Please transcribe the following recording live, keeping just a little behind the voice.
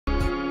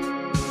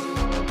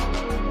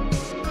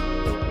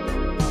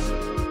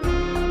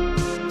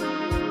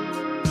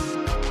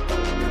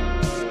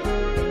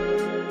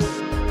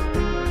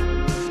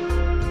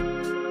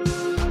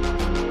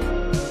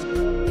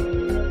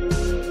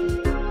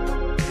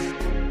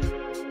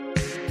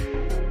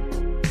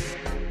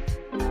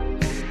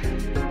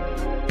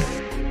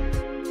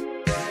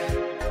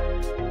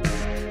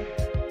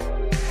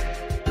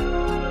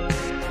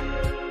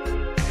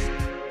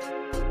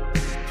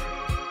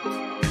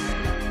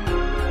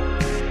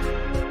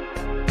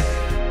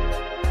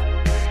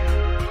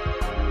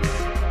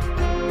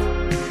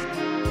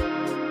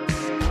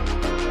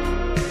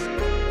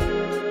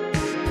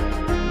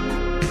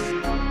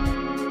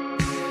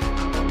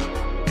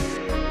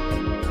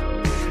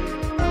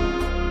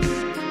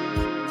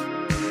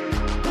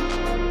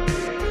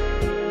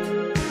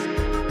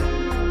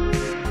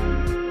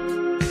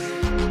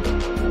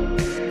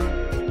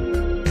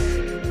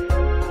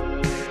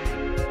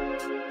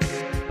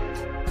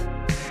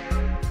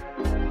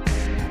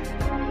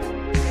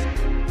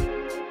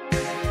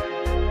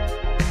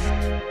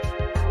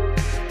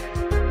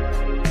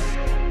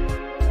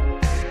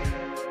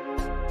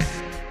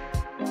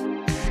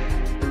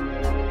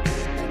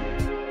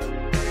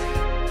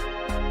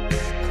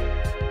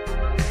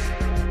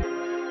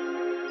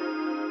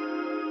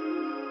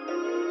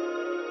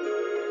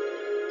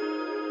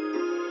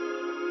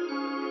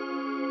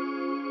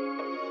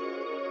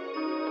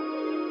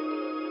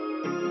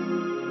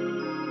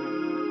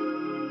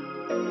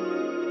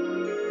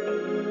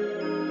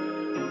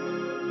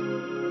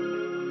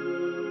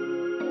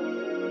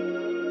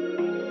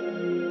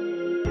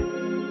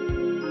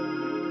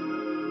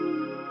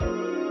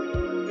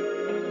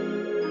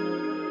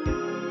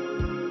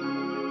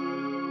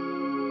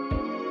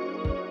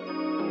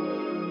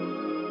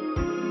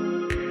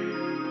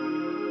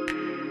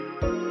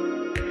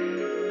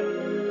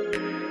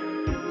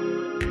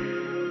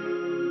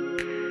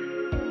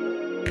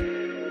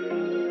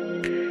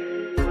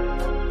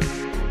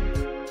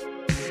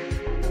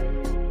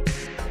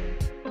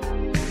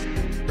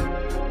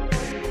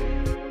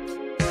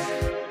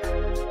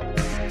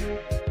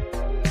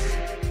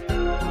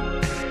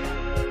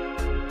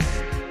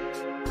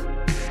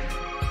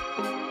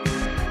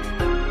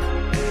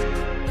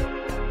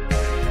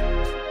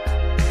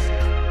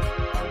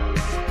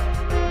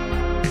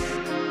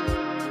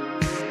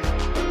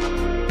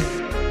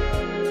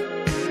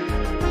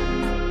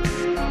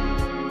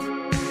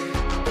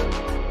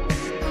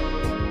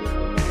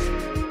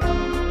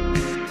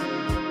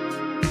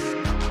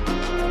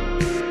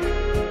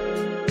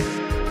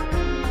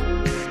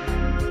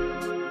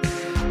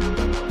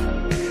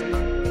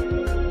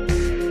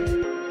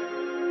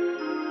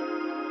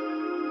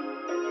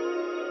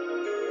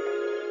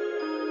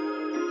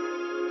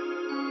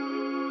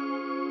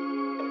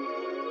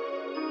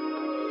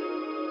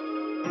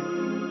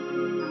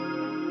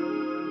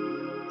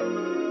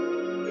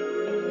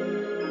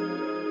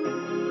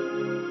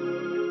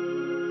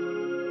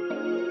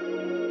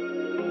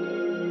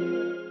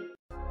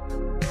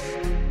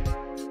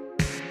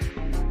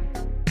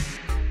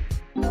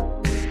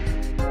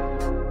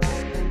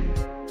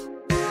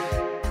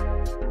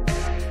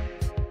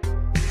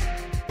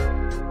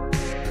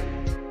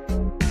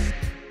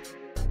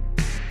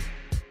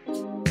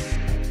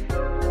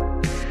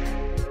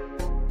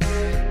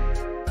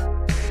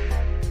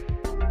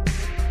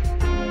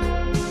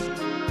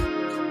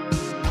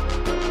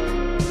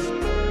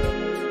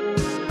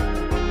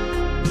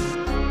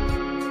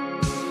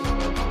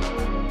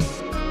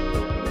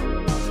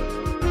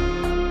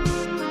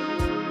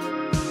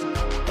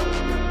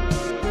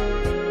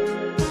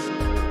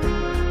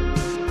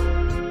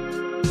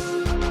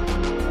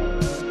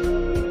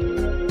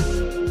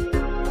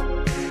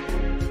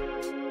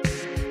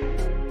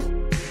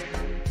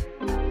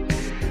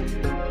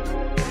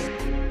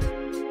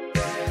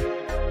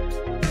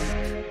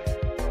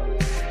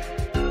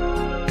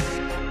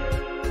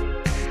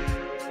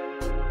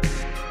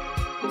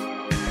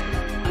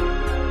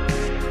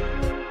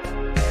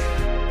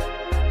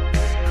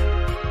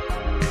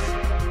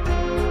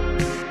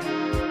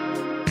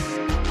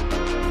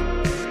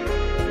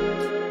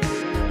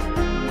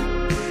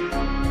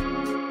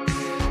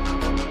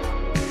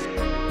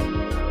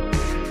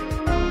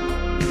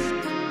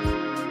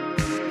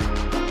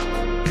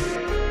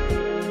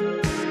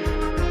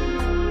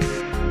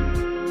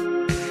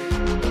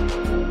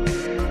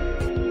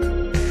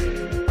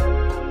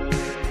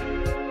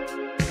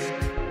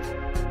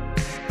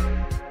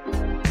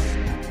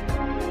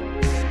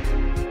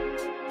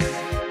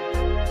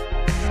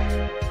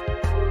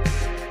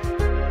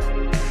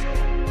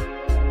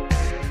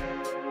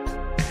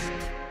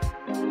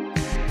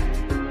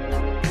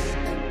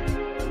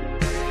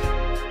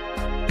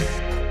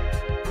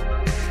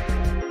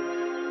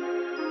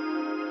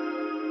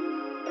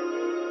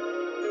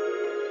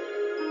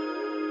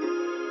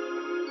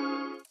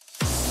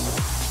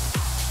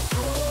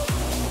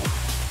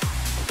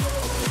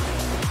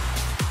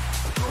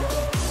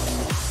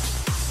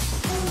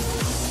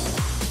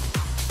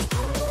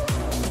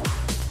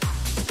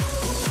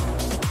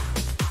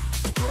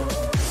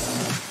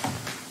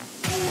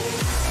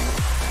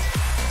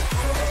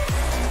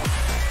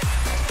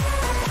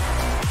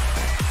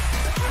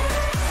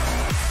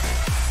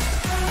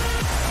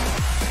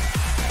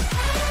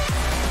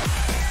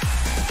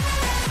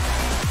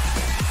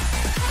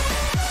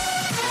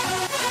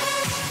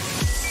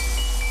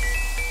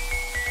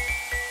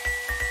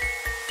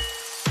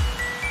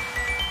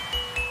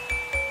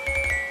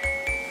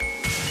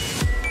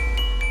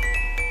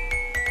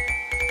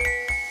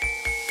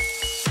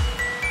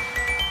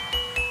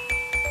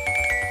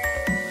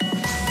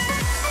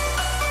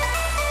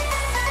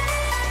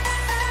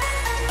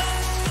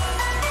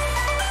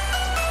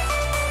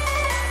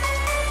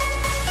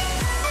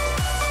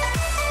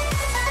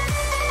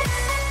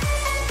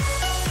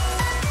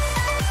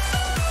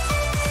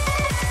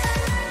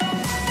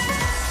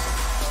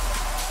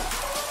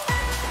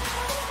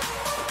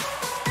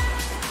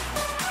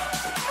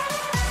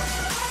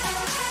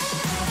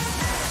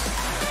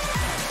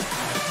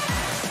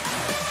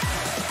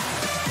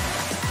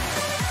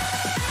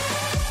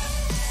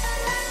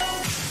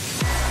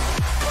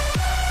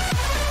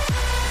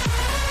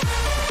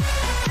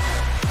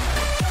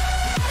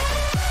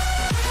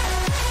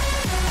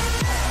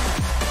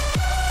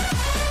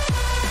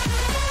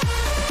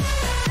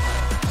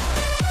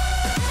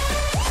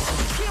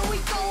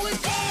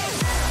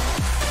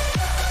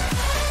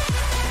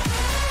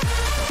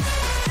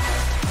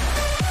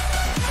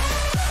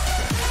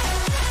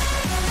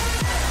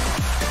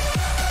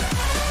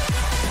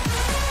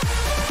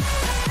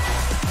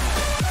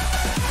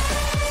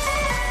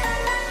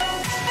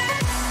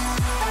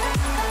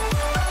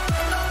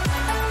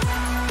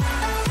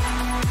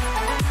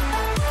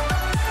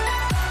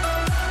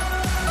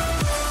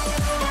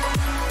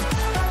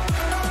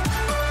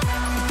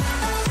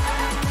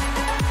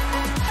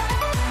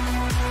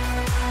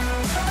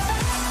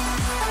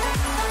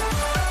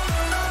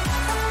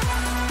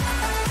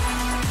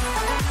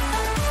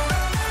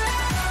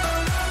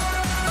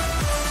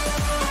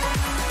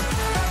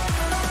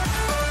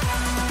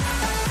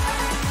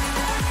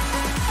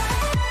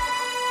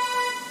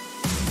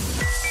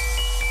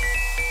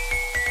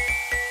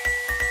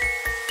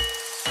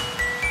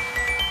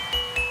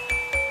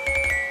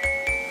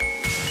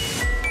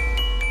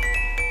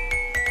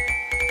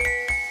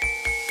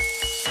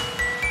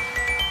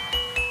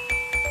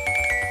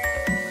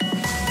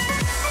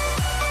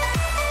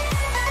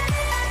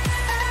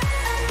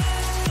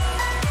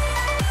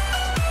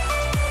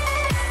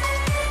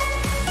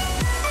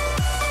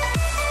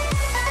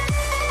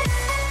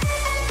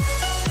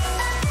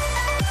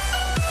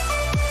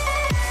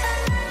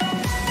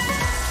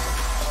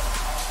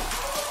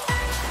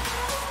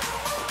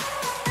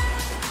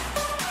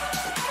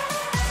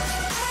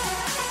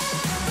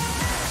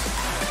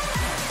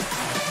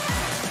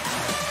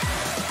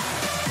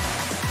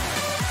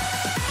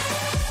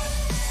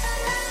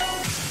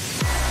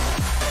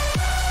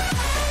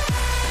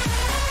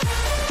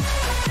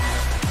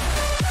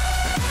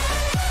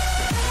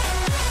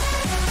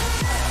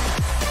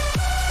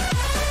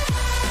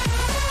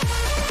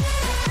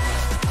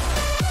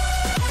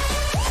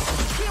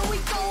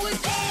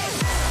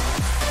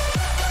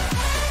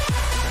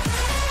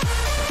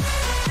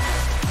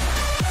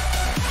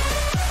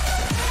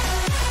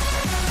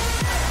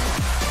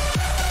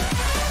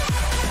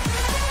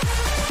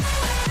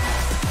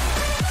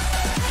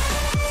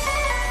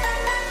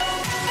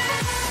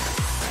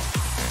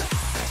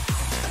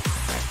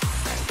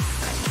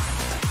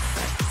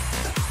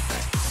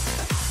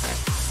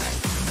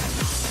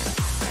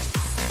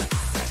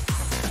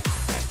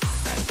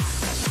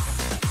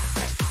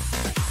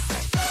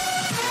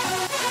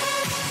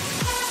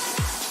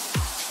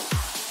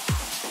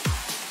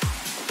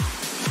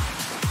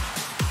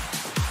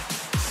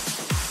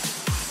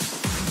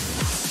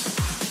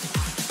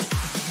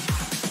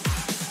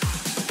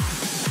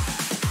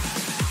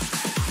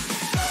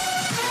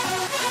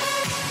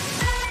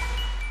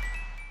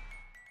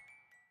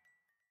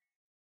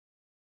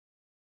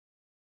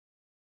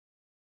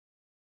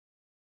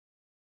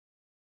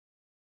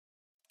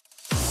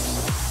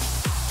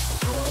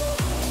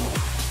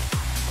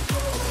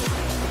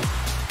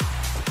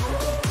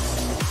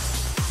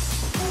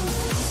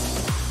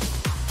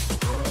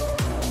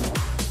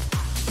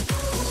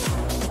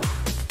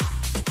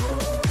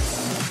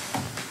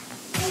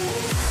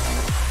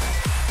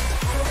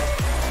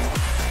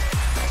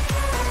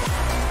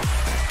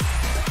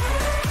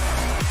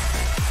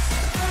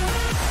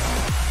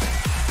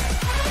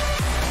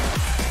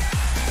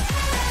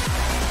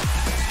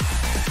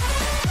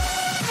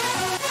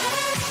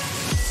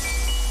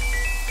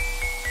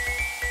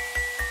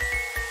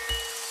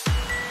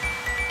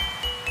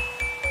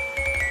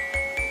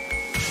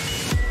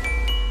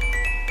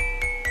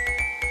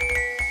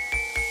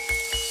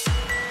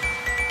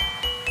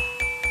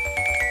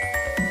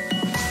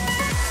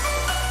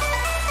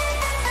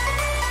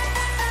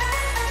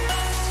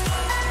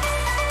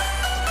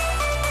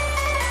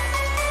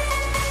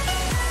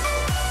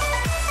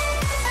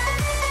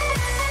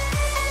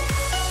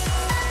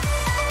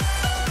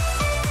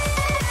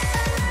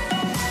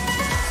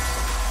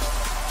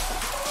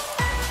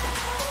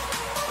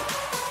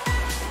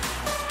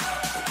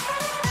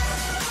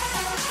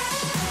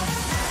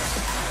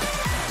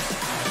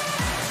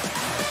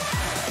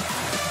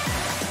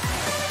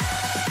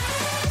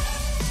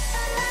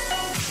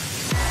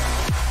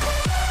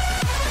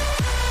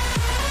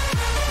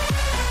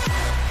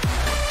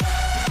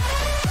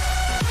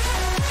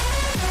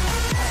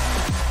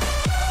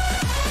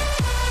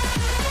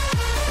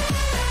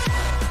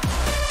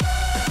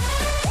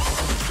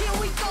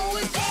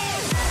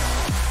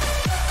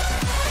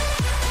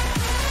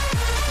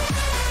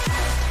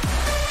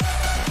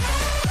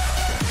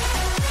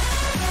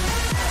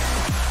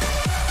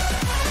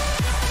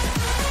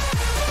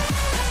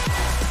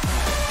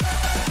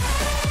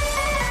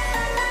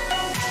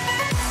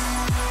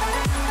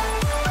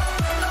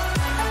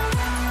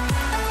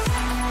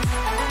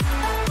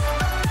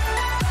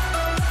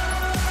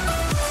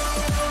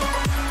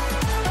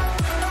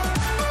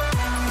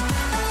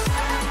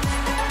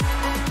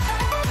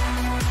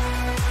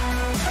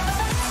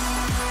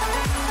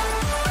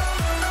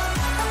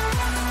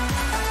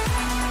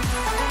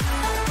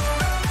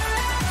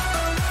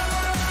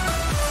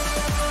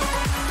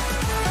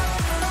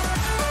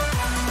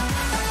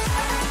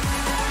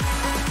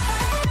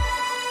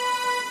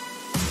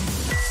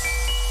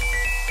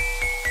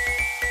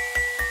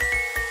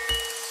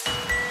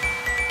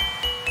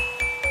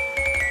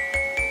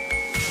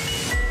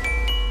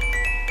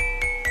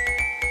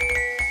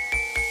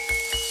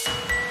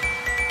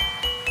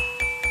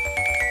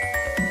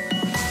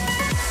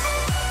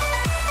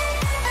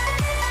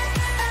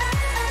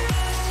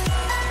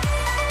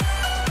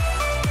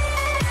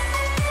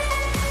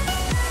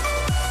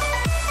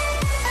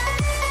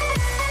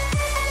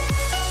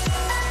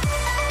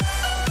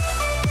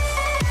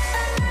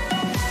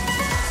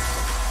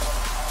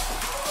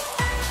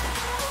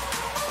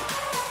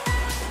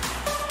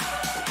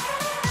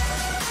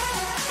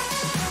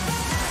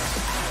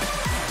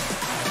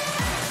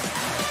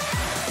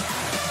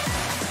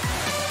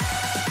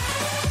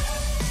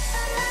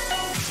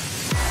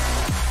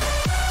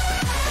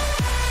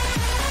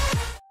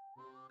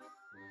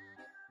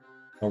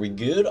Are we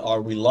good?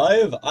 Are we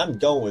live? I'm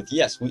going with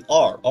yes, we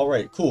are.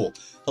 Alright, cool.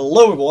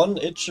 Hello everyone,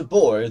 it's your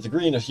boy, the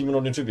Green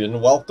Humanoid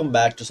Amphibian. Welcome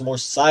back to some more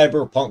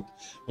Cyberpunk.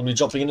 We'll be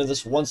jumping into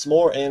this once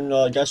more and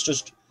I guess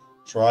just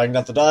trying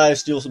not to die,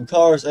 steal some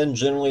cars, and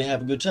generally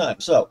have a good time.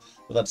 So,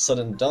 with that said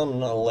and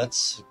done,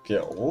 let's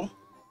go.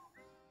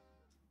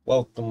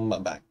 Welcome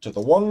back to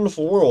the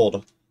wonderful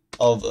world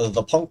of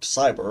the Punk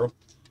Cyber.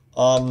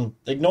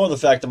 Ignore the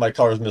fact that my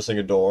car is missing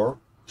a door.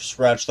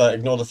 Scratch that,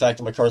 ignore the fact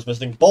that my car is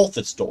missing both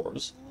its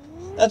doors.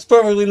 That's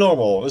perfectly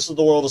normal. This is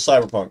the world of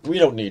Cyberpunk. We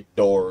don't need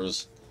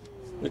doors.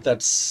 With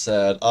that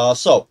said,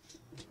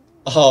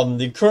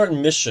 the current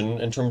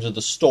mission, in terms of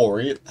the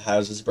story,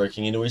 has us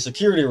breaking into a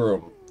security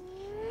room.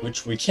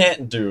 Which we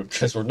can't do,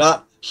 because we're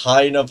not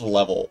high enough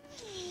level.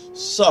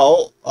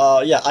 So,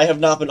 yeah, I have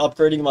not been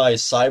upgrading my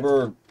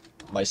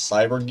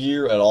cyber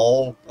gear at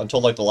all until,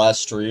 like, the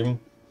last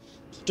stream.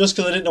 Just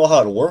because I didn't know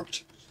how it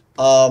worked.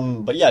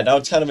 But yeah, now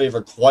it's kind of a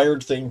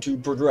required thing to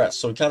progress,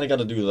 so we kind of got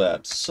to do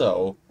that.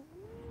 So,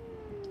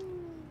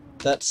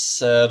 that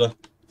said,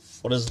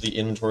 what is the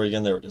inventory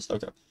again? There it is.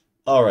 Okay.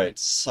 Alright,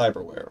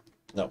 cyberware.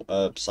 No,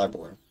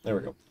 cyberware. There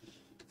we go.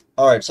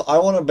 Alright, so I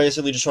want to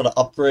basically just try to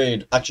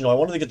upgrade... Actually, no, I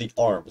wanted to get the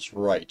arms,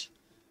 right.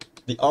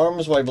 The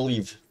arms were, I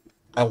believe,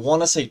 I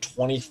want to say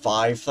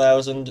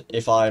 25,000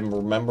 if I'm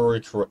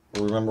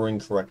remembering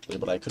correctly,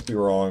 but I could be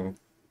wrong.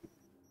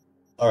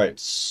 Alright,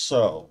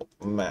 so,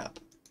 map.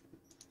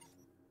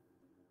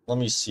 Let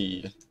me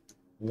see.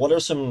 What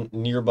are some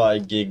nearby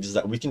gigs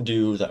that we can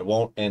do that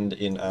won't end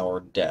in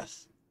our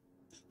death?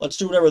 Let's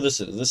do whatever this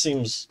is. This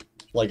seems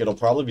like it'll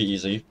probably be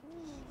easy.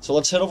 So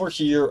let's head over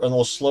here and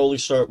we'll slowly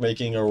start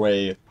making our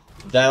way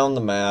down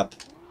the map,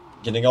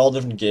 getting all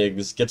different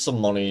gigs, get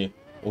some money.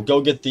 We'll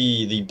go get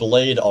the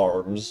blade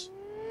arms,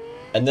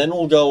 and then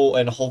we'll go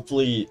and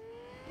hopefully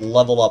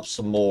level up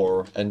some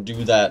more and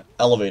do that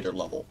elevator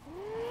level.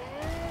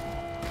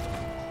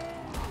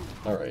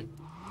 Alright.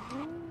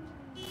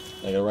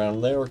 Like around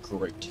there,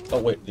 great.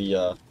 Oh wait,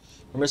 we're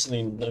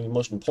missing the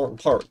most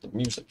important part, the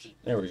music.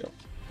 There we go.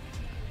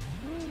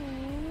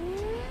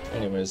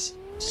 Anyways,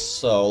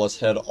 so let's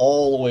head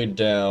all the way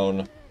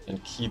down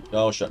and keep...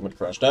 Oh shit, I'm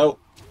crashed out.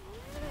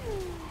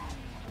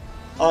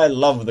 I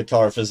love the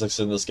car physics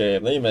in this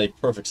game. They make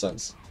perfect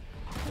sense.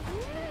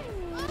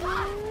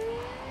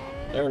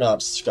 They're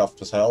not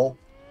scuffed as hell.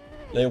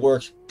 They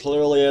work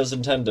clearly as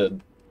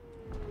intended.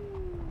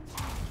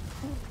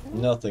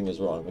 Nothing is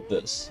wrong with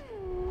this.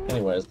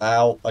 Anyways,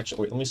 ow.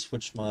 Actually, wait, let me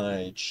switch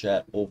my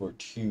chat over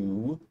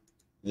to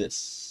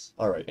this.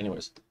 Alright,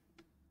 anyways.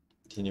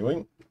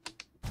 Continuing.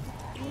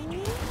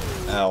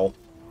 Ow.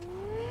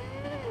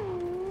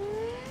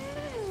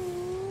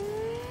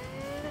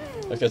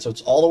 Okay, so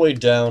it's all the way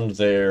down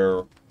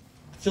there.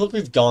 I feel like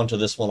we've gone to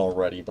this one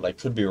already, but I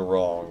could be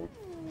wrong.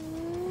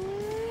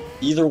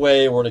 Either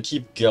way, we're gonna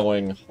keep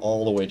going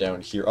all the way down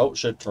here. Oh,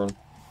 shit, turn.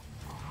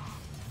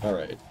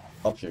 Alright,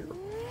 up here.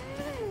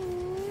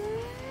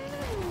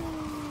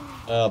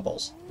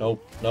 Balls.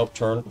 Nope, nope,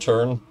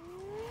 turn.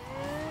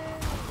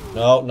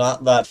 No,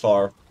 not that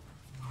far.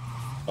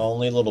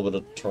 Only a little bit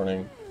of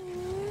turning.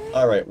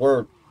 Alright,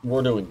 we're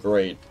doing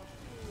great.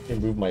 I can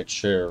move my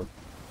chair.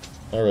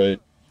 Alright.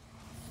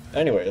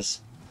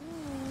 Anyways.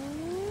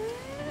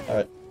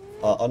 Alright.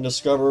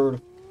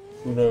 Undiscovered.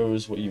 Who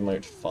knows what you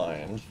might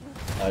find.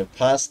 I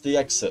passed the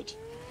exit.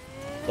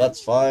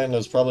 That's fine,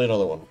 there's probably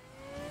another one.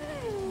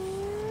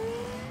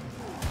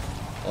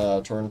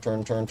 Turn.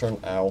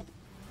 Ow.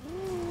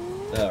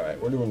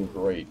 Alright, we're doing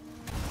great.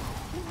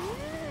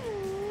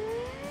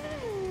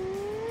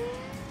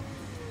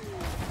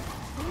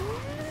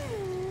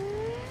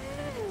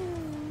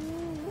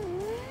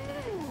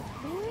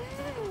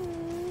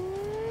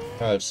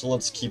 Alright, so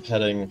let's keep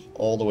heading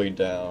all the way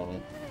down.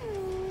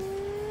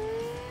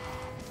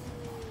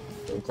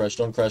 Don't crash.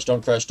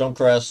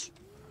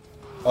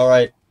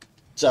 Alright.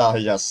 Ah,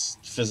 yes.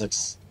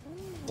 Physics.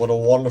 What a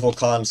wonderful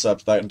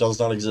concept that does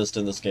not exist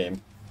in this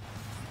game.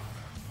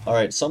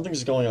 Alright,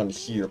 something's going on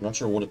here. I'm not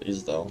sure what it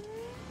is, though.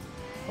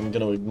 I'm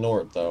gonna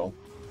ignore it, though.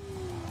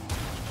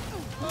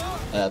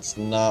 That's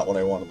not what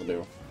I wanted to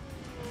do.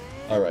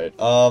 Alright,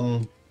 let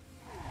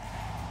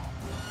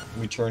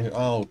me turn here.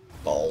 Oh,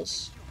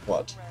 balls.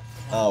 What?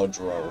 Oh,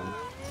 drone.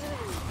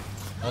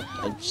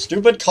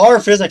 Stupid car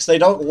physics, they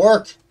don't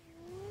work!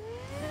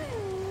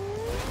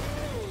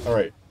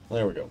 Alright,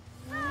 there we go.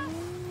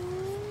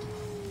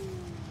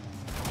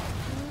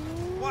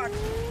 What?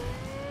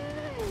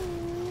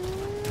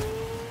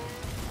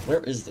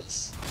 Where is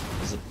this?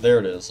 Is it? There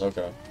it is,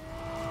 okay.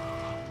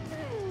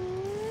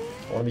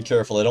 I want to be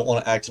careful, I don't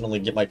want to accidentally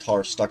get my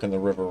car stuck in the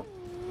river.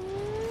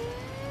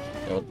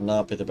 That would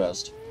not be the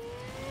best.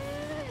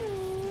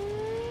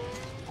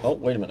 Oh,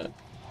 wait a minute.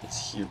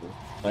 It's here.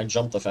 Can I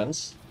jump the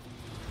fence?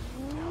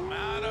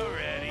 Not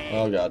already.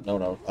 Oh god,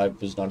 no, I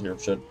was not here,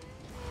 shit.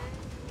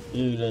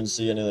 You didn't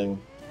see anything.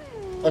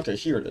 Okay,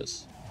 here it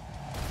is.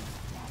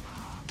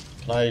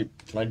 Can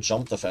I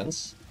jump the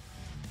fence?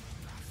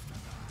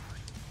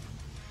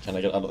 Can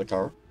I get out of the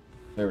car?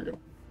 There we go.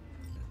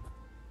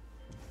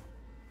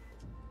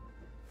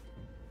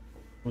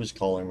 Who's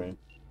calling me?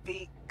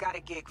 V, got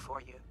a gig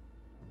for you.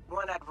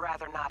 One I'd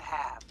rather not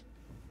have.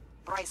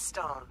 Bryce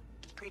Stone,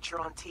 preacher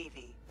on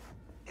TV.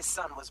 His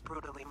son was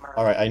brutally murdered.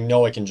 Alright, I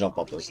know I can jump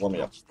up this. Let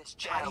me up. This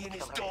child Daddy and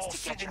his killer dog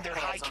is to get sitting in your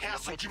their high hands on the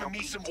castle original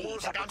giving me some DVD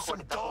orders that like I'm some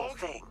recorded the whole dog?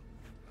 thing.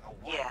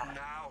 What Yeah,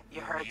 now?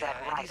 you heard that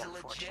Yeah, right, he's legit.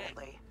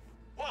 unfortunately.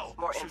 Whoa,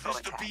 More so info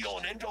this the attached. be-all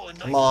and end-all and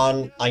Come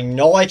on, I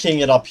know I can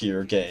get up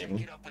here, game.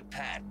 Get up with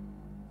Pat.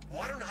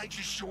 Why don't I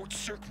just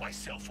short-circuit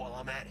myself while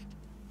I'm at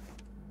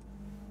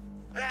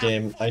it?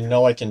 Game, I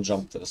know I can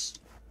jump this.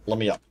 Let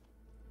me up.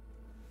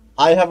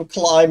 I have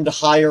climbed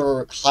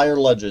higher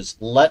ledges.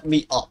 Let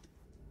me up.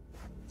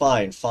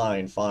 Fine,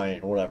 fine,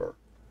 fine, whatever.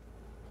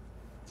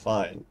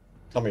 Fine.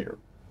 Come here.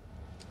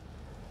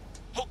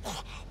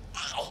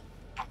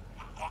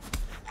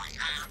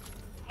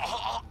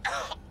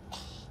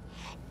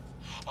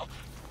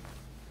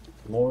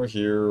 More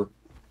here.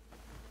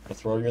 I'll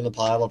throw you in the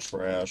pile of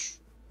trash.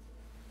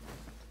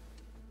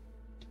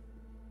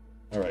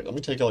 Alright, let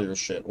me take all your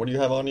shit. What do you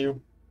have on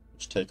you?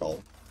 Just take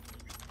all.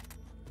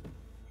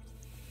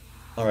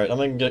 Alright, I'm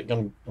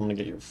gonna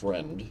get your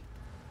friend.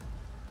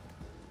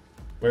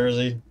 Where is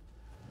he?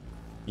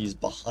 He's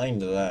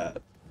behind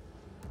that.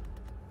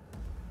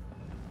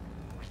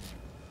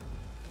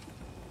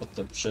 What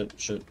the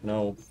shit,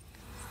 no.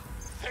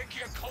 Think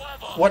you're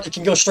clever. What? It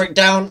can go straight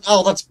down?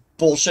 Oh, that's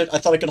bullshit. I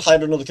thought I could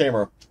hide under the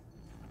camera.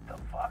 The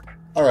fuck?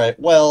 Alright,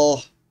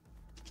 well...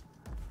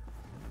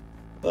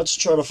 let's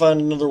try to find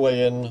another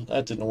way in.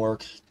 That didn't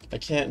work. I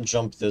can't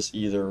jump this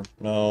either.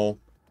 No.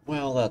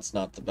 Well, that's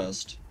not the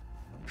best.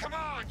 Come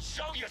on,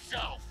 show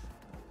yourself.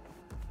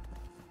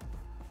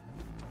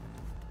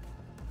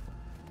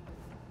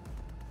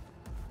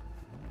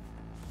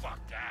 Fuck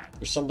that.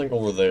 There's something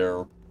over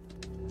there.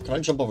 Can I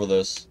jump over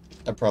this?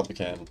 I probably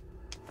can.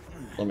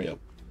 Let me up.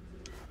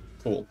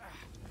 Cool.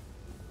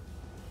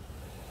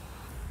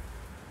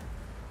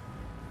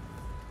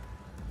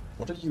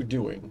 What are you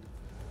doing?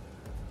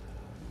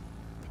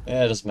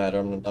 Eh, it doesn't matter.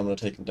 I'm gonna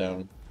take him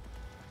down.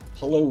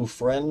 Hello,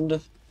 friend.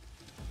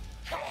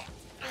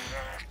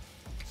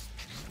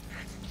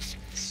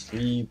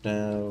 Sleep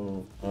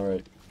now.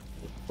 Alright.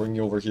 Bring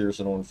you over here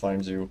so no one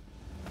finds you.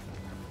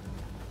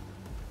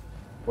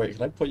 Wait,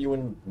 can I put you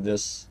in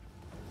this?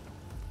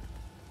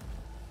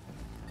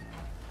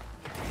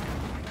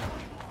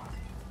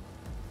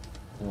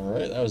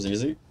 Alright, that was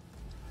easy.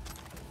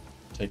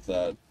 Take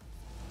that.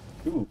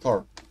 Ooh,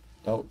 car.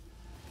 Oh.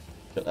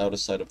 Get out of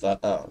sight of that.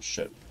 Oh,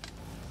 shit.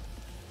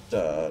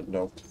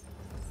 No.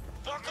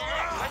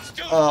 Let's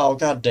do it. Oh,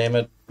 god damn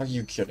it. Are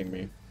you kidding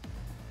me?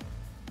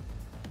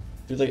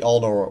 Do they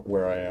all know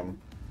where I am?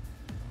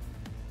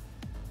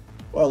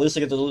 Well, at least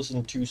I get to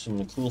listen to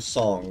some cool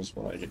songs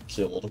when I get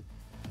killed.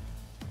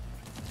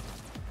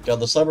 God,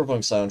 the Cyberpunk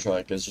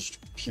soundtrack is just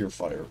pure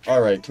fire.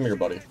 Alright, come here,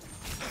 buddy.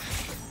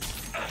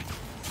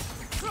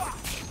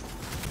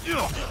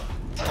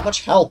 How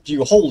much health do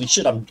you? Holy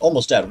shit, I'm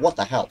almost dead. What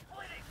the hell?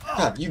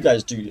 God, you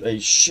guys do a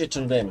shit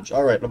ton of damage.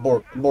 Alright,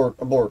 abort, abort,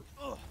 abort.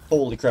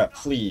 Holy crap,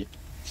 flee.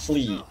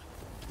 Flee.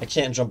 I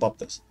can't jump up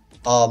this.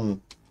 Well,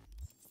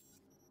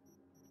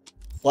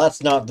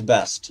 that's not the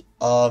best.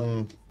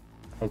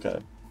 Okay.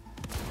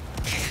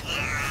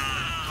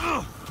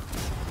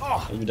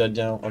 Are you dead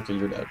now? Okay,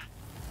 you're dead.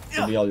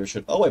 Give me all your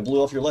shit. Oh, I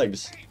blew off your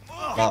legs.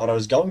 Not what I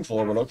was going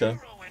for, but okay.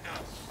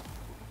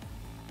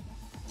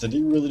 Did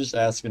he really just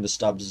ask me to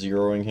stop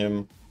zeroing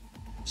him?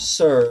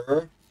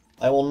 Sir,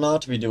 I will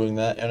not be doing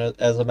that, and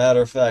as a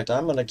matter of fact,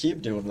 I'm gonna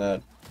keep doing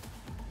that.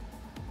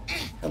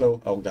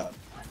 Hello. Oh, God.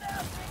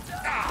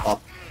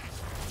 Up.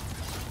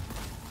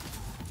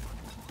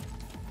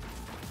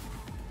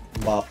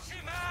 Bop.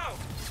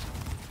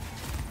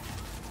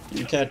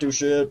 You can't do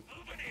shit.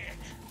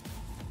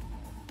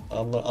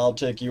 I'll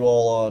take you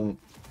all on.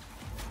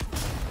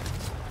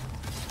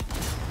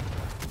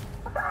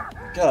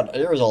 God,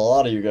 there's a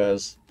lot of you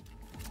guys.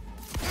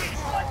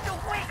 Bunch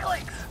of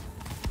weaklings.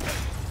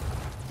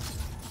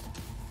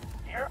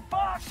 You're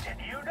fucked and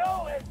you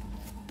know it.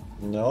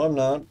 No, I'm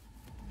not.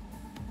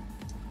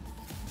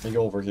 Let me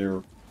go over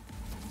here.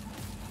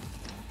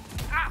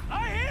 Ah,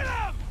 I hit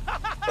him.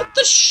 What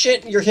the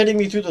shit? You're hitting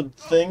me through the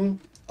thing?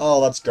 Oh,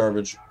 that's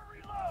garbage.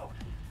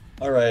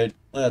 Alright,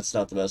 that's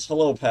not the best.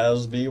 Hello,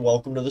 Pazby.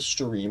 Welcome to the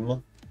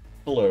stream.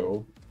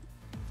 Hello.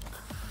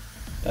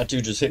 That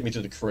dude just hit me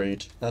through the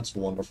crate. That's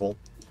wonderful.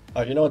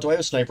 Alright, you know what? Do I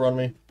have a sniper on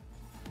me?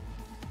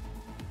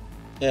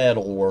 Yeah,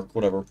 it'll work.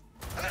 Whatever.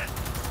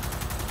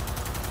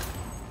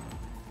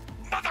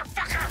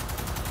 Motherfucker.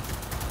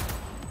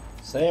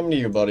 Same to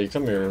you, buddy.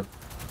 Come here.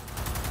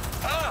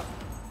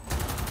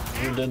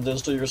 You did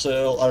this to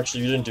yourself.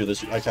 Actually, you didn't do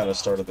this. I kind of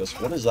started this.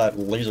 What is that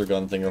laser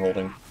gun thing you're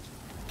holding?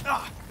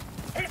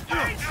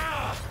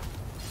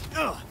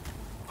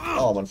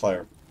 Oh, I'm on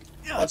fire.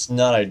 That's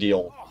not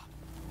ideal.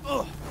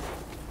 Will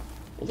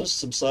this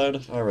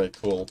subside? Alright,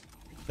 cool.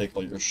 Take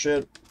all your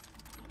shit.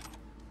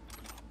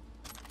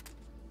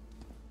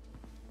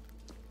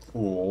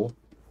 Cool.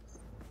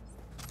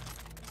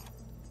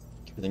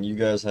 Everything you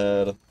guys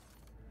had.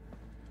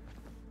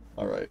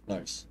 Alright,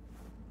 nice.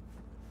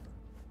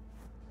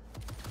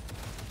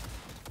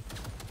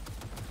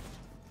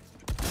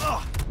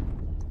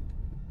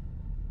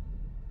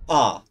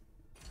 Ah.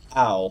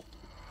 Ow.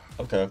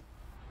 Okay.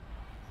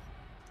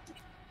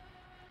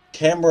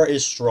 Camera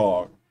is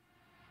strong.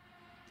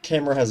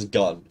 Camera has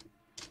gun.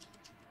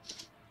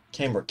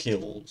 Camera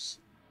kills.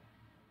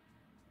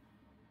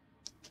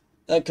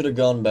 That could have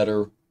gone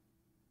better.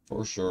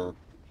 For sure.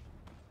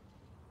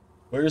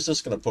 Where is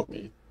this gonna put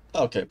me?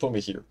 Okay, put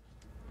me here.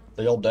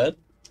 They all dead?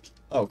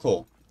 Oh,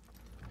 cool.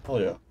 Oh,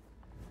 yeah.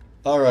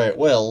 Alright,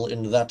 well,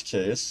 in that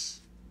case...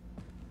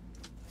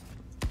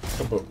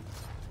 Kaboom.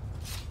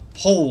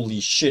 Holy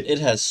shit, it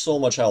has so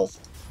much health.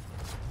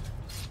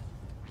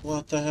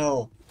 What the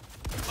hell?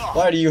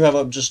 Why do you have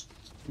a just...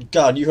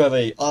 God, you have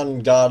a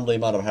ungodly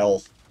amount of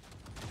health.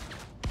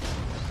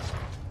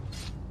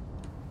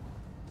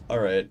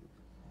 Alright.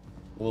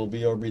 We'll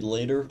BRB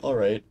later?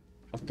 Alright.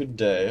 Have a good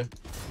day.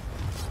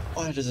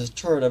 Why does this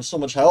turret have so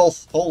much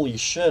health? Holy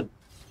shit.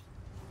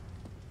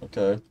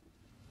 Okay.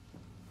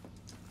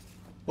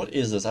 What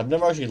is this? I've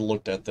never actually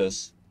looked at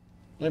this.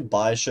 Can I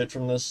buy shit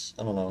from this?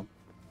 I don't know.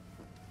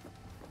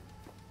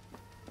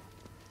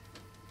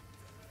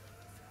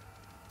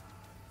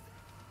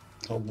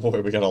 Oh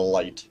boy, we got a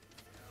light.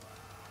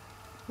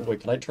 Oh, wait,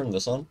 can I turn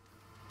this on?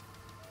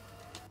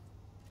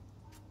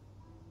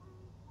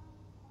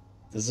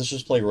 Does this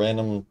just play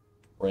random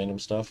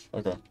stuff?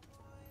 Okay.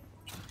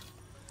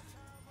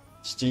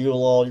 Steal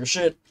all your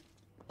shit.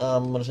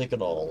 I'm gonna take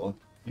it all.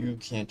 You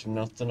can't do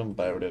nothing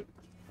about it.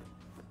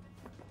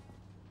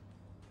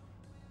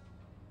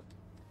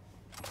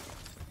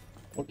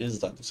 What is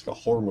that? It's like a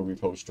horror movie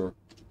poster.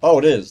 Oh,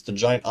 it is! The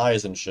giant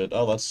eyes and shit.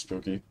 Oh, that's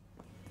spooky.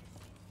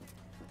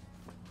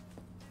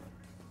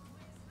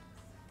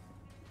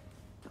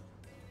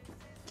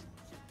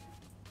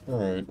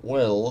 Alright,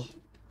 well...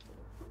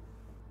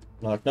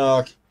 Knock,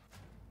 knock.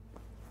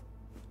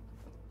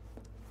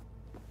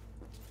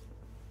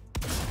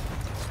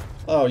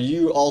 Oh,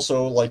 you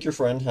also, like your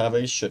friend, have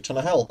a shit ton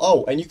of health.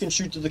 Oh, and you can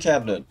shoot through the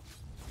cabinet.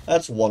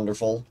 That's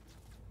wonderful.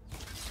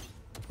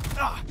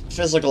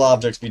 Physical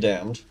objects be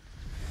damned.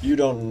 You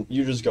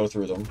just go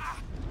through them.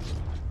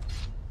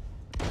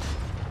 Are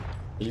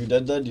you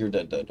dead? You're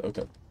dead.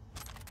 Okay.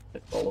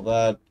 Hit all of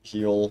that.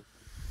 Heal.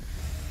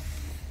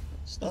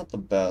 It's not the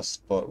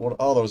best, but what?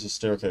 Oh, there was a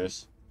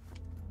staircase.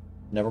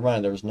 Never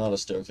mind, there's not a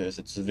staircase.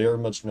 It's very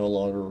much no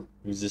longer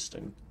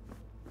existing.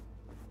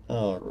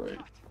 Alright.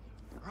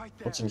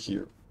 What's in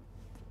here?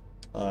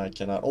 I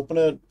cannot open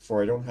it,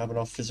 for I don't have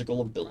enough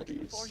physical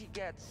abilities.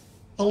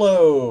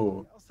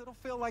 Hello! It'll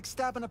feel like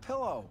stabbing a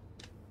pillow.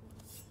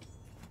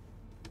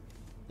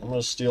 I'm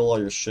gonna steal all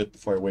your shit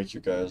before I wake you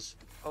guys.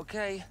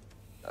 Okay.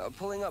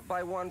 Pulling up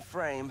by one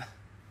frame.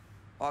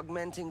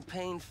 Augmenting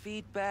pain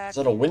feedback. Is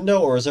that a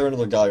window, or is there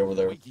another guy over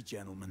there? Wakey,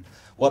 gentlemen.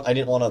 What? I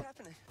didn't want to...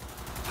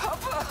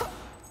 Papa!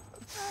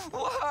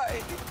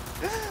 Why?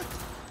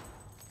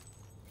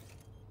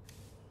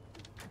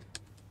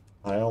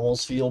 I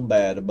almost feel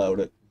bad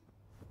about it.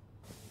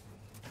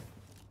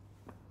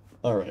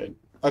 Alright.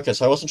 Okay,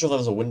 so I wasn't sure if that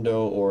was a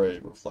window or a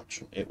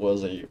reflection. It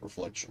was a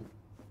reflection.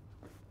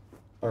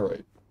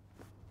 Alright.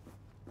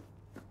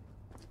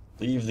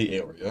 Leave the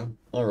area.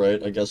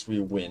 Alright, I guess we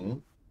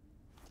win.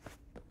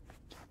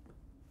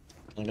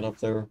 Can I get up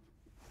there?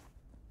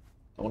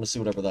 I want to see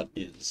whatever that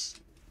is.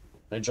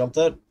 Can I jump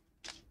that?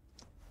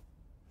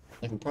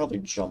 I can probably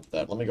jump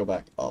that. Let me go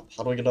back up.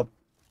 How do I get up?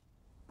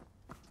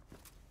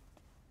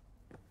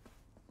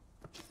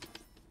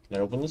 Can I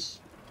open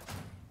this?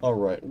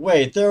 Alright.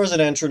 Wait, there was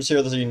an entrance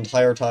here the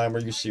entire time. Are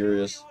you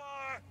serious?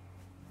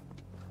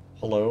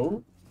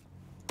 Hello?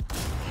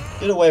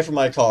 Get away from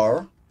my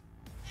car.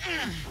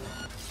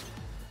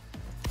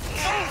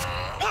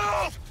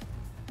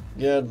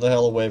 Get the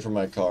hell away from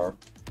my car.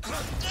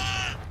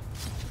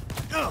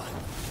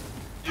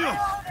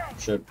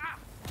 Shit.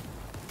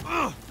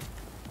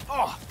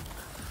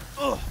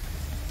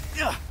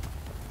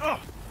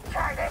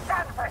 Try this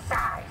on for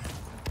size.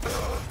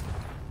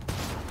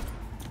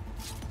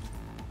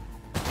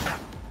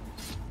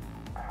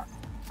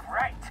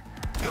 Right.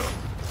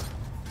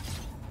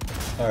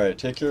 Alright,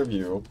 take care of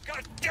you.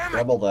 God damn it.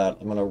 Grab all that.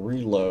 I'm gonna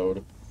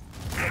reload.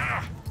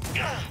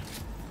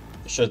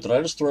 Shit, did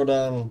I just throw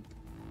down...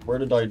 Where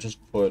did I just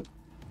put...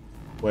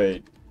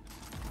 Wait.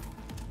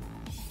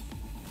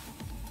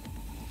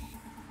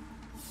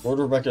 Where'd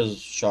Rebecca's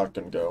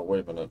shotgun go?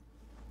 Wait a minute.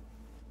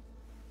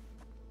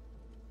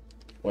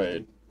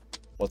 Wait.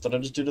 What did I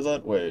just do to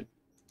that? Wait.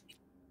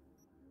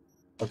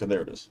 Okay,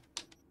 there it is.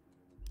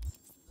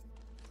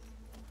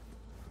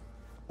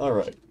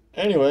 Alright.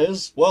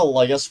 Anyways, well,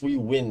 I guess we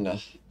win.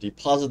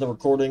 Deposit the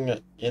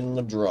recording in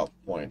the drop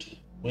point.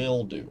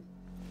 Will do.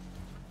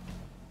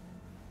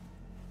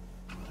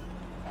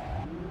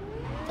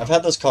 I've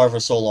had this car for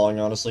so long,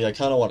 honestly, I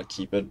kind of want to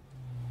keep it.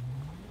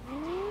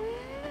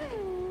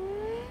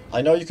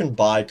 I know you can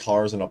buy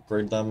cars and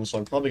upgrade them, so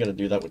I'm probably going to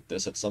do that with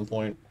this at some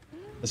point.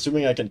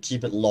 Assuming I can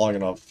keep it long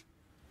enough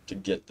to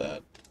get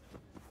that.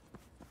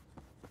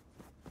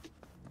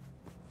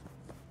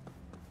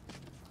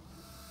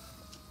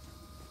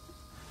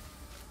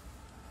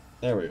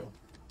 There we go.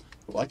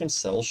 Oh, I can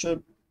sell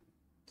shit?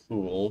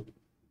 Cool.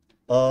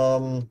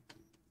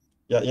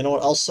 Yeah, you know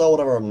what? I'll sell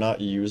whatever I'm not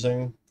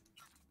using.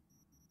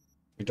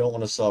 We don't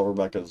want to sell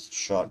Rebecca's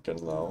shotgun,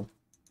 though.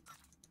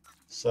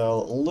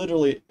 Sell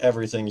literally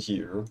everything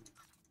here,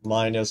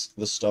 minus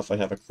the stuff I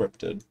have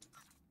equipped.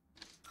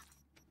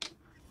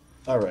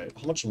 Alright,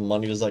 how much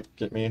money does that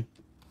get me?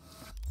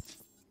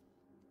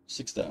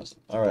 6,000.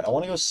 Alright, I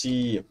want to go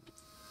see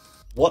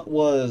what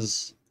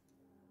was...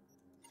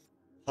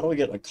 How do we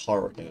get a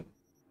car again?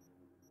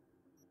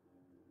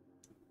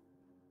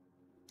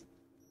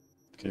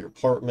 Okay, your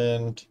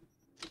apartment.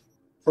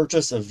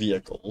 Purchase of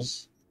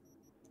vehicles.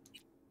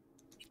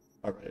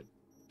 Alright.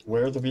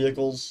 Where are the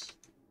vehicles?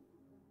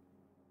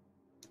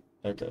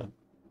 Okay.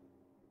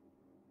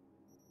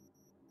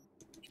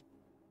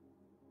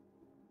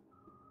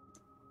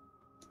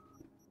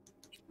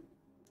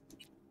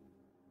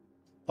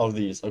 Oh,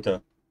 these. Okay.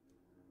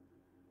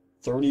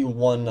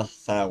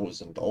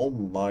 31,000. Oh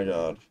my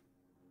god.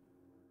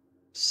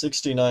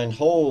 69.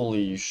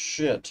 Holy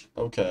shit.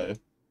 Okay.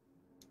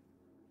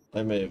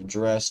 I may have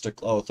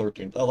drastically... Oh,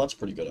 13. Oh, that's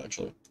pretty good,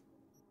 actually.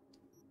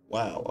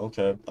 Wow,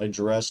 okay. I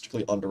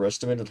drastically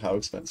underestimated how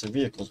expensive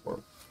vehicles were.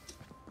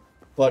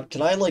 But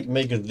can I, like,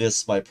 make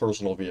this my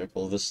personal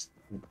vehicle, this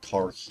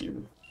car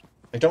here?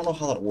 I don't know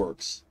how that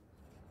works.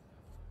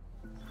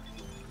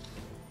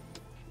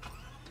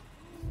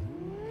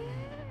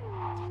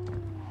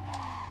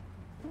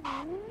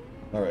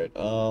 Alright,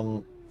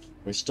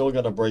 we still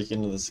gotta break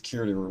into the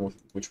security room,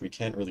 which we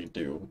can't really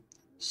do.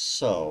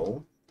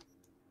 So...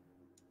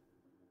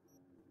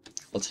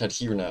 let's head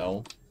here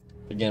now.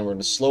 Again, we're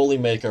gonna slowly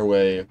make our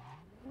way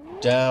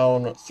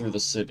down through the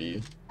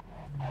city,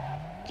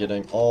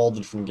 getting all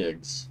the different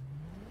gigs.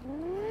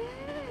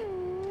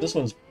 This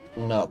one's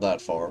not that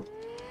far.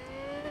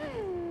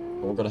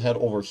 But we're gonna head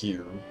over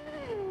here.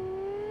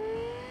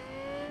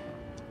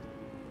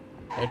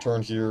 I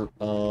turn here,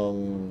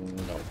 no.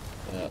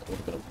 That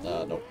would've been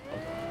a, no.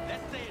 Okay.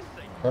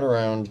 Turn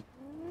around.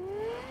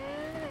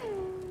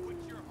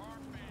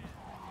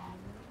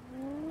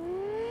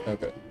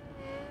 Okay.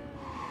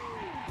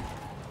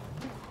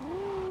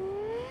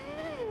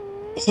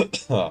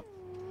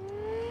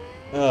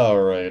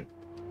 Alright.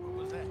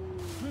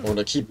 We're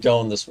gonna keep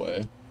going this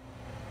way.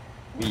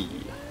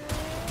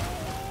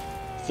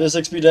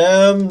 Physics be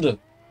damned!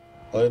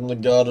 I am the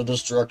god of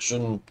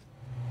destruction.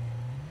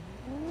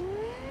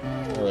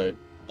 Alright.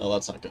 Oh,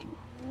 that's not good.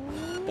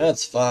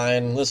 That's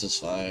fine. This is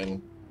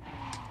fine.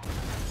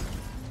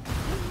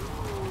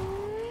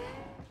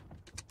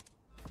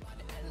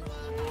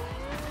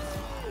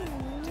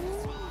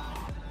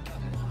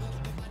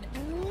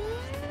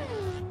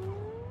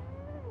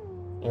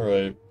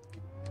 Alright.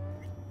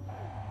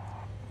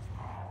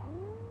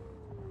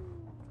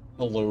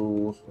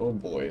 Hello. Oh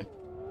boy.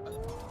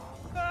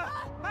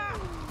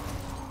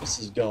 This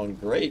is going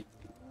great.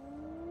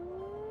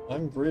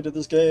 I'm great at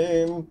this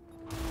game.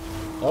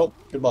 Oh,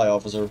 goodbye,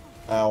 officer.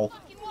 Ow.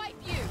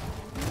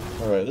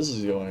 Alright, this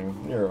is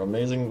going. We are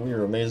amazing. We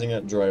are amazing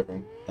at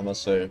driving, I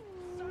must say.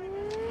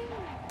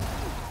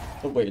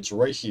 Oh wait, it's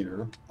right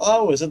here.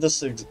 Oh, is it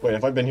this? Wait,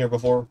 have I been here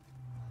before?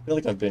 I feel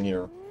like I've been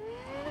here.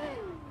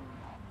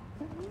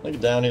 Get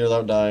down here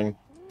without dying.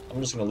 I'm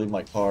just gonna leave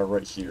my car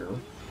right here.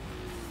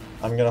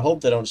 I'm gonna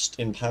hope they don't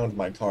impound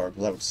my car,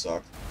 because that would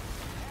suck.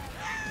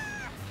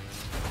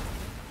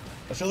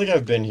 I feel like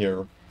I've been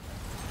here.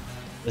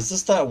 Is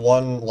this that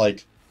one,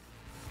 like,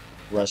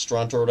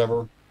 restaurant or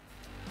whatever?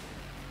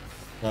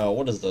 No,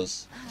 what is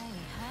this?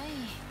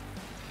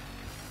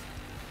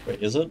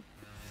 Wait, is it?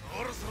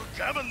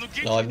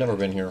 No, I've never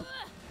been here.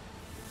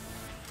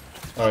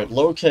 Alright,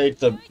 locate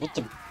the... What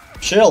the...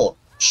 Chill!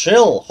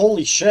 Chill!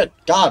 Holy shit!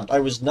 God, I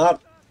was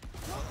not...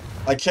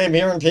 I came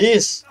here in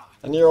peace!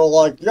 And you're all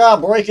like, yeah,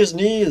 break his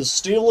knees!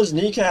 Steal his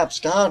kneecaps!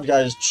 God,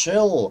 guys,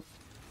 chill!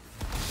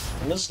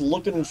 I'm just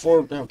looking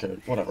for... Okay,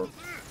 whatever.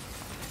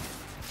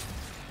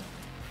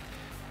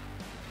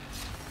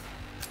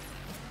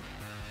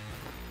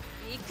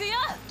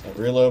 I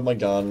reload my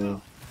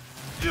gun.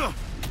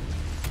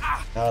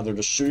 God, they're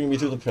just shooting me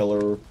through the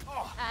pillar.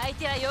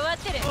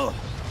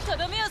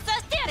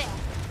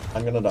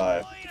 I'm gonna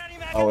die.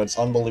 Oh, it's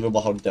unbelievable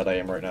how dead I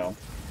am right now.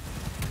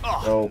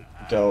 Go,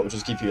 go,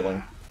 just keep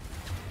healing.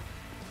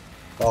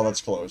 Oh,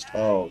 that's closed.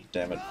 Oh,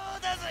 damn it.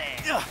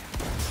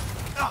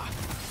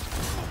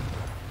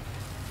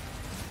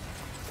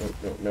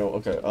 No, no,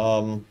 okay,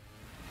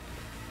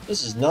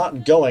 this is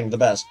not going the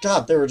best.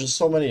 God, there are just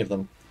so many of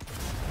them.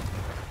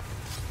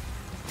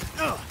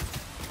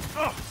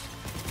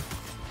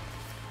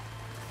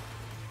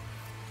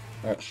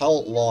 Alright, how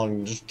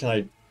long can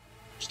I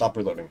stop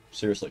reloading?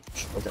 Seriously.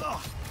 Okay.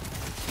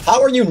 How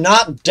are you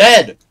not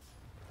dead?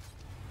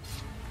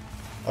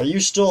 Are you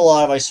still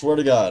alive? I swear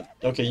to God.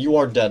 Okay, you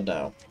are dead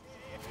now.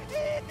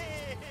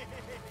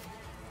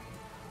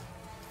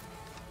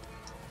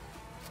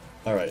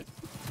 Alright.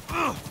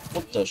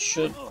 What the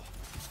shit? What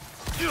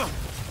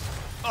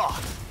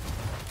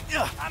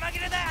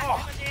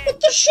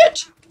the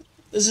shit?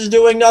 This is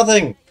doing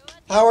nothing!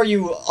 How are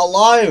you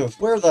alive?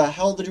 Where the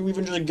hell did you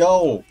even just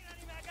go?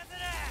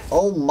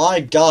 Oh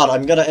my god,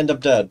 I'm gonna end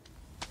up dead.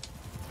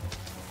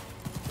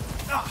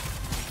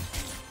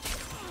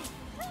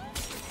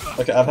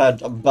 Okay, I've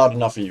had about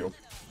enough of you.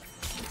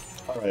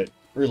 Alright,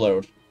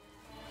 reload.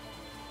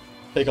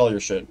 Take all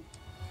your shit.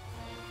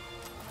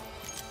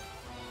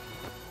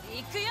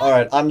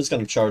 Alright, I'm just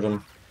gonna charge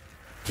him.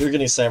 You're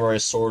getting samurai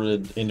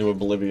sworded into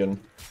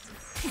oblivion.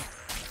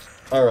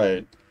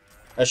 Alright.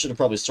 I should have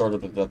probably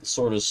started with that. The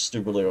sword is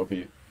stupidly OP.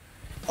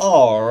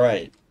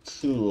 Alright,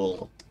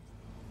 cool.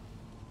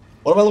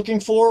 What am I looking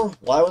for?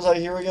 Why was I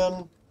here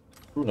again?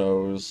 Who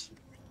knows?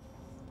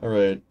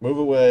 Alright, move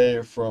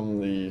away from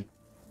the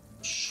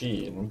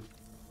machine.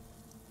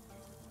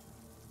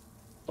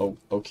 Oh,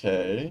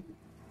 okay.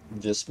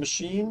 This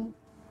machine?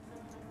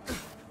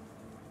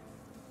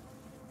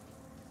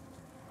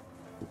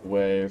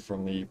 Away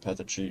from the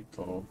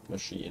Patachico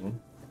machine.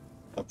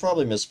 I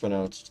probably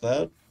mispronounced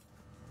that.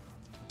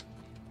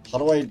 How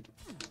do I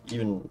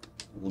even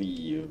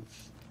leave?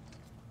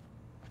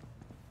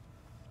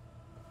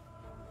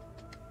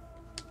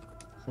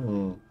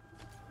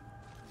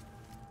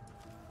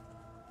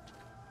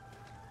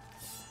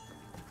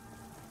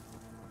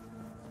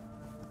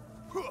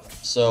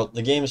 So,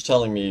 the game is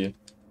telling me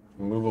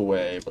move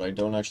away, but I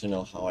don't actually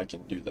know how I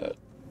can do that.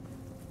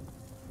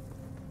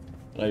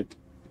 And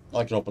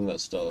I can open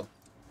this to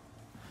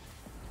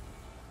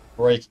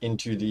break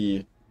into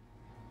the...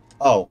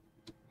 Oh,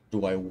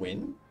 do I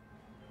win?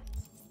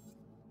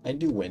 I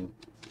do win.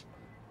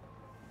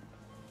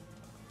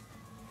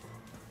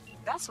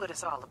 That's what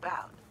it's all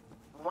about.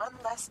 One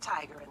less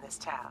tiger in this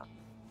town.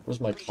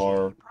 Where's my Appreciate car?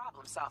 your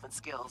problem-solving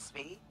skills,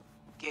 V.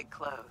 Get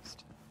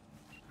closed.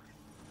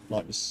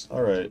 Nice.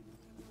 Alright.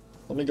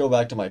 Let me go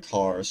back to my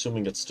car,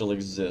 assuming it still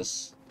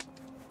exists.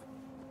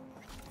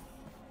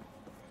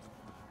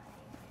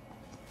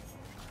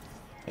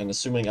 And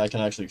assuming I can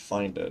actually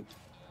find it.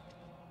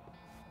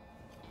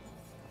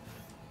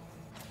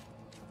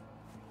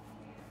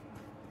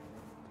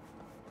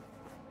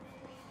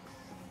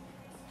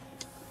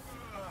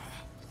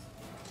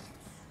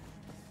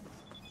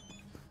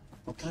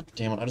 Oh, god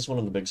damn it, I just went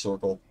in the big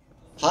circle.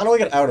 How do I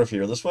get out of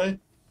here? This way?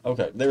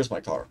 Okay, there's my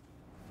car.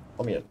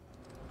 Let me in.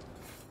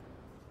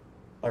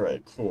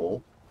 Alright,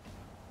 cool.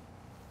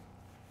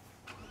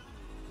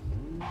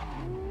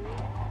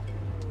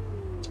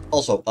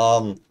 Also,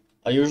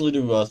 I usually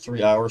do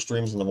 3-hour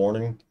streams in the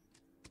morning.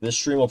 This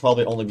stream will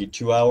probably only be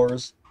 2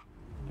 hours.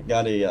 I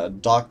got a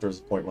doctor's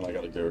appointment I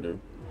gotta go to.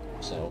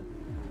 So.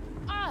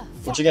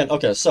 Which again,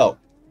 okay, so.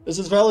 This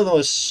is probably the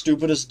most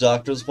stupidest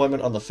doctor's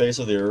appointment on the face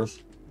of the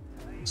earth.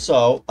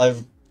 So, I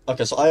got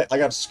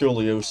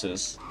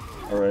scoliosis.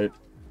 Alright?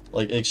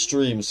 Like,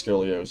 extreme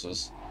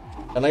scoliosis.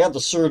 And I got the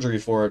surgery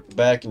for it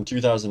back in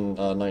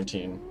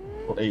 2019.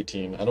 Or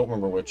 18, I don't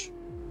remember which.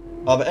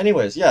 But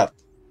anyways, yeah.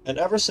 And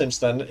ever since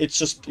then, it's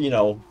just, you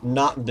know,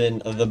 not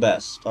been the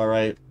best,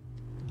 alright?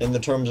 In the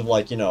terms of,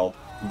 like, you know,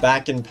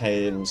 back in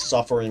pain,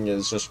 suffering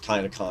is just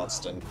kind of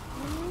constant.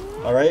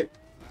 Alright?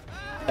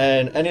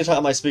 And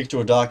anytime I speak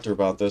to a doctor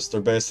about this,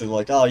 they're basically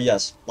like, oh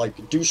yes,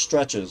 like, do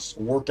stretches,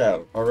 work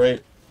out,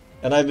 alright?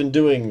 And I've been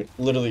doing,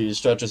 literally,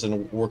 stretches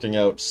and working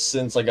out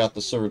since I got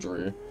the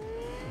surgery.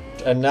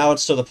 And now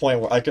it's to the point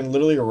where I can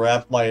literally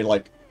wrap my,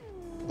 like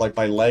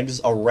my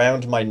legs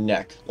around my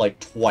neck, like,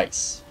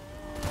 twice.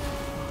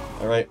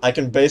 Alright? I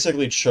can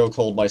basically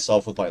chokehold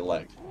myself with my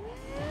leg.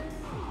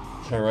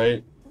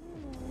 Alright?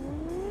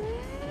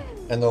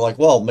 And they're like,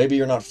 well, maybe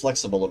you're not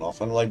flexible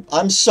enough. I'm like,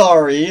 I'm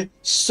sorry,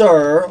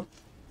 sir!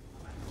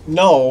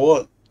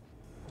 No!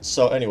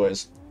 So,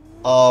 anyways.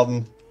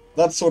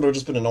 That's sort of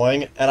just been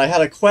annoying, and I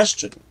had a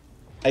question.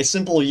 A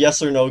simple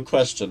yes or no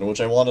question,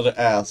 which I wanted to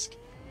ask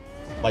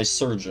my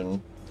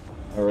surgeon.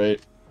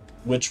 Alright?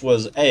 Which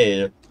was,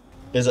 A,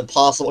 is it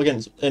possible,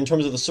 again, in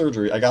terms of the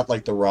surgery, I got,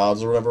 like, the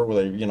rods or whatever,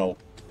 where they, you know,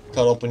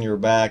 cut open your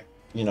back,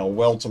 you know,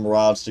 weld some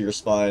rods to your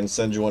spine,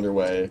 send you on your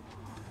way.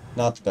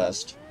 Not the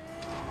best.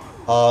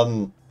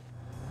 But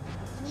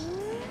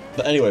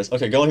anyways,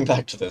 okay, going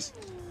back to this.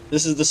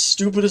 This is the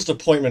stupidest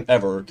appointment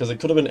ever, because it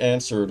could have been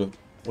answered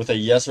with a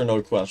yes or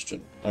no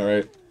question,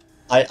 alright?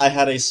 I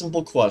had a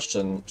simple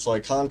question, so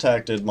I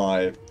contacted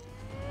my,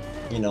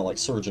 you know, like,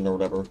 surgeon or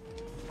whatever.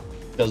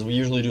 Because we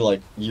usually do,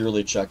 like,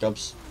 yearly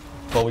checkups.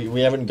 But we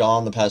haven't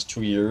gone the past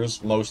 2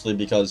 years, mostly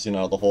because, you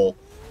know, the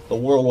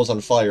world was on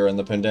fire and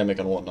the pandemic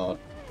and whatnot.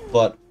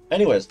 But,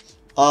 anyways,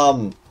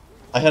 I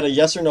had a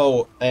yes or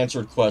no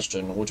answered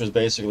question, which was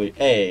basically,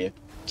 A,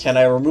 can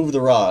I remove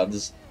the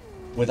rods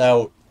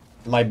without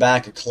my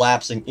back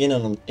collapsing in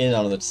on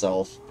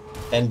itself?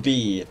 And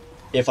B,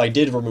 if I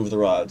did remove the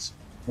rods,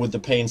 would the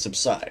pain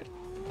subside?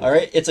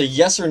 Alright, it's a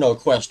yes or no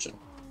question.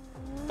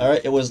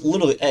 Alright, it was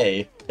literally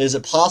A, is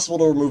it possible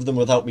to remove them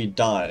without me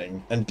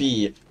dying? And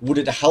B, would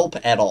it help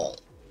at all?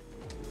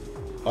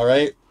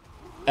 Alright?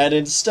 And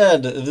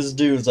instead, this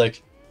dude's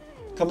like,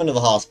 come into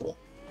the hospital.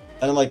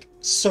 And I'm like,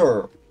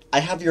 sir, I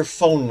have your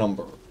phone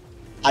number.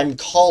 I'm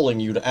calling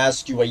you to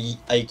ask you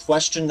a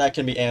question that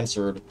can be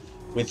answered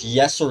with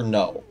yes or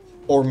no,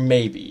 or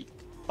maybe.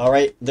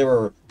 Alright,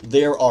 there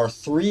are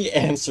 3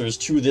 answers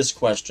to this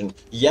question.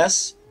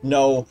 Yes,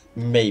 no,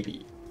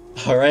 maybe.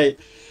 Alright?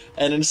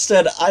 And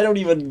instead, I don't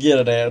even get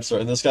an answer,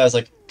 and this guy's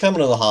like, come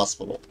into the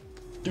hospital.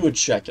 Do a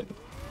check-in.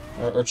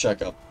 or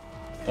checkup.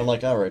 I'm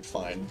like, alright,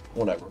 fine,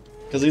 whatever.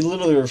 Because he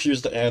literally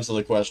refused to answer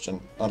the question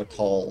on a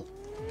call.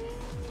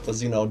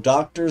 Because, you know,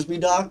 doctors be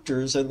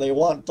doctors, and they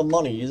want the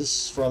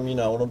monies from, you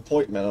know, an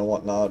appointment and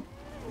whatnot.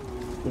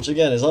 Which,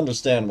 again, is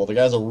understandable. The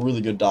guy's a really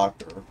good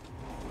doctor.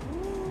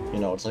 You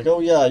know, it's like,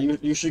 oh yeah,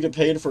 you should get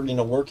paid for, you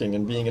know, working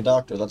and being a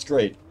doctor. That's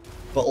great.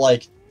 But,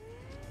 like,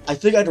 I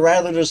think I'd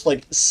rather just,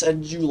 like,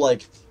 send you,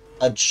 like,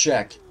 a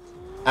check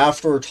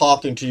after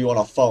talking to you on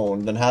a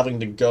phone than having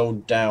to go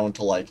down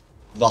to, like,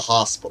 the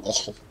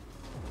hospital.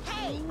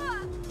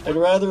 I'd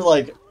rather,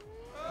 like,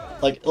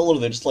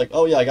 literally just like,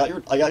 oh yeah, I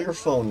got your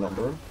phone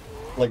number.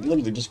 Like,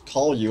 literally just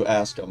call you,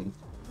 ask him.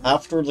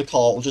 After the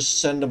call, just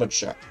send him a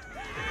check.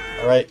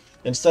 Alright?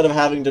 Instead of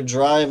having to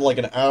drive, like,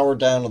 an hour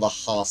down to the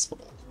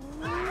hospital.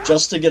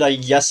 Just to get a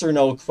yes or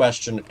no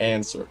question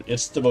answered.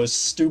 It's the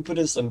most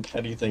stupidest and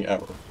petty thing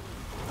ever.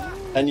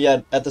 And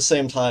yet, at the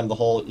same time, the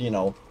whole, you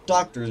know,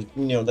 doctors,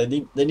 you know,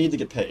 they need to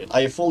get paid.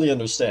 I fully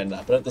understand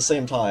that, but at the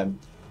same time,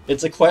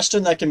 it's a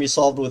question that can be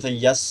solved with a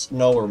yes,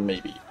 no, or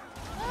maybe.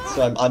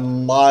 So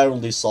I'm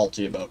mildly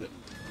salty about it.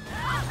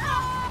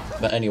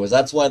 But anyways,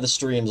 that's why the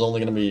stream's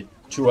only gonna be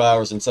 2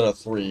 hours instead of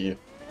 3.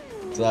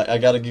 So I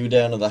gotta go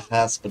down to the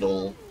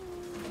hospital.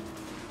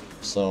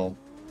 So,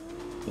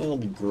 it'll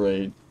be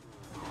great.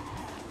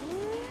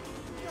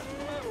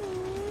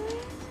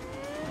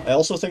 I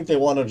also think they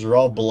want to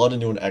draw blood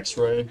into an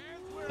x-ray.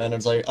 And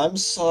it's like, I'm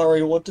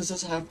sorry, what does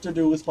this have to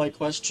do with my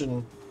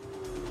question?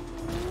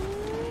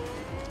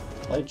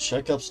 My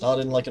checkup's not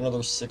in like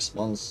another 6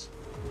 months.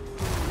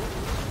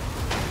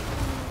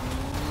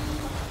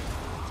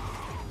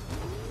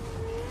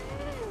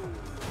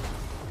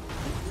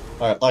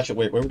 Alright, actually,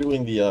 wait, we're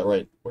doing the,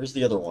 right, where's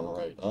the other one,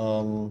 right?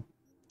 Oh,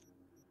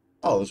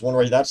 there's one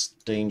right, that's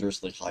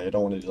dangerously high, I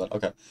don't want to do that.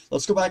 Okay,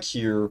 let's go back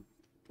here.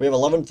 We have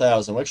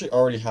 11,000, we actually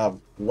already have,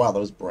 wow, that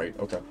was bright,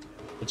 okay.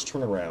 Let's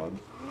turn around.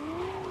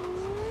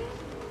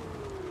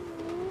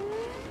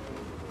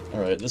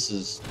 Alright, this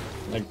is,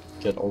 I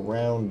get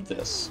around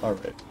this,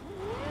 alright.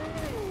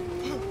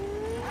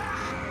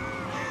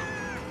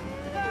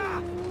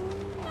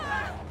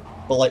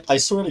 But, like, I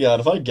swear to God,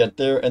 if I get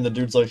there and the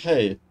dude's like,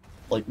 hey,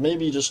 like,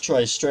 maybe just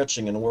try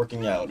stretching and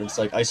working out. It's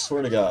like, I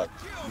swear to God,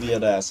 the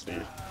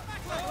audacity.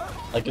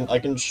 I can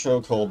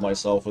chokehold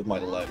myself with my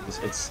legs.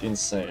 It's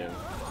insane.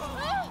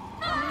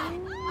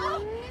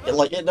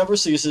 It never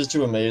ceases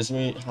to amaze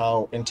me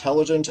how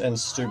intelligent and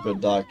stupid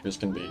doctors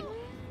can be.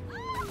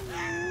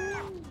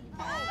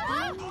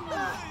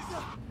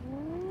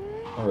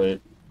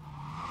 Alright.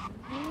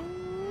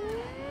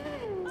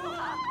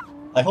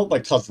 I hope my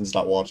cousin's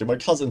not watching. My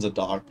cousin's a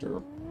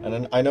doctor.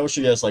 And I know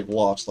she has, like,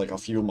 watched, like, a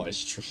few of my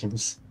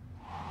streams.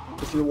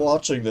 If you're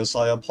watching this,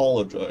 I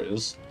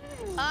apologize.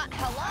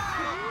 Hello?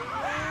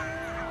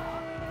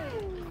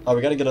 Oh,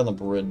 we gotta get on the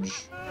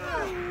bridge.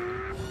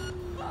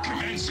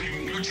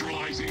 Commencing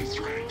neutralizing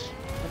threat.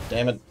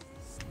 Damn it.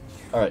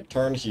 Alright,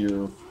 turn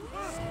here.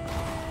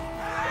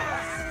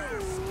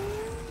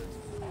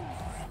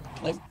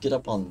 Can I get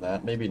up on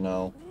that? Maybe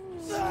no.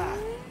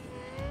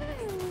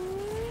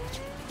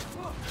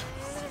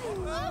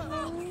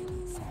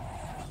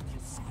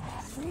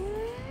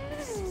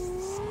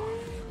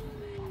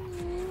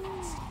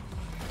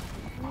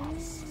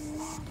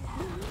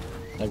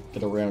 I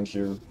get around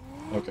here.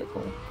 Okay,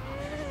 cool.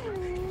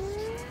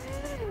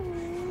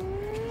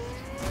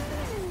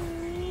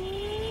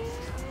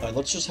 Alright,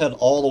 let's just head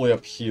all the way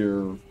up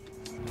here.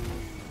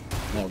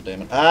 No,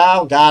 damn it.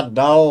 Oh, God,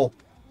 no!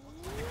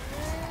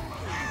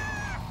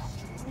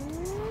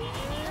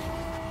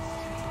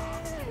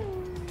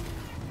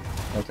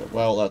 Okay,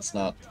 well, that's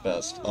not the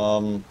best.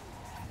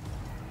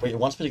 Wait, it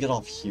wants me to get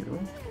off here?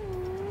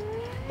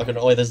 Okay,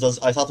 no, wait, this does.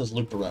 I thought this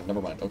looped around.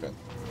 Never mind, okay.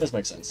 This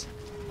makes sense.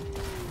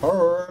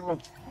 Turn!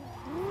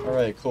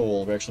 Alright,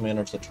 cool. We actually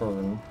managed to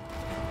turn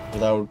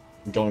without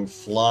going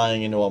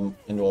flying into a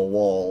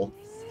wall.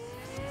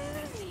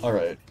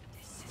 Alright.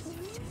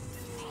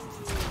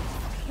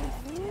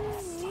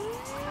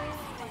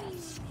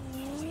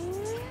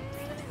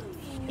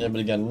 Yeah, but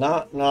again,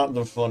 not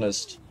the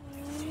funnest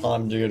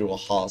time to go to a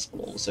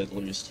hospital, to say the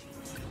least.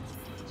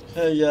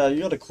 Hey, yeah,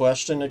 you got a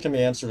question? It can be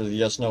answered with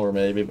yes, no, or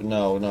maybe, but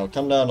no,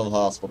 come down to the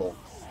hospital.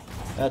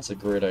 That's a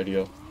great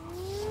idea.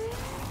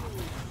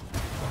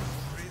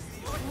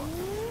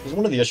 Because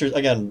one of the issues,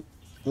 again,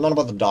 I'm not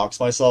about to dox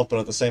myself, but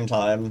at the same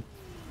time,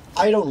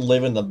 I don't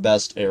live in the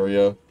best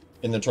area,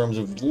 in the terms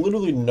of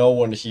literally no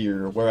one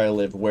here where I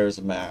live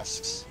wears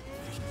masks.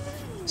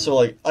 So,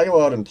 like, I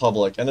go out in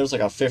public, and there's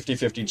like a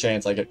 50-50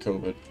 chance I get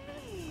COVID.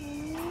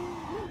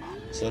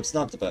 So it's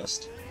not the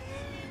best.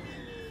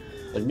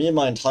 Like, me and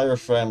my entire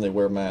family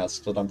wear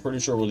masks, but I'm pretty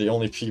sure we're the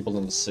only people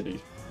in the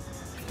city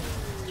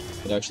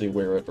that actually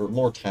wear it. Or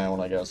more town,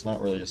 I guess,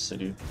 not really a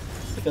city.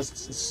 I guess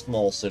it's a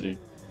small city.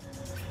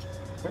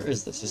 Where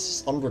is this? Is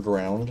this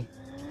underground?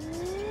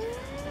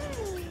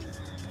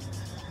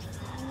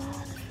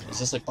 Is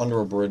this like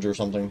under a bridge or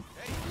something?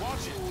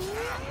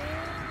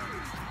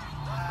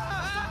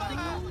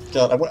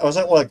 God, I was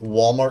at like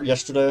Walmart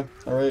yesterday,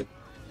 alright?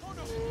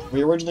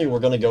 We originally were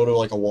gonna go to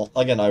like a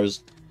again, I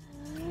was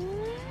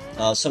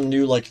Some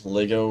new, like,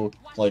 Lego,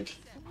 like,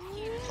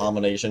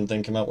 combination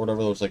thing came out, whatever.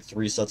 There was, like,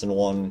 3 sets in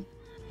one.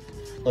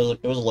 It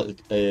was like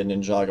a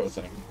Ninjago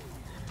thing.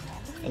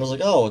 And I was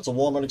like, oh, it's a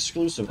Walmart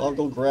exclusive. I'll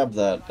go grab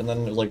that. And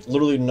then, like,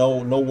 literally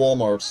no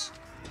Walmarts.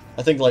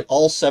 I think, like,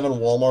 all 7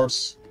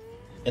 Walmarts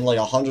in, like,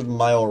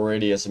 100-mile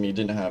radius of me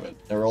didn't have it.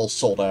 They were all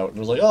sold out. And it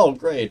was like, oh,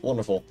 great,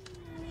 wonderful.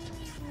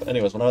 But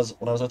anyways, when I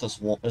was at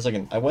this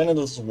I went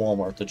into this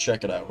Walmart to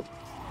check it out.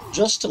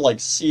 Just to, like,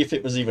 see if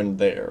it was even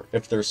there.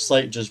 If their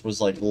site just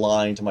was, like,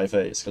 lying to my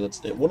face.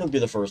 Because it wouldn't be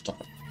the first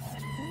time.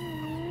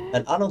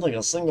 And I don't think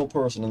a single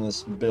person in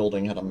this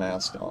building had a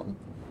mask on.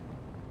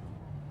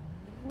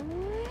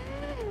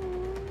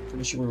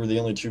 Pretty sure we were the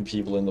only 2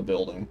 people in the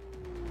building.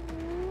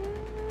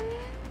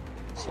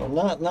 So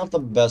not the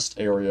best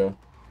area.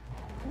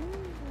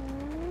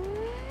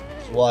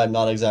 That's why I'm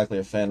not exactly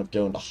a fan of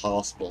going to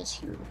hospitals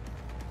here.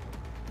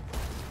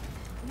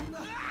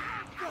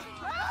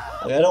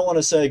 Like, I don't want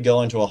to say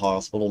going to a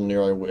hospital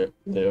near I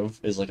live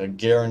is like a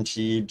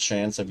guaranteed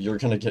chance of you're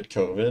gonna get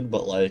COVID,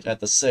 but like at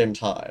the same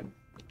time,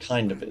 it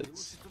kind of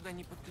is.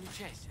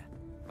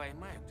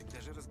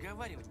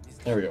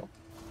 There we go.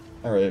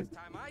 Alright.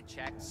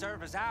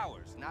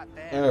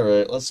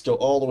 Alright, let's go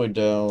all the way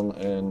down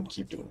and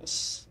keep doing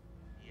this.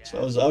 So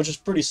I was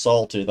just pretty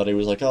salty that he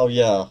was like, oh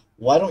yeah,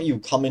 why don't you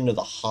come into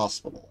the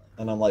hospital?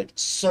 And I'm like,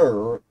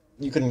 sir,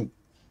 you can...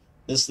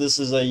 This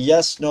is a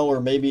yes, no,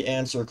 or maybe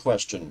answer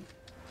question.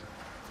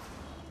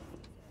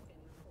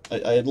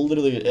 I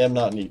literally am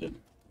not needed.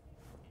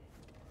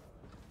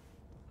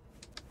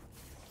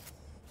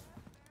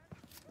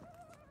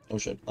 Oh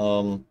shit.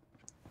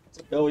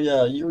 Oh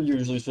yeah, you're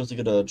usually supposed to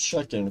get a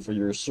check-in for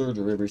your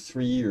surgery every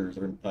 3 years,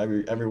 or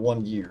every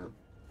 1 year.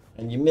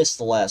 And you missed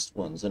the last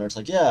ones, and it's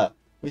like, yeah,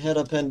 we had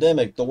a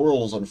pandemic, the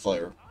world was on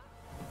fire.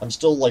 I'm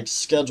still, like,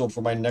 scheduled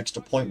for my next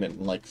appointment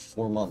in, like,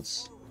 4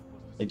 months.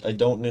 Like, I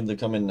don't need to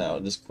come in now.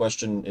 This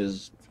question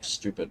is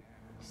stupid.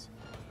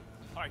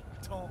 I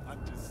don't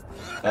understand.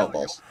 Oh,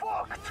 balls.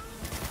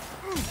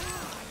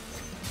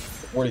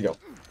 Where'd he go?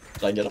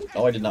 Did I get him?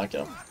 Oh, I did not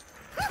get him.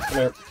 Come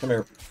here, come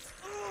here.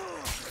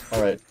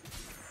 Alright.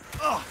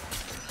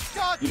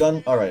 You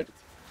done? Alright.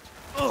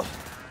 Kick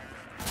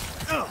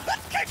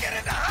it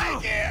into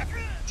high gear!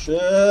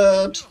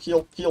 Shit!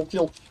 Heal, heal,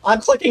 heal.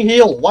 I'm clicking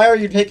heal! Why are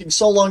you taking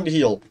so long to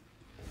heal?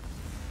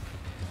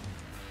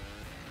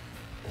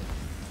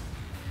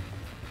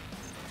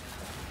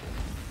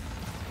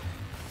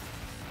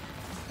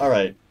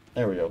 Alright,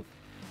 there we go.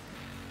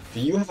 Do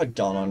you have a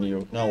gun on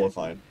you? No, we're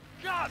fine.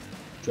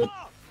 Shit.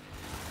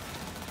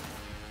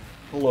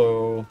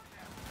 Hello.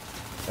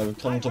 I've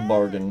come to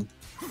bargain.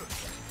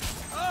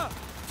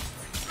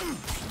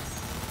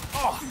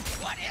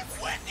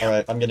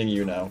 Alright, I'm getting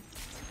you now.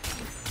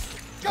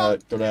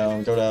 Alright, go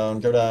down, go down,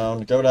 go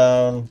down, go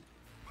down.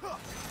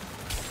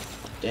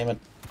 Damn it.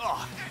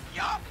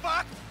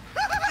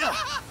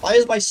 Why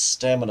is my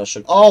stamina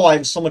shit? Oh, I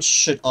have so much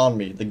shit on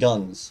me. The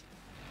guns.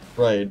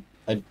 Right.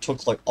 I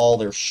took, like, all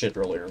their shit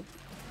earlier.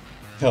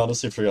 I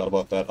honestly forgot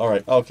about that.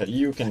 Alright, okay,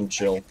 you can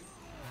chill.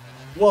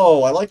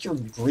 Whoa, I like your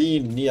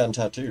green neon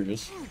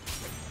tattoos.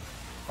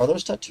 Are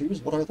those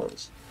tattoos? What are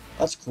those?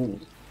 That's cool.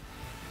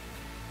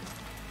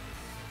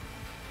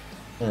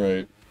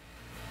 Alright.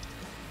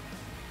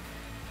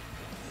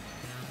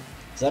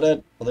 Is that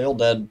it? Are they all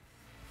dead?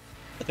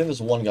 I think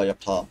there's one guy up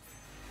top.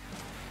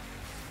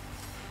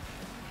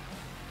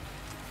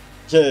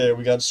 Yeah,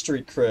 we got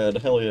street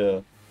cred, hell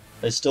yeah.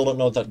 I still don't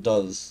know what that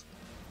does.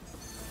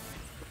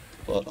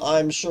 But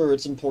I'm sure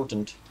it's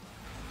important.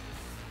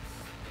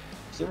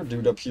 Is there a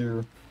dude up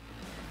here?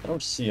 I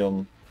don't see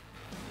him.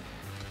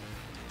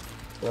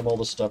 Grab all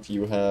the stuff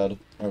you had.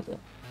 Okay.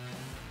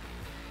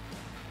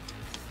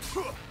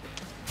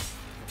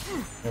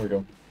 There we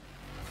go.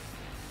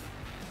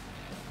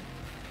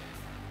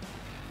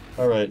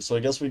 Alright, so I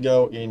guess we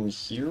go in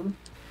here.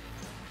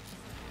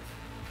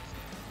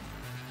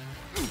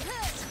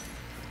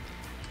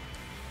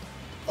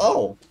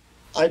 Oh!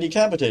 I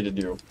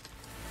decapitated you.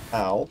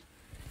 Ow.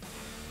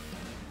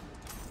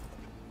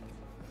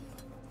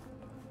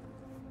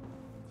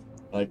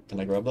 Can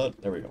I grab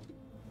that? There we go.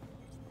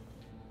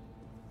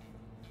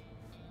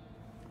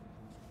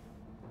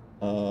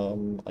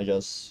 I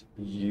guess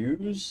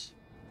use?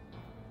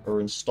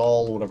 Or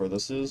install whatever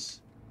this is.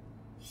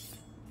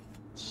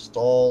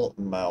 Install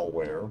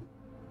malware.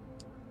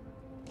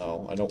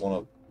 No, I don't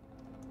want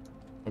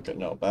to... Okay,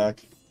 no,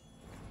 back.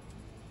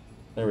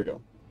 There we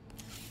go.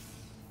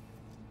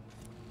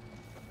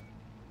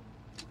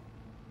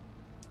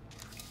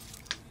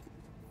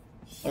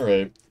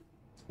 Alright.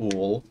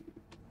 Cool.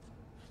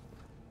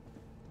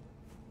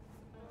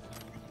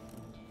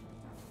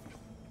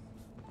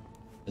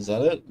 Is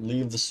that it?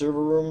 Leave the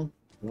server room?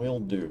 Will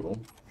do.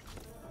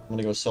 I'm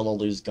gonna go sell all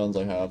these guns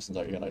I have, since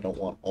again, I don't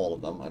want all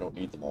of them. I don't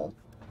need them all.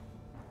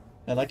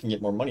 And I can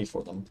get more money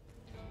for them.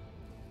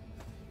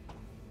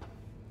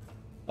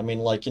 I mean,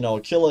 like, you know,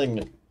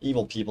 killing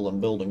evil people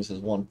in buildings is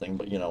one thing,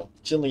 but, you know,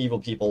 killing evil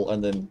people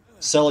and then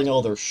selling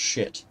all their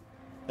shit.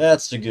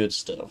 That's the good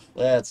stuff.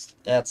 That's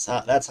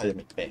how you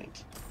make bank.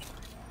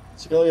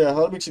 So yeah,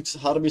 how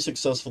to be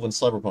successful in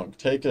Cyberpunk?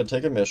 Take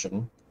a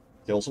mission,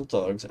 kill some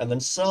thugs, and then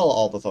sell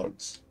all the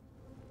thugs.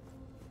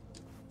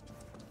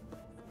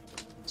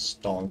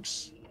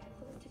 Stonks.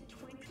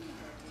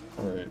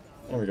 Alright,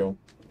 there we go.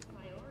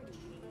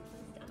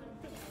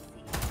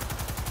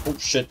 Oh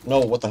shit,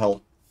 no, what the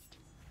hell?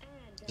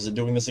 Is it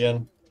doing this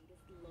again?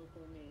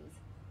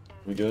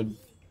 We good?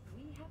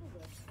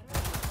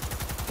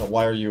 No,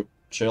 why are you...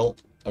 chill?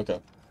 Okay.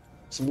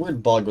 Some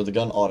weird bug where the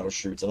gun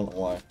auto-shoots, I don't know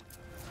why.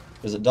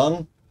 Is it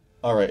done?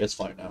 Alright, it's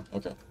fine now,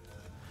 okay.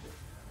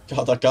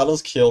 God, that got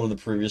us killed in the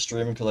previous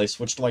stream because I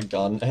switched to my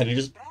gun, and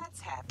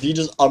he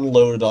just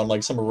unloaded on,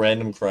 like, some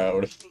random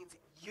crowd.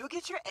 You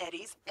get your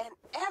eddies, and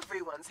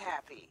everyone's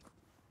happy.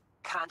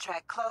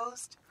 Contract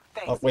closed.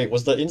 Thanks. Oh, wait,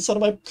 was the inside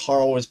of my car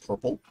always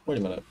purple? Wait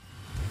a minute.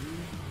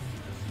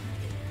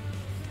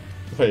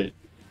 Wait.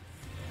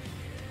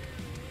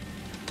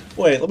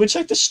 Wait, let me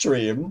check the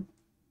stream.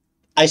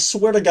 I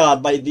swear to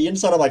God, the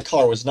inside of my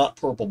car was not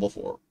purple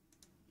before.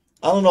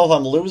 I don't know if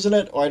I'm losing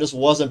it, or I just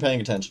wasn't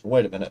paying attention.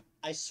 Wait a minute.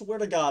 I swear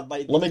to God,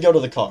 let me go to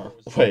the car.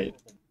 Wait.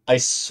 I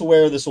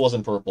swear this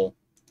wasn't purple.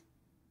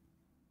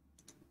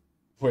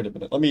 Wait a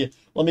minute. Let me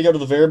go to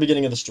the very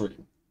beginning of the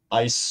stream.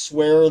 I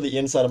swear the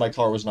inside of my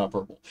car was not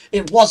purple.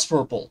 It was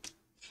purple!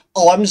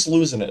 Oh, I'm just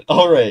losing it.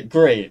 Alright,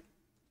 great.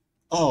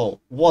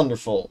 Oh,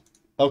 wonderful.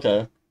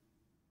 Okay.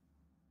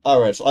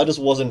 Alright, so I just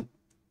wasn't...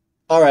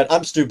 Alright,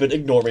 I'm stupid.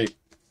 Ignore me.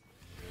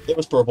 It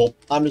was purple.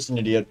 I'm just an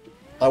idiot.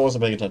 I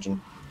wasn't paying attention.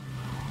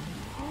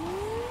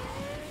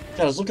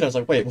 God, I was looking at it, I was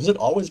like, wait, was it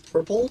always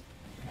purple?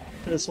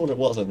 I could have sworn it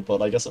wasn't,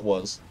 but I guess it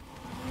was.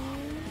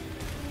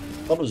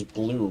 I thought it was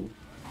blue.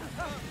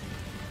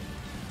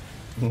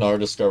 Nar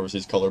discovers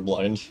he's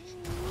colorblind.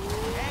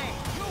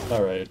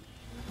 Alright.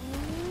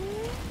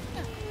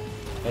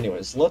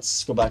 Anyways,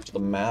 let's go back to the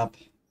map.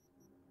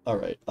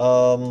 Alright,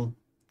 oh,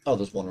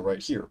 there's one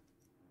right here.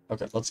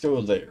 Okay, let's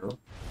go there.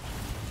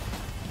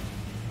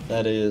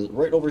 That is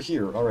right over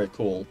here. Alright,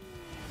 cool.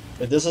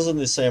 If this isn't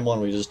the same one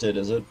we just did,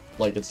 is it?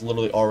 Like, it's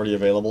literally already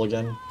available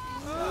again?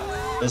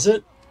 Is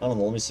it? I don't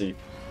know, let me see.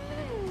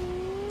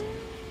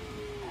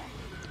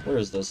 Where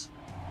is this?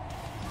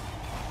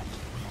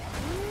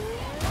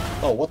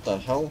 Oh, what the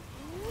hell?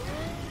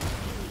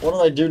 What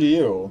did I do to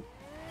you?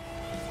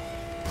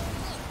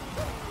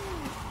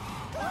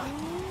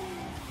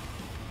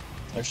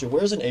 Actually,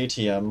 where's an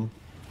ATM?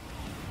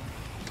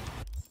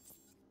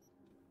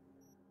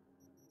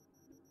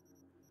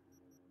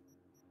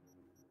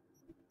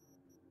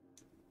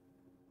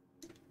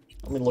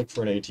 Let me look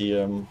for an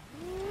ATM.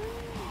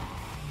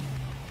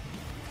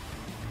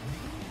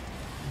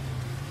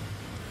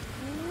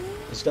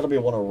 There's gotta be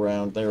one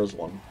around. There's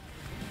one.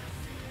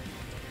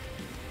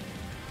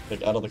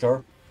 Like, out of the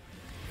car?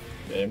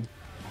 Game.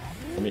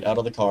 Let me out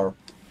of the car.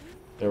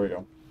 There we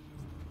go.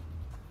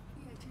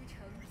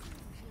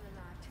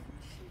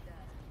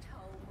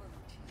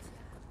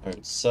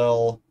 Alright,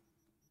 sell.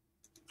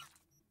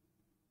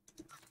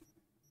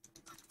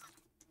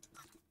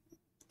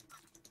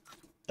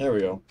 There we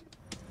go.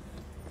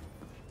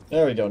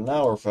 There we go,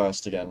 now we're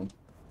fast again.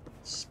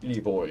 Speedy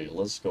boy,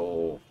 let's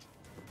go.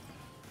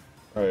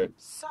 Alright.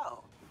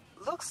 So,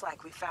 looks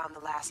like we found the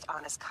last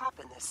honest cop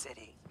in this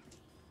city.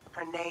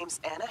 Her name's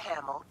Anna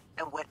Hamill,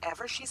 and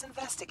whatever she's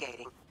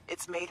investigating,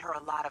 it's made her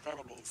a lot of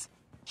enemies.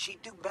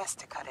 She'd do best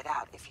to cut it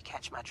out, if you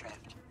catch my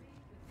drift.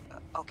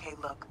 Okay,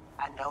 look,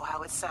 I know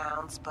how it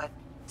sounds, but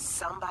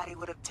somebody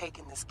would have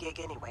taken this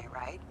gig anyway,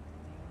 right?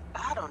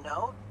 I don't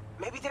know.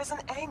 Maybe there's an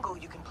angle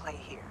you can play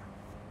here.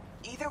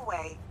 Either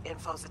way,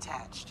 info's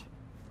attached.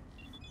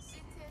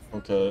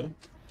 Okay.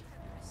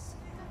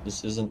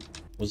 This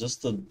isn't... Was this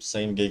the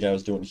same gig I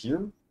was doing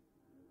here?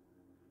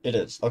 It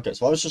is. Okay,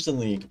 so I was just in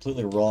the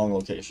completely wrong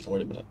location.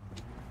 Wait a minute.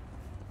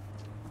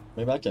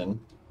 Let me back in.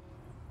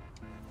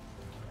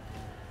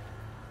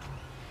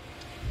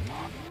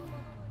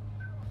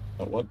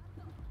 Oh, what?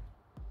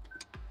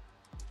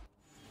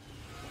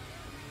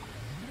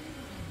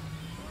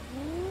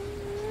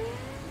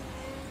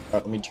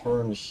 Alright, let me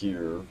turn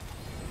here.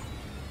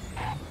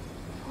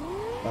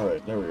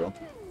 Alright, there we go.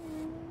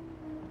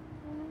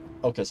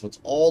 Okay, so it's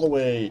all the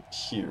way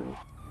here.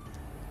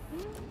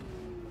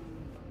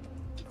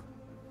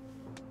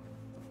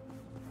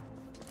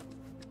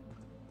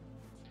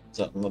 Is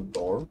that in the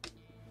door?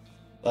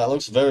 That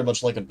looks very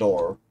much like a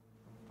door.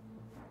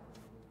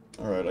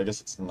 Alright, I guess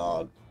it's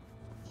not.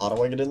 How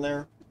do I get in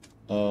there?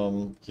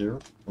 Here?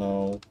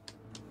 No.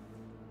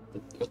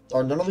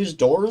 Are none of these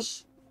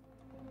doors?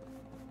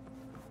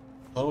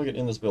 How do I get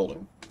in this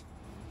building?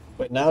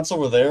 Wait, now it's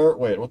over there?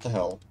 Wait, what the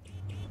hell?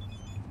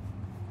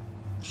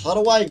 How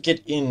do I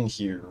get in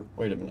here?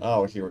 Wait a minute.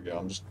 Oh, here we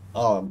go.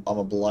 I'm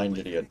a blind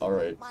idiot.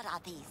 Alright. What are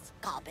these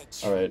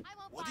garbage? Alright.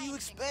 What do you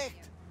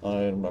expect?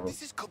 I remember.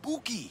 This is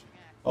Kabuki.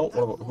 Oh,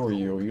 who are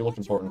you? You look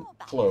important.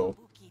 Hello.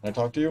 Can I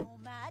talk to you?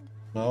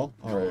 No?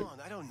 Alright. Come on,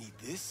 I don't need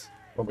this.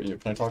 What about you?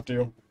 Can I talk to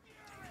you?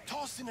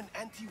 Toss in an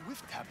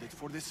anti-whiff tablet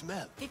for the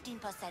smell. 15%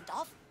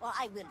 off, or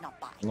I will not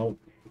buy. Nope.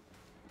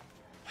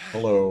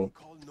 Hello.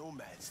 Call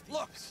nomads.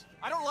 Look,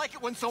 I don't like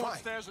it when someone Fine.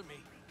 stares at me.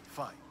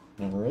 Fine.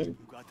 Alright.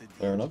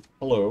 Fair enough.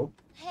 Hello.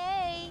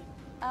 Hey,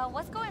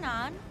 what's going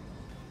on?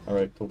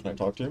 Alright, cool. Can I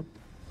talk to you?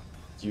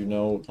 Do you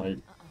know... Can I...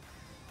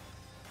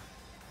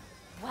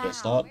 Wow,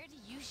 Guess not. where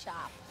do you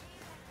shop?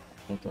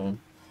 Okay.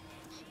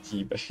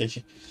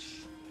 eBay.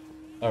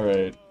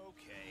 Alright.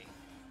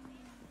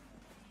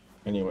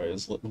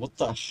 Anyways, what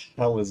the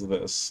hell is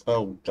this?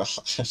 Oh god.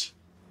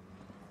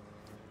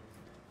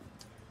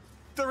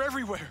 They're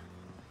everywhere.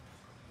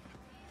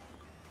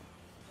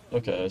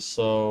 Okay,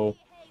 so...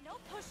 Hey, no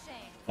pushing.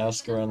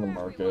 Ask around the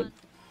market.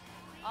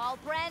 All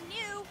brand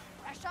new,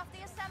 fresh off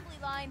the assembly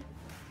line.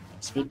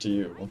 Speak to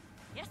you.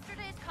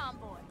 Yesterday's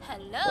convoy.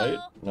 Hello. Wait?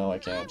 No, I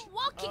can't. I'm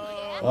walking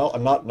here. No,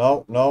 I'm not.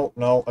 No, no,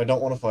 no. I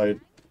don't want to fight.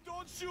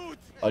 Don't shoot!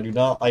 I do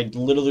not. I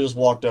literally just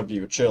walked up to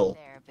you. Chill.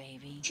 There,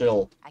 baby.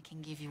 Chill. I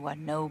can give you a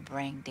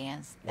no-brain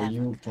dance. Are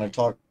you... Can I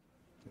talk?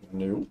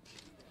 Nope.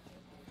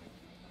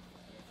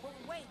 Oh,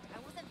 wait, I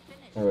wasn't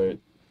finished. Alright.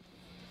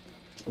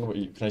 What about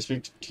you? Can I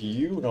speak to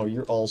you? No,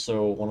 you're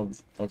also one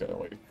of... Okay,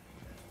 wait.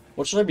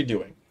 What should I be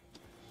doing?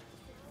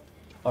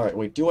 Alright,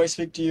 wait. Do I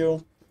speak to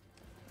you?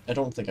 I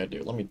don't think I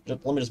do. Let me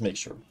just make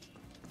sure. Can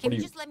What do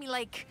you you... just let me,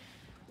 like...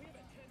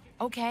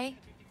 Okay.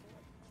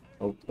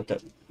 Oh, okay.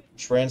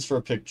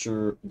 Transfer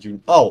picture.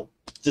 You... Oh!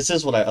 This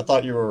is what I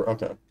thought you were...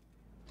 Okay.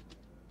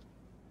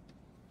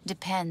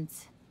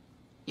 Depends.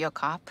 You a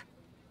cop?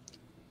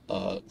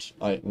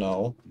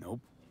 No. Nope.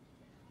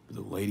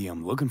 The lady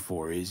I'm looking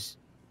for is...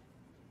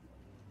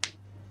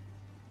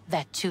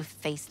 That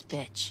two-faced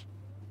bitch.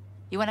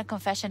 You want a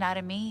confession out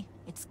of me?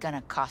 It's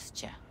gonna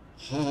cost you.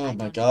 Oh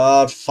my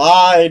god.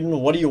 Fine!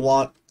 What do you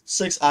want?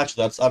 6...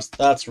 Actually,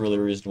 that's really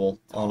reasonable.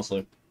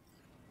 Honestly.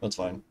 That's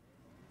fine.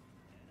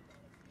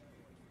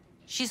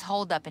 She's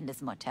holed up in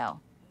this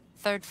motel.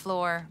 3rd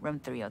floor, room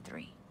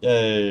 303.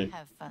 Yay.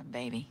 Have fun,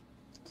 baby.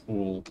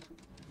 Cool.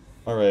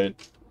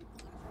 Alright.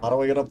 How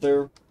do I get up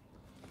there?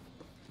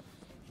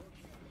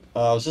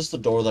 Was this the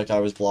door that guy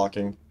was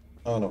blocking?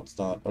 Oh, no, it's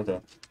not.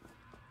 Okay.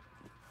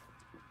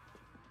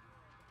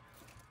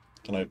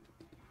 Can I...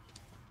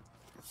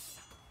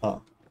 Huh.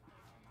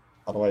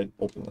 How do I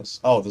open this?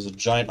 Oh, there's a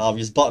giant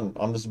obvious button.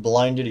 I'm just a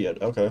blind idiot.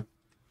 Okay.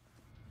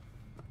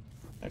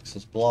 X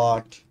is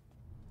blocked.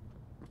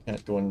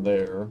 Can't go in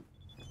there.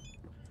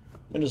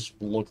 Let me just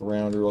look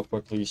around real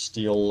quickly,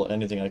 steal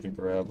anything I can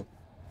grab.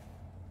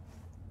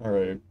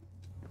 Alright.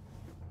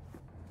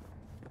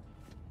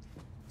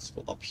 Let's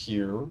go up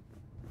here.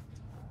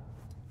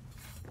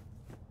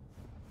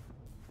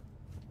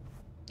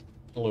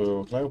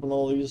 Hello, can I open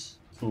all these?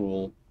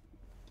 Cool.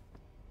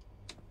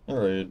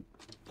 Alright.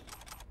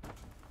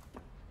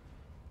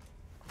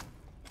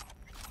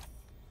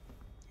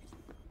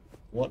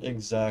 What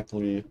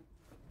exactly...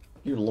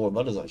 Dear lord,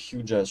 that is a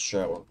huge-ass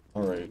shower.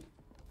 Alright.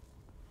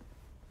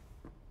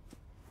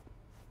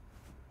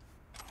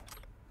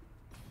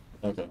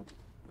 Okay.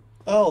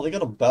 Oh, they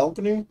got a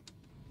balcony?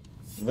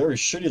 Very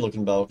shitty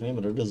looking balcony,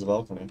 but it is a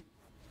balcony.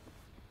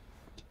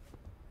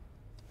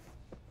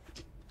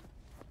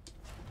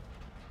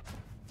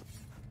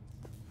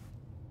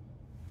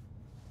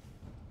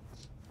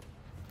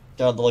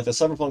 God, like the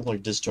cyberpunk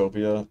like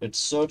dystopia, it's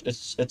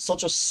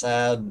such a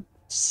sad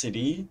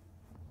city,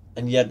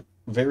 and yet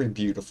very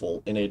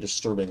beautiful in a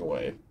disturbing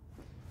way.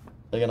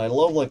 Again, I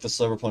love like the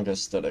cyberpunk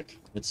aesthetic.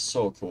 It's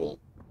so cool.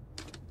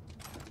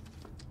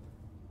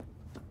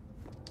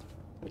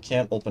 I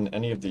can't open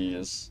any of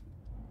these.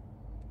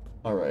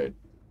 Alright.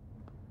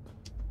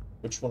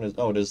 Which one is...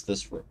 Oh, it is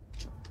this room.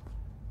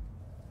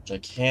 Which I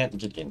can't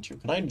get into.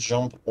 Can I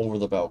jump over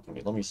the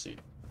balcony? Let me see.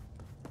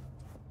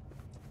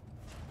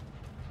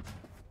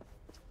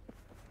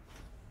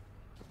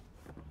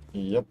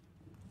 Yep.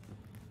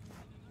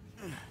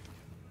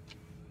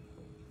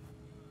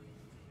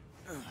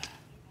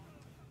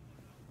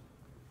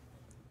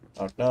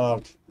 Knock,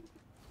 knock.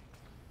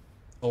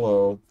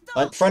 Hello.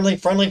 I'm friendly. I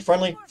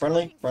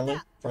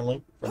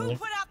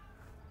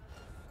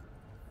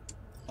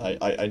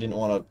didn't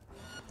want to...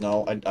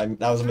 No, that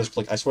was a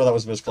misclick. I swear that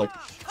was a misclick.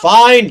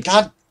 Fine!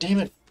 God damn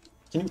it!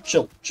 Can you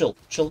chill?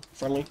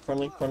 Friendly.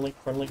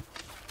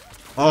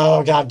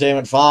 Oh, god damn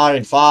it.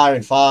 Fine.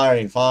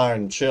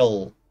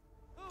 Chill.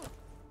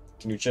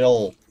 Can you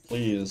chill,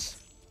 please?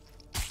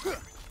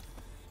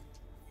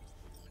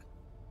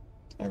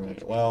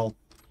 Alright, well...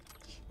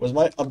 Was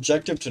my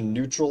objective to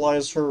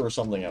neutralize her or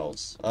something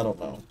else? I don't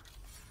know.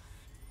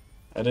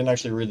 I didn't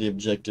actually read the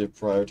objective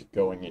prior to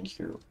going in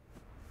here.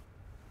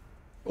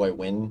 Do I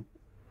win?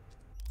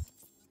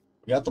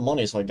 I got the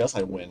money, so I guess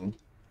I win.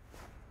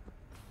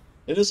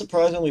 It is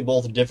surprisingly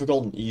both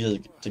difficult and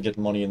easy to get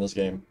money in this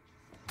game.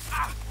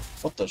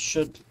 What the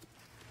shit?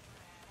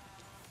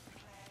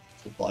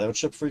 Is the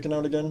Biochip freaking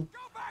out again? Go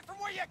back from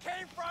where you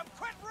came from!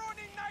 Quit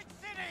ruining Night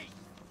City!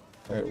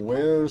 Alright,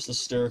 where's the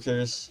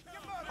staircase?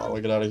 How do I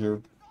get out of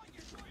here?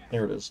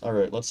 Here it is.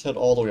 Alright, let's head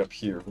all the way up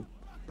here.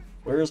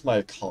 Where's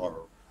my car?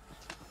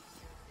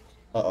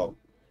 Uh-oh.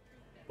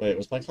 Wait,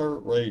 was my car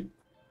right...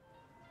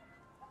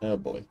 Oh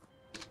boy.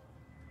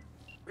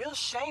 Real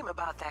shame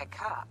about that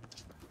cop.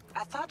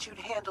 I thought you'd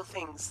handle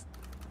things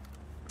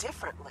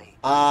differently.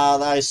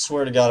 I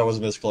swear to God it was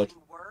a misclick.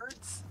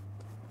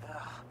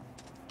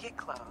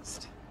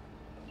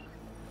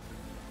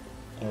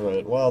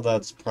 Alright, well,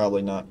 that's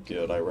probably not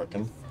good, I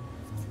reckon.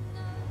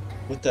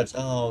 With that...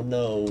 Oh,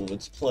 no,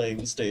 it's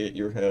playing Stay at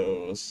Your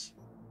House.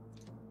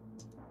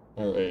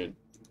 Alright.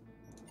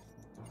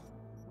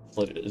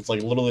 It's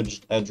like literally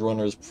just Edge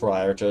Runners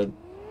prior to...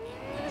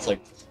 It's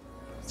like,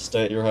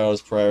 Stay at Your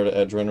House prior to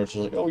Edge Runners. It's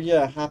like, oh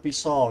yeah, happy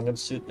song,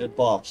 it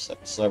bops.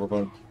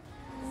 Cyberpunk.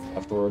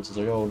 Afterwards, it's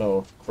like, oh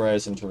no,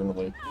 cries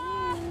internally.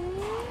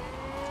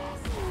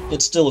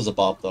 It still is a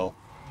bop, though.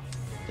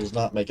 Does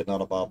not make it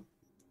not a bop.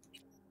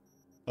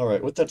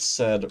 Alright, with that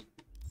said,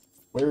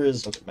 where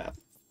is... Okay, map.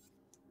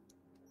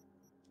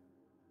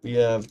 We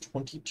have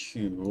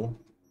 22.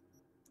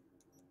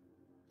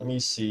 Let me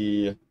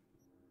see...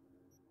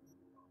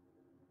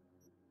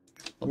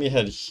 Let me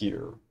head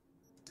here.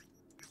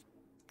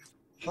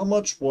 How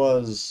much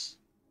was...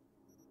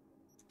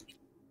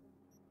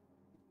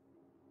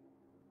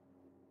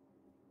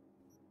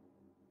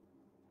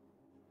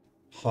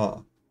 Huh.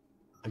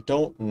 I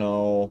don't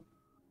know.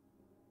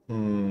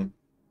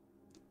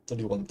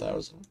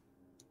 31,000.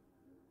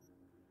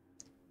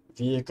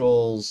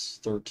 Vehicles,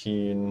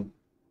 13.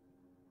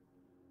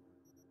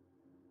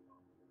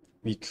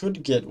 We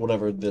could get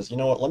whatever this... You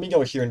know what? Let me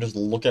go here and just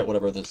look at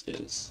whatever this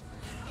is.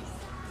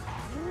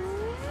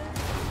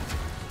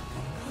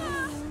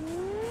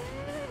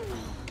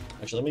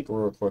 Actually, let me go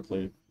real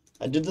quickly.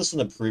 I did this in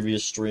the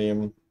previous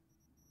stream.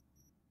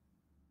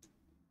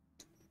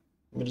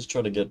 Let me just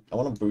try to get... I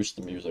want to boost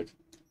the music.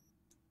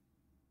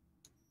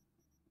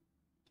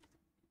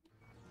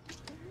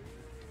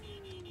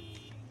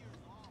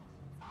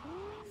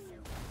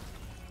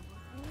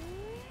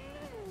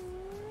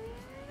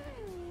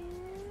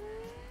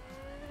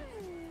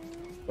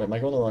 Wait, am I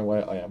going the wrong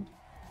way? I am.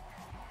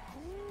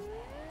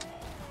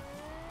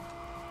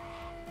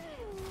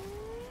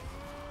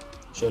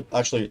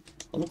 Actually,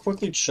 let me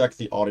quickly check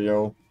the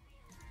audio.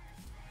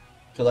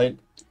 Because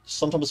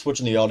sometimes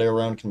switching the audio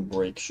around can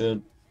break shit.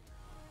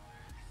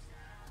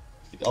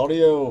 The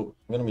audio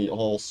gonna be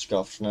all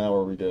scuffed now,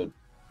 or are we good?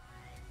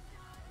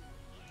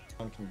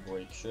 Can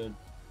break shit.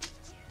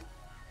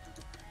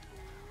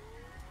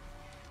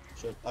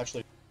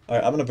 Actually,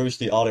 alright, I'm gonna boost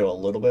the audio a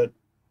little bit.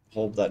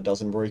 Hope that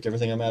doesn't break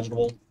everything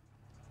imaginable.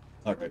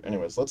 Alright,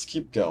 anyways, let's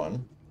keep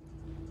going.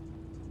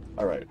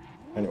 Alright,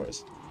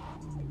 anyways.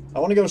 I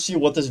want to go see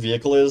what this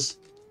vehicle is.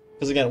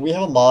 Because again, we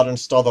have a mod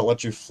installed that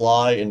lets you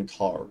fly in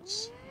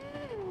cars.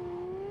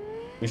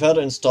 We've had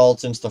it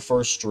installed since the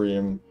first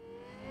stream.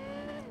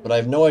 But I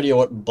have no idea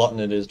what button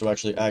it is to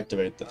actually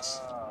activate this.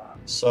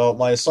 So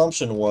my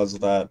assumption was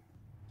that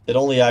it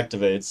only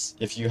activates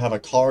if you have a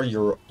car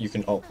you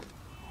can own.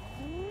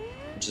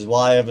 Which is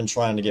why I've been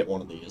trying to get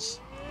one of these.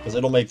 Because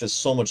it'll make this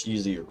so much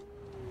easier.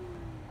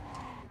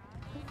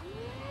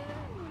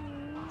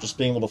 Just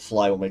being able to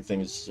fly will make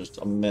things just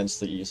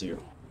immensely easier.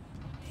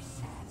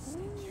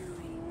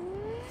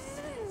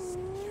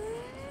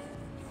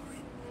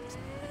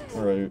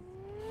 Alright.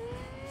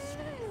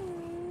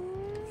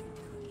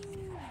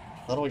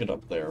 How do I get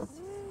up there?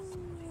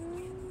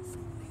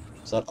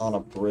 Is that on a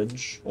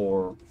bridge,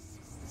 or...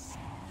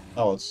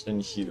 Oh, it's in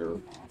here.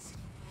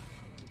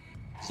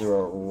 Is there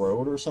a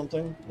road or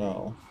something?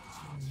 No.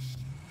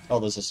 Oh,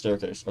 there's a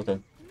staircase. Okay.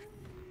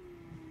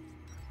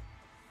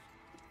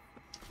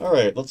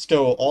 Alright, let's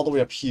go all the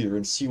way up here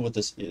and see what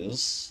this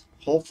is.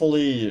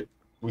 Hopefully,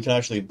 we can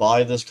actually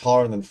buy this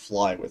car and then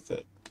fly with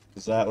it.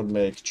 Because that would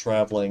make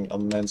traveling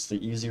immensely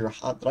easier.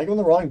 Did I go in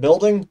the wrong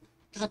building?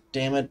 God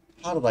damn it.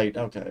 How did I...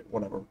 Okay,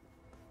 whatever.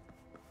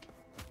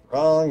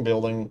 Wrong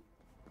building.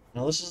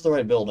 No, this is the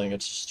right building.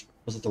 It's just...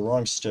 Was it the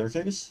wrong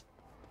staircase?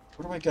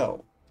 Where do I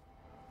go?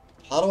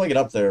 How do I get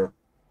up there?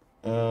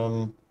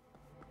 Oh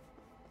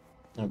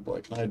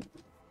boy, can I...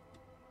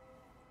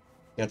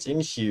 Yeah, it's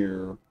in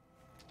here.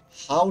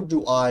 How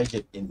do I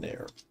get in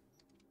there?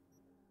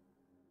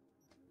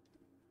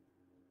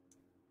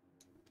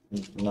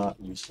 Not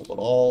useful at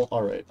all.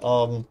 Alright,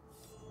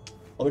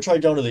 let me try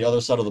going to the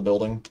other side of the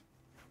building.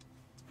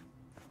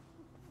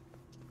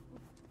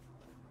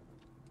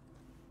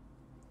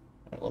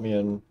 Alright, let me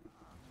in.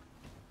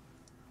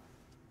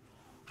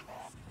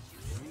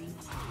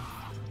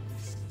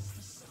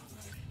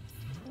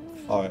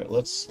 Alright,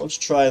 let's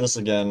try this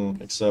again,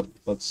 except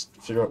let's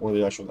figure out where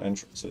the actual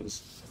entrance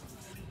is.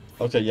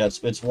 Okay, yeah,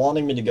 it's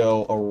wanting me to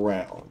go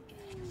around.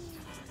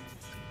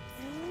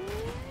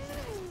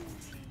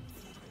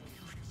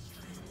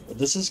 But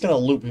this is gonna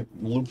loop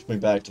me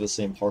back to the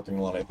same parking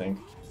lot, I think.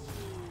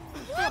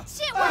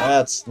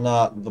 That's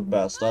not the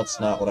best. That's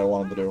not what I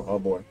wanted to do. Oh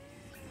boy.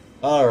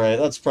 Alright,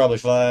 that's probably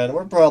fine.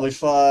 We're probably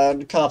fine.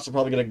 The cops are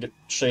probably gonna get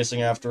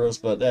chasing after us,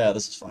 but yeah,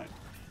 this is fine.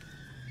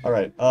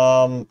 Alright,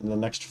 the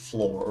next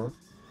floor.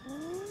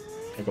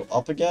 Can I go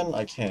up again?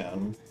 I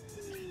can.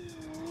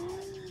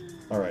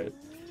 Alright.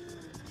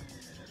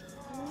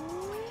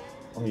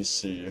 Let me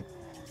see.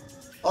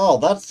 Oh,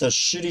 that's the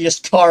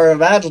shittiest car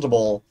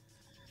imaginable!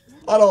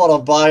 I don't want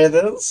to buy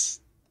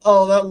this!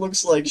 Oh, that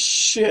looks like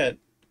shit!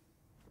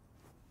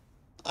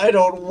 I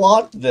don't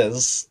want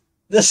this!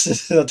 This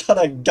is a ton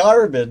of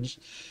garbage!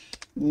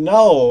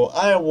 No,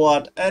 I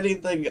want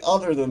anything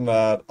other than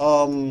that.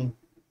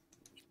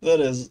 That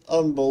is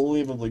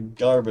unbelievably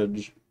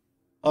garbage.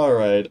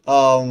 Alright,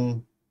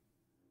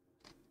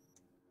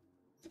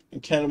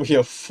 can we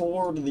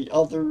afford the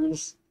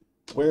others?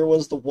 What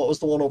was the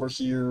one over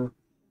here?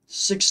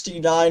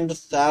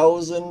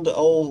 69,000?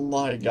 Oh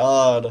my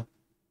god.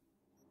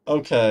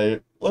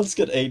 Okay, let's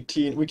get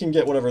 18. We can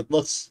get whatever.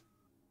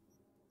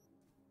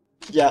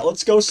 Yeah,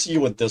 let's go see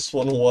what this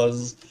one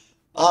was.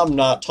 I'm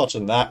not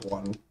touching that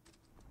one.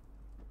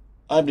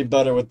 I'd be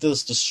better with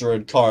this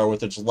destroyed car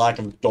with its lack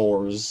of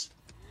doors.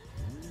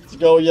 To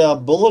go, yeah,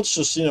 bullets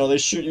just, they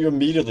shoot you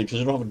immediately because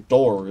you don't have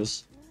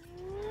doors.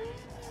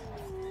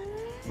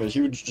 But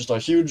just a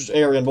huge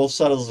area on both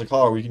sides of the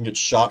car we can get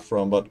shot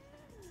from, but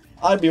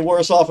I'd be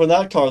worse off in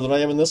that car than I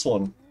am in this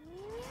one.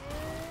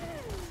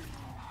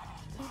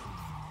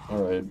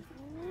 Alright.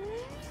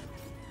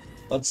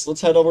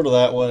 Let's head over to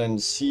that one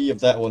and see if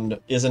that one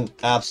isn't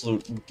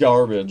absolute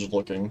garbage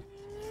looking.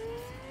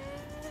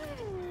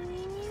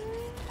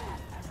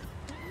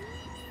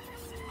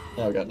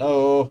 Oh god,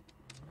 no!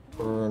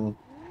 Burn.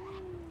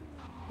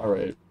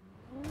 Alright.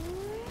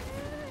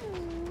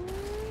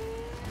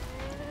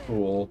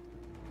 Cool.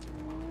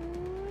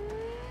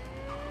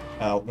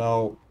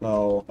 Ow,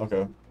 no,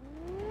 okay.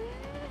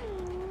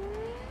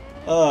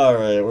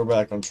 Alright, we're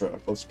back on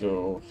track. Let's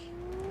go.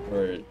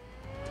 Alright.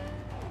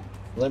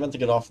 Was I meant to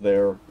get off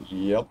there?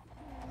 Yep.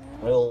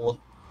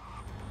 Well...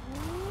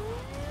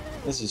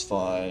 This is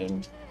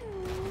fine.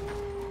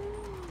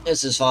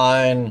 This is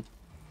fine!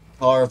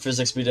 Car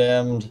physics be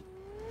damned.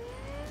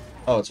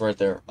 Oh, it's right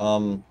there.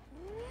 Huh.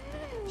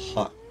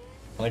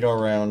 Can I go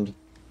around?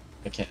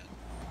 I can.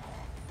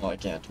 Oh, I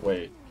can't.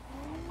 Wait.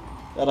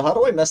 God, how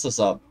do I mess this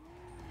up?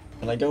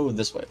 Can I go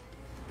this way?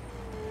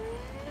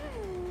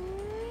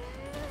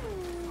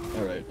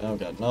 Alright. Oh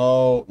god.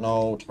 No,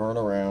 no. Turn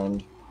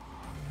around.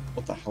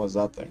 What the hell is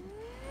that thing?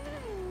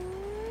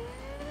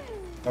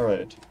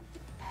 Alright.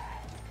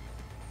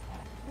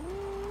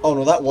 Oh,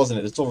 no, that wasn't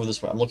it. It's over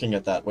this way. I'm looking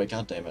at that. Wait,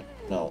 god damn it.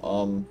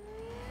 No,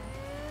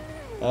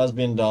 I was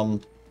being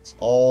dumb. It's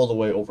all the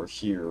way over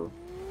here.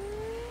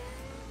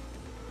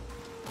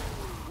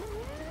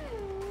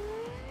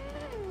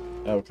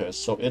 Okay,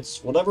 so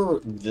it's whatever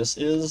this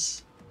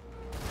is.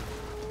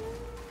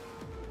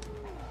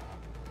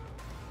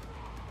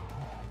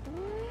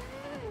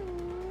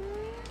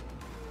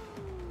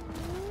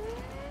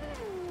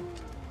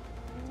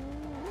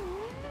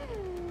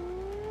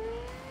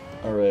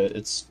 Alright,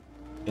 it's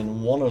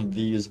in one of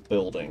these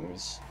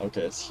buildings.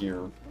 Okay, it's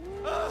here.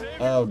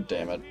 Oh,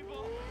 damn it.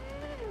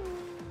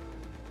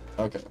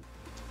 Okay.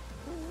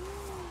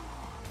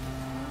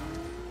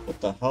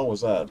 What the hell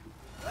was that?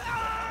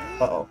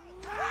 Uh-oh.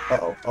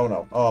 Uh-oh. Oh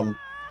no.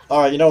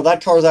 Alright,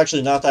 that car is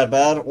actually not that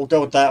bad. We'll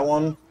go with that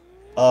one.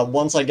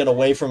 Once I get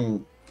away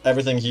from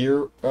everything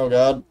here. Oh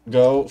god.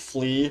 Go.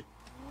 Flee.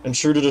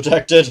 Intruder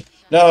detected.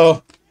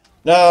 No!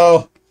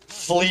 No!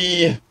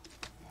 Flee!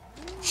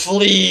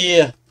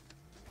 Flee!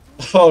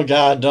 Oh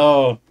god,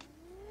 no.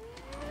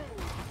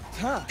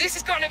 This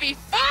is gonna be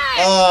fun!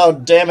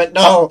 Oh, damn it,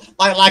 no!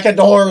 My lack of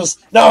doors!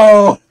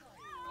 No!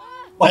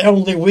 My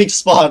only weak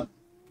spot!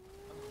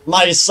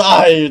 My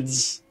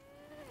sides!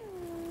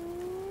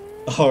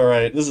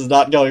 Alright, this is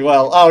not going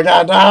well. Oh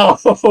god, no!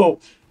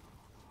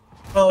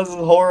 Oh, this is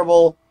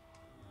horrible.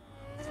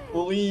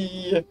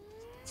 Flee!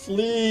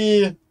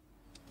 Flee!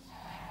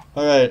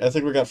 Alright, I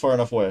think we got far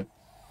enough away.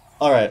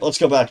 Alright, let's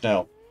go back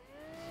now.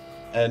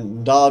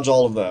 And dodge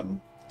all of them.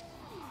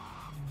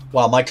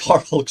 Wow, my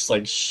car looks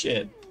like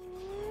shit.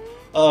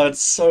 Oh,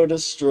 it's so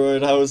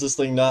destroyed. How is this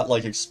thing not,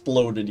 like,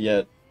 exploded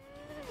yet?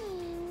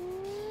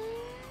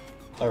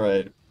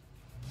 Alright.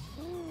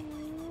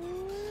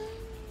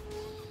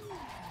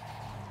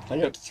 Can I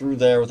get through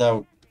there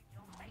without...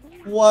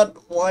 What?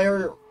 Why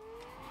are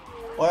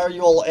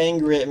you all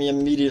angry at me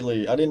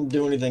immediately? I didn't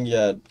do anything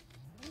yet.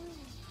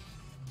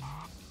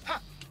 Can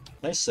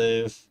I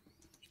save?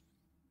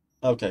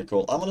 Okay,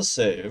 cool. I'm gonna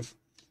save.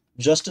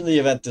 Just in the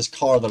event this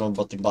car that I'm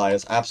about to buy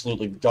is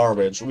absolutely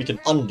garbage, we can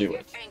undo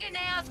it.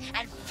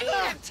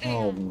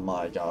 Oh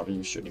my god, are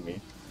you shitting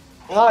me?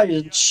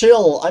 Guys,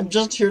 chill! I'm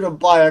just here to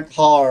buy a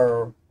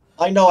car.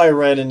 I know I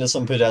ran into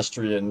some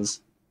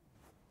pedestrians.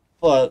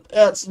 But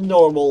that's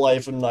normal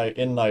life in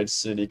Night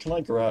City. Can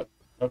I grab...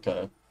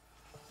 Okay.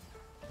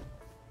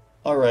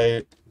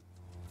 Alright.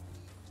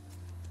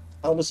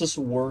 How does this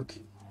work?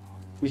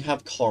 We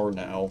have car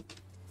now.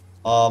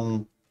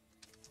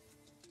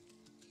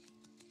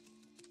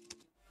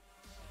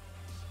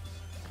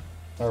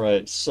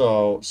 Alright,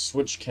 so,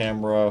 switch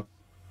camera.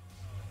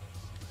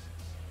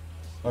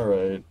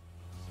 Alright.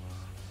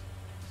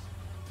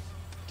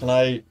 Can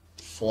I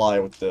fly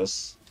with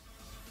this?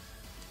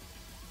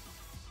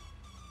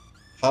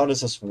 How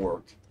does this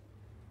work?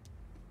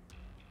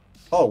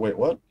 Oh, wait,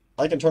 what?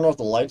 I can turn off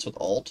the lights with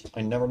Alt?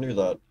 I never knew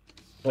that.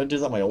 Did I do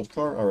that in my old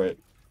car? Alright,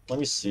 let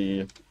me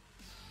see.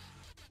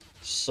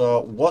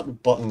 So,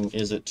 what button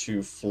is it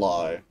to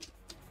fly?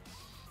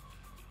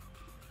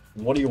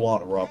 What do you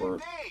want,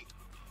 Robert? Hey,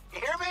 you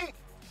hear me?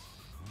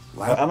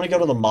 I'm gonna go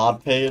to the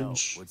mod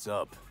page. What's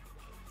up?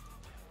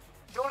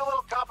 Doing a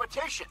little competition.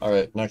 competition.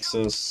 Alright,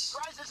 Nexus.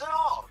 Prizes and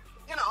all.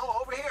 You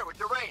know, over here with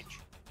the range.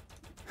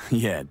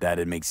 Yeah,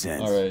 that'd make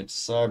sense. Alright,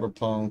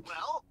 Cyberpunk.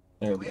 Well,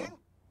 There we go.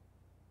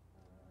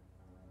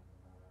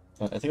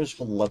 I think it's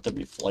called Let There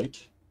Be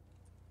Flight.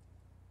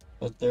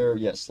 Let there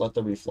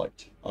be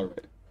flight.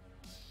 Alright.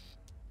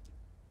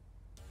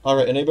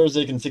 Alright, enables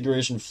a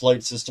configuration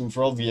flight system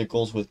for all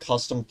vehicles with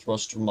custom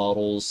thruster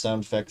models,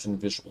 sound effects, and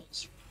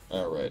visuals.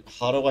 Alright,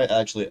 how do I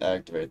actually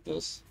activate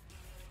this?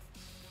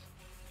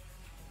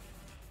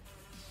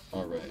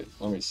 Alright,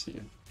 let me see.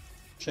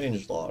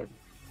 Changelog.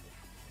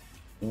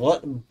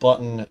 What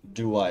button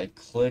do I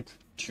click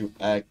to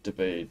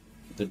activate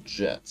the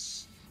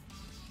jets?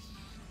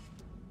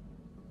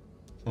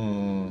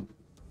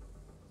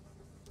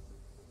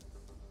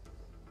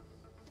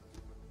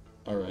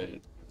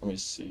 Alright, let me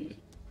see.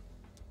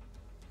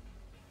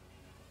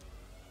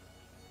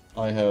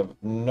 I have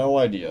no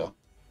idea.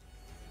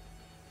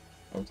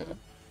 Okay.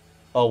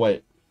 Oh,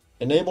 wait.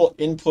 Enable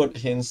input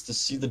hints to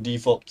see the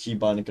default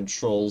keybind and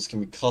controls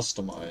can be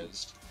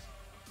customized.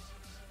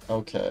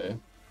 Okay.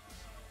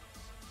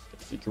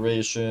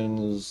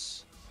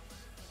 Configurations.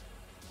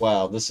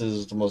 Wow, this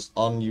is the most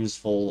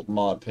unuseful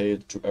mod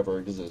page to ever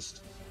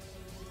exist.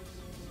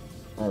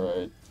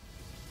 Alright.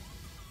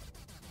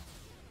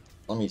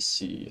 Let me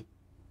see.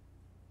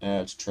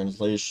 Add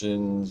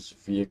translations,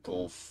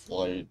 vehicle,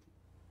 flight.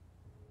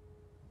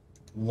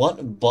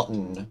 What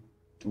button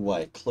do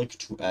I click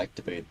to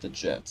activate the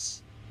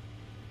jets?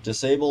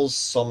 Disables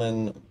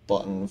summon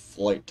button,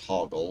 flight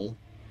toggle.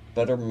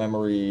 Better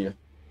memory.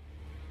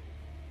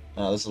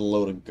 This is a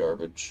load of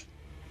garbage.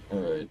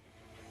 Alright.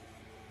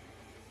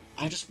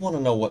 I just want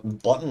to know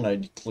what button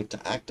I click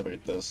to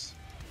activate this.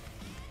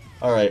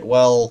 Alright,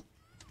 well...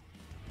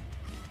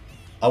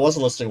 I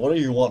wasn't listening. What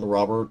do you want,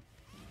 Robert?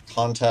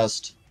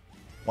 Contest?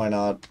 Why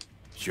not?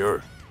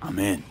 Sure, I'm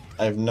in.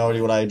 I have no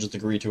idea what I just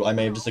agreed to. I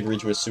may have just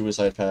agreed to a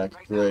suicide pact.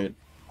 Great.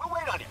 We'll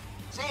wait on you.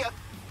 See ya.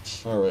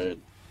 Alright.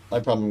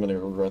 I'm probably gonna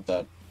regret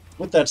that.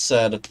 With that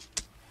said,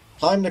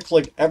 time to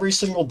click every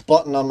single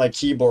button on my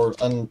keyboard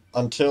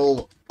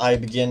until I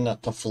begin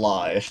to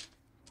fly.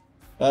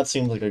 That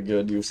seems like a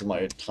good use of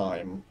my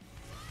time.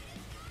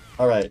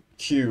 Alright,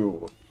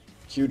 Q.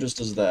 Q just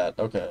does that.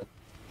 Okay.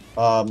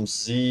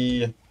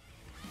 Z...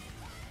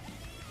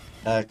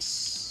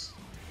 X...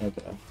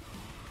 Okay.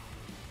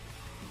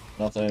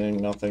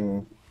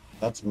 Nothing.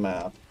 That's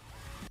map.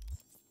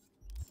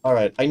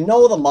 Alright, I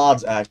know the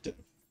mod's active.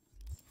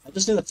 I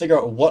just need to figure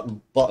out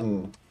what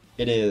button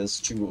it is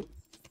to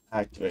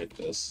activate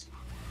this.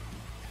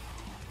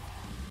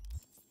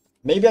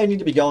 Maybe I need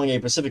to be going a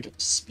specific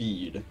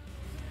speed.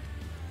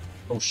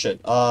 Oh shit.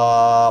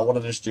 What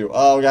did I just do?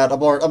 Oh god,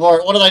 abort!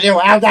 What did I do?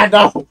 Oh god,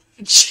 no!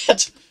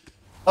 Shit!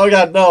 Oh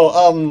god,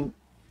 no,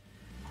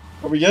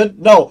 are we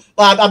good? No!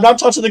 I'm not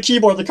touching the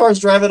keyboard, the car's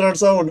driving on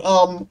its own.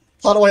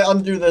 How do I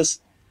undo this?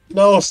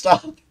 No,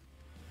 stop.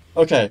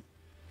 Okay.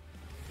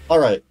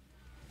 Alright.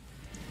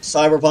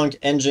 Cyberpunk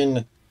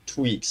engine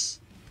tweaks.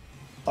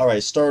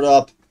 Alright, start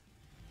up.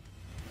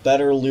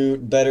 Better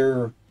loot,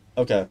 better...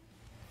 Okay.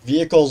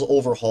 Vehicles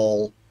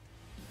overhaul.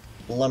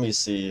 Let me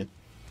see.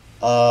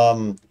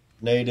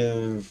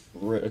 Native...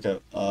 Okay,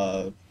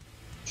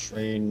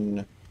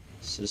 train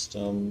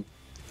system...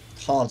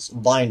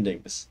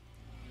 bindings.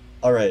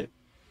 Alright.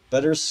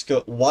 Better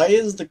scope... Why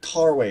is the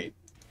car... Wait.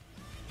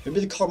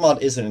 Maybe the car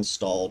mod isn't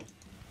installed.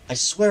 I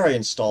swear I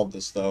installed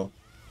this, though.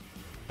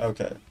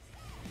 Okay.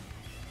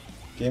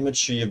 Game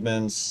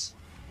achievements.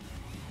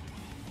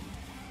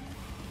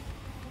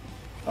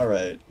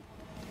 Alright.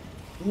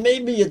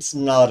 Maybe it's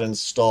not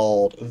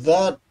installed.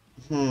 That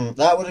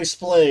would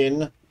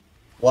explain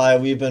why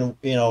we've been,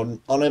 you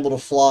know, unable to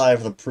fly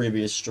for the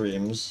previous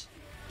streams.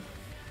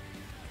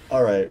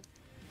 Alright.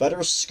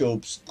 Better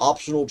scopes,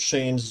 optional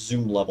change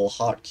zoom level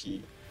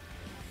hotkey.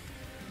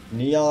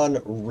 Neon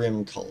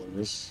rim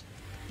colors.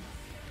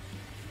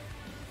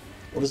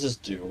 What does this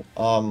do?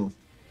 Let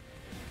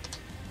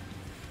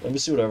me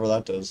see whatever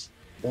that does.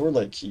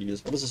 Overlay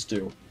keys. What does this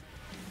do?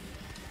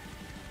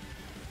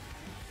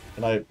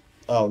 Can I...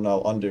 Oh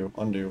no, undo.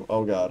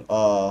 Oh god.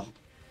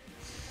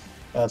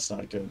 That's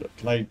not good.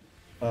 Can I...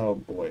 Oh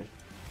boy.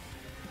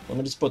 Let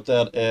me just put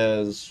that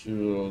as...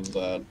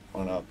 that.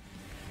 Why not?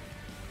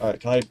 Alright,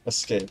 can I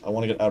escape? I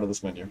want to get out of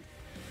this menu.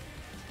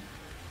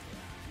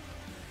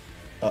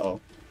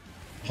 Uh-oh.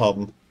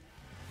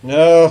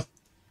 No!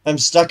 I'm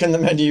stuck in the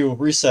menu!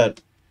 Reset.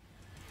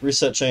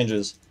 Reset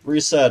changes.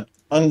 Reset.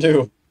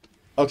 Undo.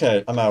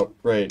 Okay, I'm out.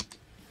 Great.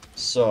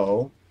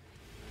 So...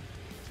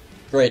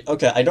 Great.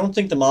 Okay, I don't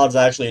think the mod's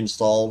actually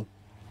installed.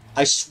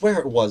 I swear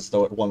it was,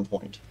 though, at one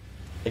point.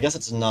 I guess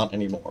it's not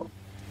anymore.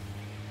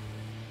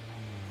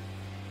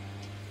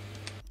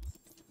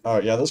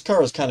 Alright, yeah, this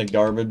car is kind of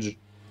garbage.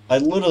 I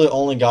literally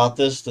only got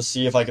this to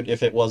see if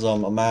it was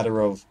a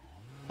matter of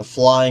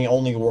flying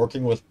only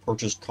working with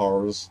purchased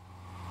cars.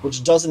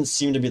 Which doesn't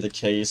seem to be the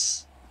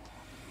case.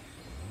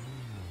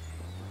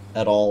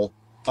 At all.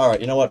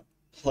 Alright, you know what?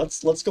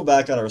 Let's go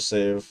back on our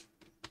save.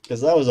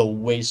 Because that was a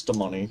waste of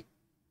money.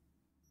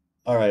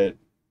 Alright.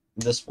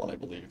 This one, I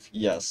believe.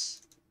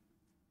 Yes.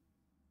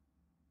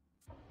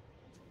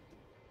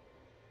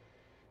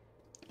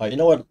 Alright, you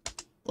know what?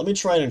 Let me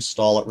try and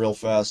install it real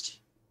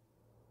fast.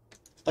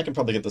 I can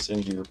probably get this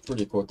in here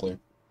pretty quickly.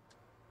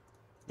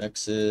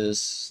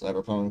 Nexus,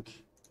 Cyberpunk.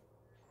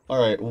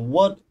 Alright,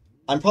 what...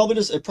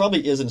 it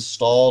probably is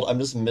installed. I'm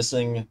just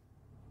missing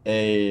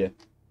a...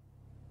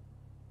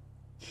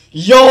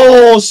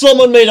 Yo!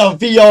 Someone made a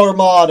VR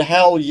mod!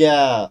 Hell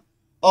yeah!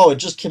 Oh, it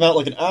just came out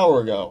like an hour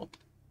ago.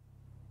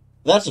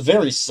 That's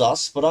very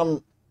sus,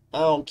 but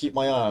I'll keep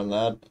my eye on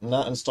that. I'm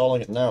not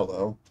installing it now,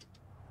 though.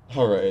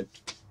 Alright.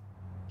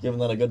 Giving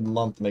that a good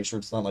month to make sure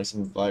it's not like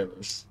some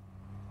virus.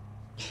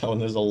 Oh, and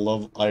there's a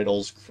Love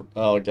Idols...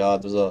 Oh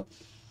god, there's a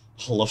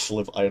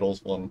Live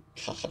Idols one.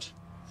 God.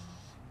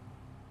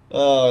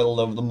 Oh, I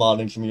love the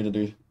modding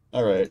community.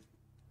 Alright.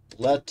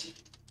 Let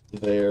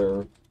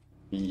there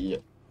be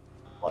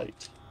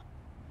light.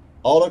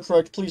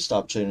 Autocorrect, please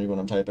stop changing when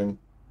I'm typing.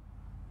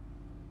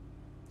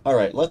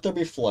 Alright, let there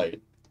be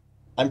flight.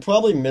 I'm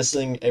probably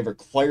missing a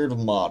required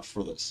mod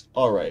for this.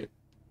 Alright.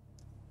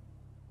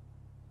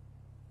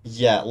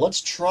 Yeah,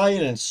 let's try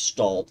and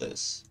install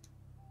this.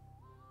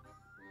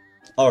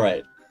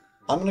 Alright.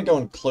 I'm gonna go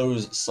and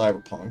close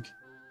Cyberpunk.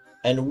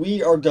 And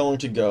we are going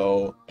to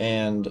go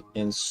and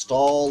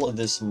install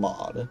this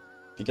mod.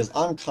 Because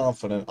I'm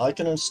confident I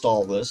can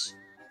install this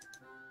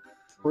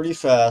pretty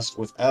fast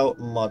without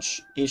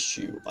much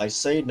issue. I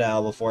say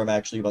now before I'm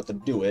actually about to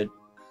do it.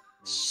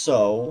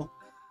 So,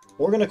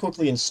 we're going to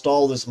quickly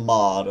install this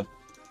mod.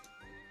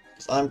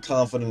 Because I'm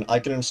confident I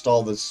can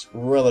install this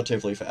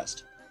relatively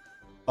fast.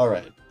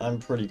 Alright, I'm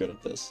pretty good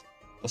at this.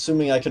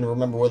 Assuming I can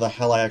remember where the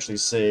hell I actually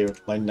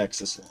saved my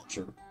Nexus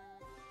launcher.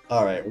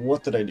 Alright,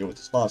 what did I do with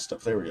this mod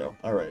stuff? There we go.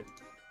 Alright.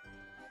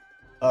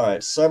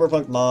 Alright,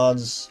 Cyberpunk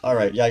mods.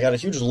 Alright, yeah, I got a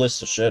huge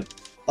list of shit.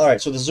 Alright,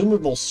 so the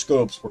zoomable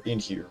scopes were in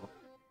here.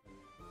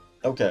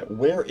 Okay,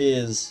 where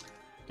is...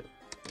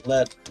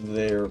 Let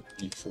there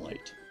be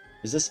flight.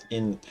 Is this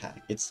in the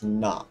pack? It's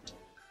not.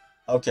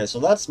 Okay, so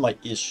that's my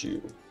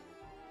issue.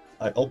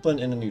 I open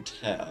in a new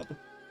tab.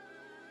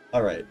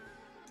 Alright.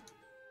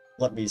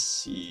 Let me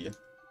see.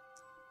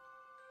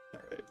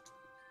 Alright.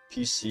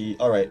 PC.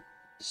 Alright.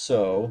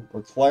 So,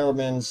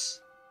 requirements,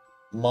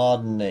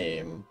 mod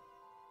name.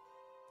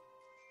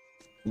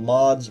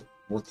 Mods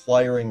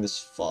requiring this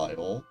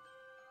file.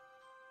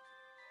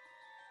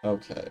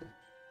 Okay.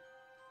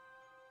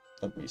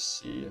 Let me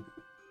see.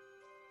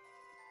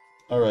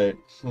 Alright,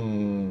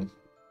 Yeah,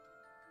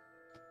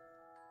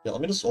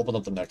 let me just open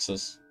up the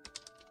Nexus.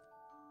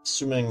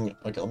 Assuming...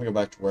 Okay, let me go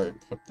back to where I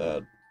put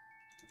that.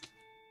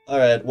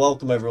 Alright,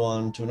 welcome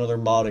everyone to another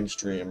modding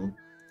stream.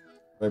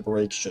 I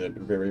break shit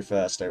very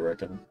fast, I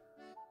reckon.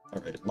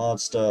 Alright, mod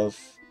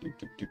stuff.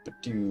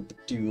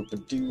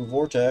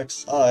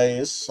 Vortex,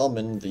 I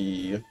summon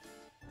thee.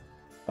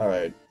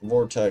 Alright,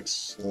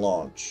 Vortex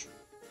launch.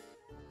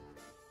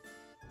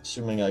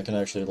 Assuming I can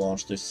actually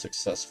launch this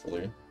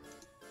successfully.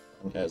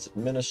 And as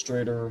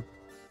administrator,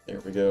 there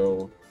we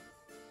go.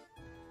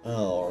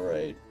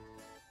 Alright.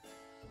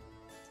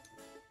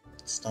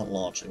 It's not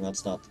launching,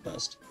 that's not the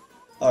best.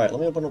 Alright,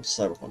 let me open up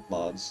Cyberpunk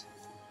mods.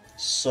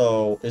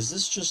 So, is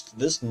this just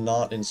this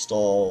not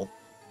install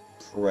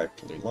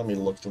correctly? Let me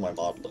look through my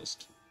mod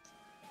list.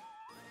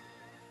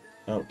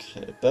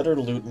 Okay, better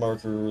loot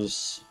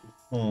markers.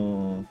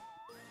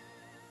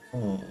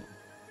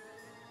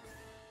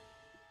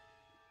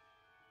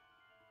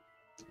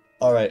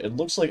 Alright, it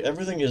looks like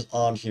everything is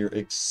on here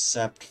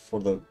except for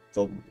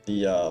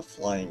the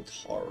flying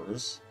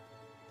cars.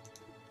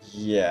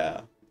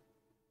 Yeah.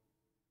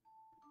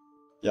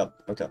 Yep,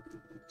 okay.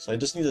 So I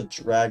just need to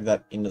drag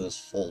that into this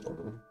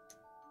folder.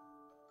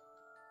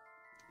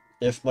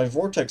 If my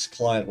Vortex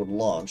client would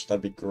launch,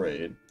 that'd be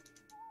great.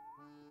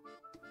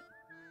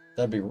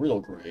 That'd be real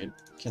great.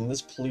 Can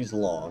this please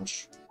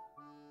launch?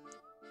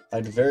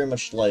 I'd very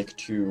much like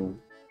to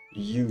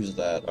use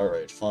that.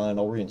 Alright, fine,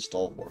 I'll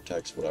reinstall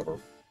Vortex, whatever.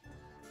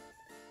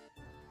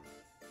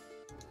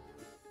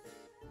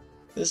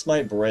 This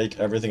might break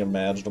everything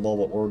imaginable,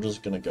 but we're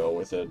just gonna go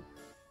with it.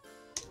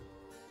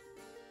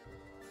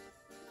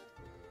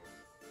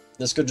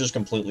 This could just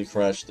completely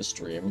crash the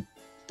stream,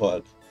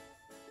 but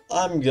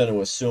I'm gonna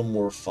assume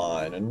we're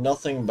fine, and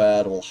nothing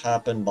bad will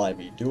happen by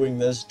me doing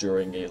this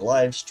during a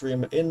live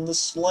stream in the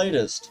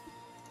slightest.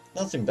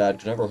 Nothing bad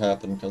could ever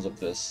happen because of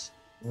this.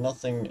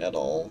 Nothing at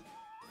all.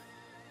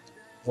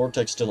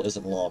 Vortex still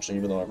isn't launching,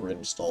 even though I've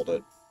reinstalled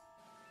it.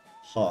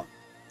 Huh.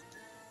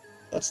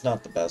 That's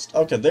not the best.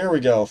 Okay, there we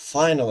go.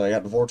 Finally, I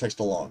got Vortex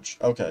to launch.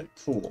 Okay,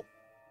 cool.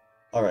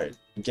 Alright.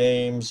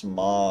 Games,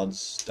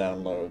 mods,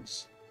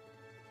 downloads.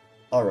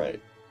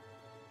 Alright.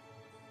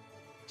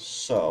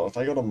 So, if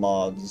I go to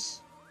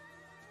mods...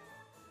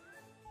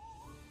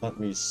 Let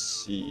me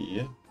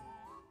see...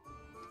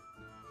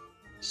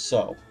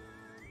 So.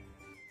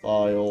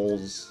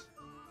 Files...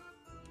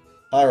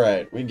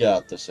 Alright, we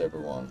got this,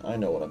 everyone. I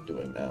know what I'm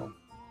doing now.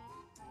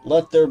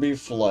 Let there be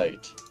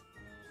flight.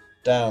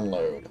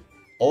 Download.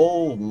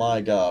 Oh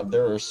my god,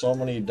 there are so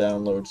many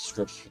download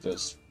scripts for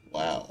this.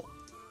 Wow.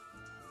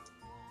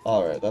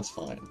 Alright, that's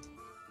fine.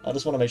 I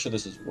just want to make sure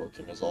this is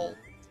working is all.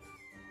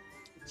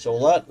 So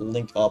will that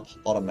link up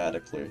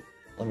automatically?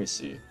 let me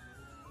see.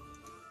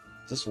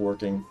 Is this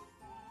working?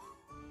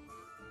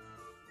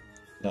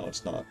 No,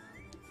 it's not.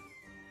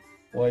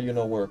 Why you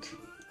no work?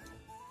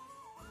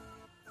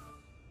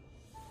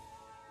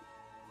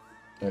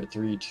 Alright,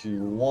 3,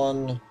 2,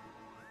 1.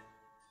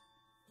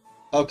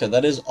 Okay,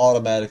 that is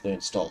automatically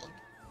installing.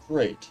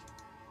 Great.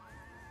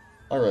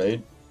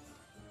 Alright.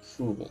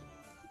 Cool.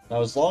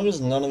 Now, as long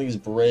as none of these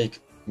break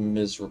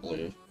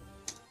miserably,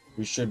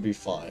 we should be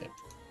fine.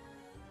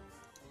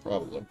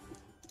 Probably.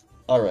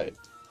 Alright.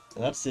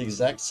 And that's the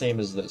exact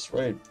same as this,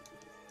 right?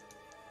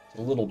 It's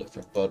a little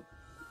different, but...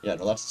 yeah,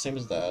 no, that's the same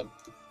as that.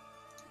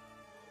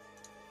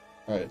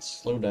 Alright,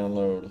 slow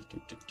download. I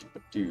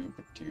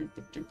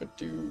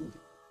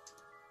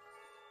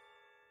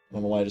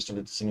don't know why I just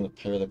started singing the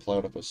Pair That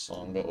Plowed Up a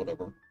song, but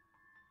whatever.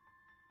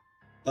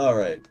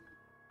 Alright.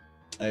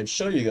 I'd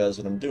show you guys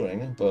what I'm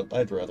doing, but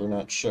I'd rather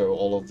not show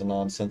all of the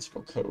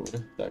nonsensical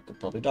code that could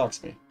probably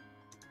dox me.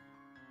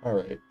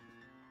 Alright.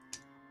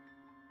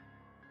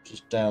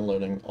 Just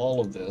downloading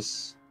all of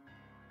this,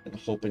 and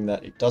hoping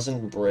that it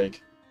doesn't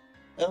break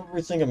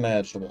everything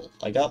imaginable.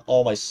 I got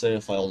all my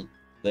save files.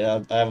 I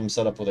have them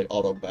set up where they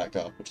auto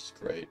backup, which is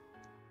great.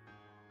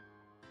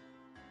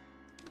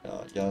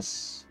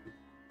 Yes.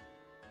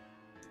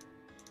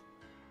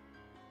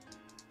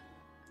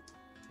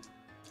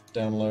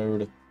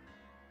 Download.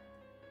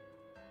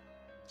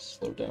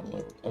 Slow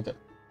download. Okay.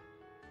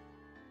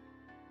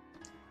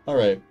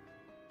 Alright.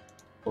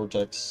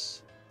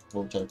 Vortex.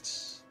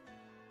 Vortex.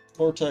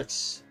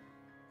 Vortex.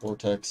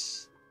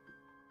 Vortex.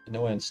 I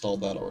know I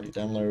installed that already.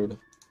 Download.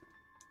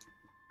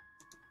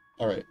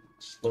 Alright.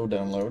 Slow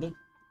download.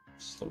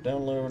 Slow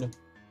download.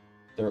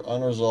 There are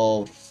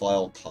unresolved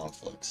file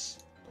conflicts.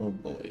 Oh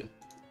boy.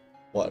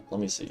 What?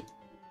 Let me see.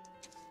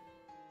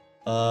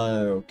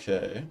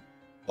 Okay.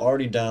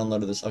 Already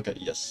downloaded this. Okay,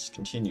 yes.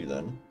 Continue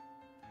then.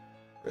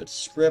 Read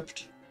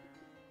script.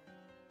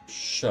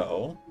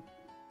 Show.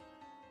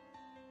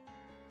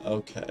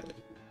 Okay.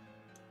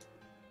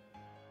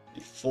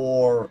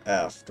 Before,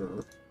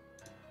 after.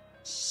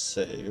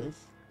 Save.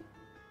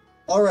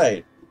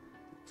 Alright.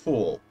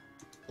 Cool.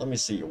 Let me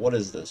see. What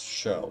is this?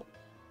 Show.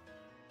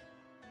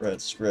 Read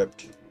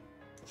script.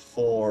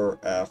 Before,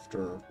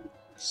 after,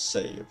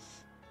 save.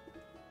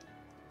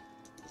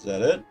 Is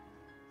that it?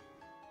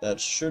 That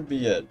should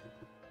be it.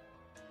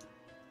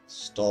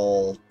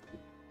 Install.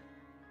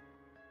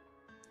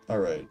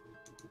 Alright.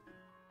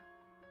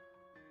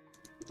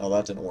 Oh,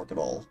 that didn't work at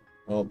all.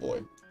 Oh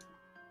boy.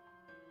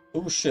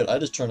 Oh shit, I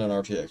just turned on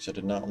RTX. I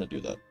did not want to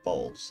do that.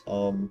 Balls.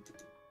 Alright,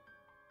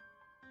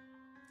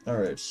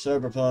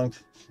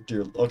 Cyberpunk.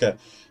 Dear. Okay.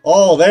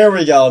 Oh, there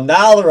we go.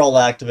 Now they're all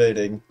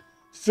activating.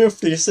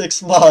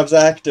 56 mods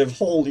active.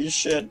 Holy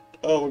shit.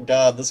 Oh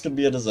god, this could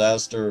be a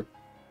disaster.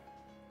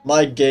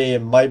 My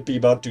game might be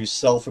about to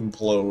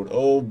self-implode.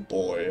 Oh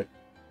boy.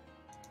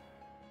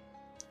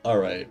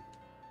 Alright.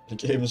 The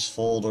games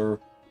folder.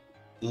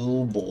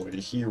 Oh boy,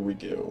 here we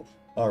go.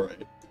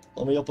 Alright.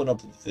 Let me open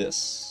up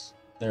this.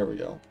 There we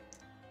go.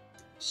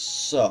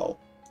 So,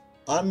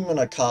 I'm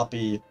gonna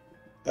copy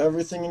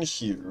everything in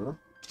here.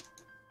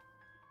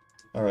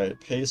 Alright,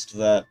 paste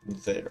that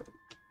there.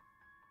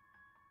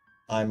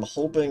 I'm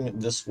hoping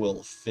this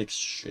will fix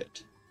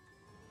shit.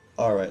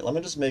 Alright, let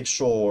me just make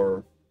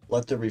sure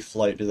Let There Be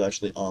Flight is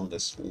actually on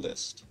this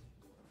list.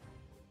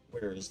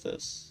 Where is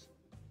this?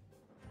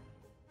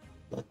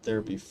 Let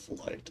There Be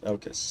Flight.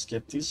 Okay,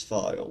 skip these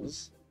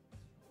files.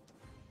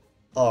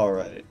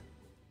 Alright.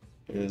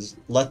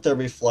 Let There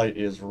Be Flight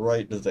is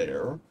right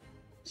there.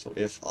 So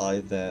if I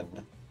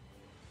then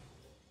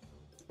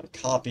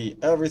copy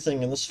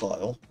everything in this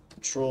file,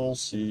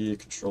 Control-C,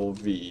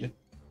 Control-V,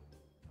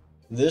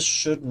 this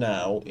should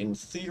now, in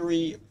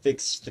theory,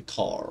 fix the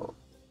car.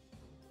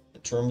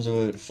 In terms of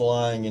it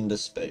flying into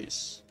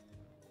space.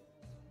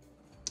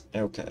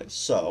 Okay,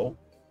 so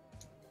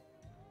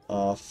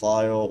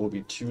file will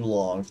be too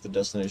long for the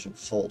destination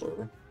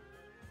folder.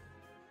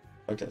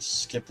 Okay,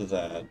 skip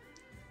that.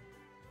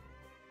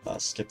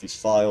 Skip these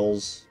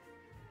files.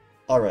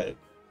 Alright.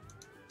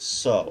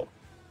 So,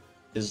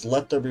 is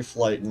Let There Be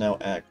Flight now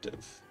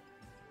active?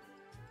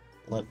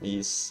 Let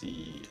me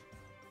see.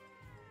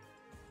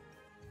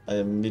 I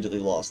immediately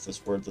lost this.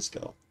 Where'd this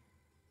go?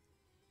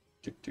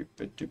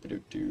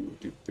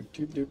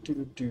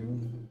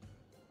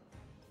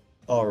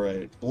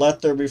 Alright.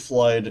 Let There Be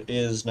Flight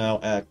is now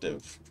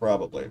active.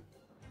 Probably.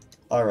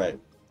 Alright.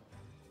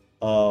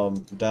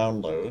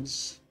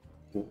 Downloads.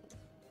 Cool.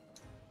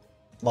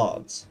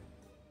 Mods.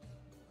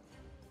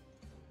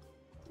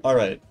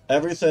 Alright,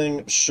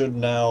 everything should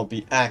now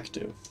be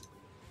active,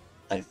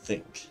 I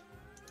think.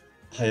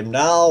 I am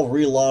now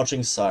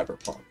relaunching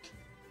Cyberpunk.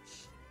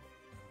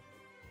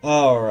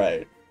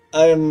 Alright,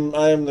 I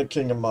am the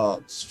king of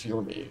mods,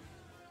 fear me.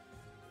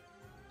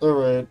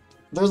 Alright,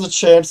 there's a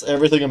chance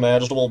everything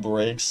imaginable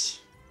breaks,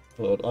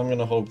 but I'm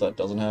gonna hope that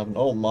doesn't happen.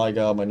 Oh my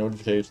god, my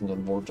notifications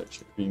on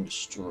Vortex are being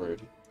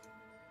destroyed.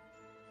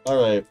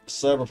 Alright,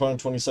 Cyberpunk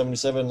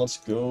 2077, let's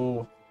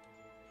go.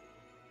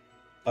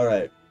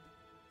 Alright.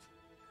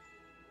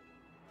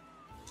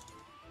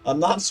 I'm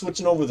not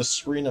switching over the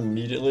screen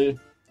immediately,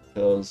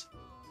 because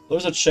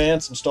there's a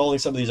chance installing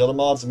some of these other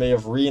mods may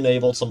have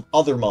re-enabled some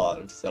other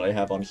mods that I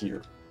have on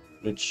here,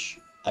 which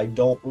I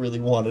don't really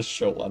want to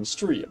show on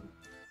stream.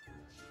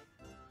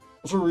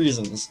 For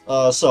reasons.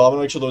 So I'm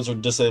gonna make sure those are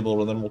disabled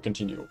and then we'll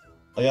continue.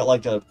 I got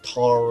like a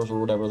cars or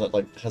whatever that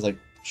like has like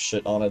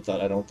shit on it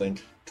that I don't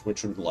think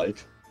Twitch would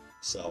like.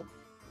 So.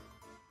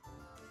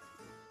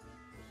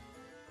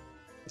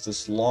 Is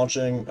this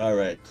launching?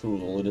 Alright,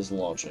 cool, it is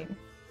launching.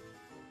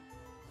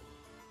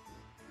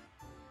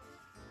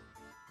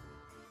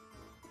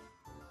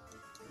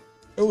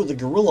 Oh, the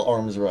gorilla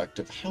arms are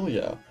active. Hell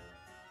yeah.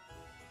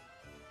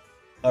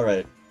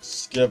 Alright,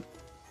 skip.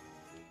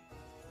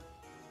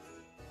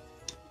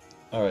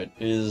 Alright,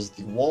 is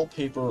the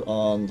wallpaper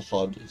on the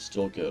HUD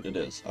still good? It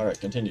is.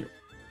 Alright, continue.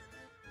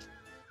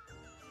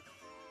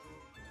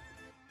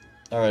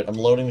 Alright, I'm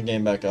loading the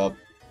game back up.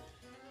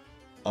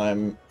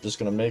 I'm just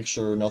gonna make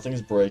sure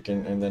nothing's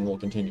breaking, and then we'll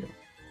continue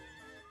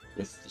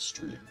with the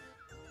stream.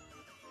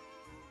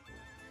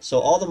 So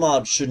all the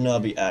mods should now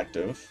be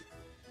active.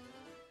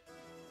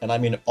 And I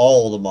mean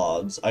all the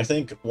mods. I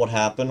think what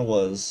happened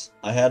was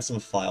I had some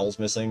files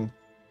missing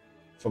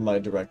from my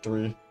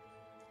directory.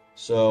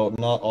 So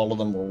not all of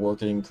them were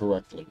working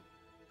correctly.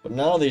 But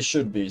now they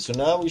should be. So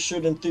now we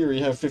should, in theory,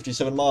 have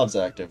 57 mods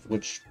active,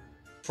 which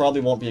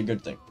probably won't be a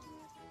good thing.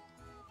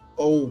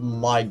 Oh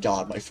my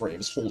god, my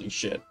frames. Holy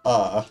shit.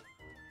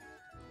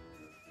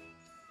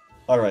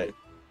 Alright.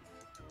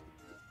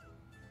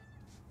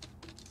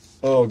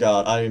 Oh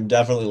god, I am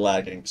definitely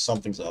lagging.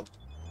 Something's up.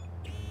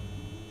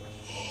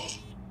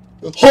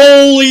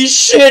 Holy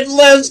shit,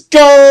 let's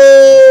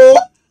go!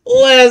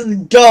 Let's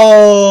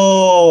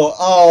go!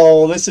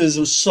 Oh, this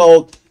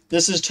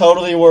is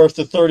totally worth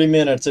the 30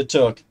 minutes it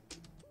took.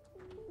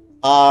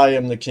 I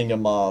am the king of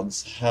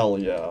mods. Hell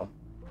yeah.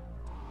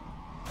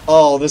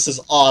 Oh, this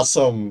is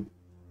awesome.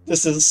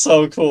 This is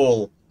so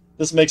cool.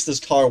 This makes this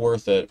car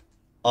worth it.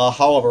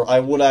 However, I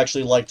would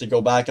actually like to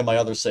go back in my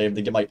other save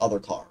to get my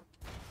other car.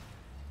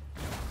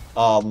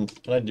 Can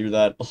I do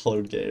that?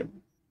 Load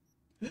game.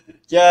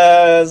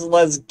 Yes,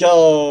 let's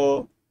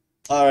go!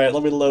 Alright,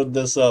 let me load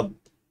this up.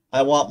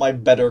 I want my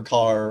better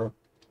car.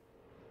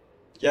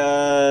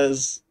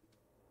 Yes!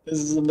 This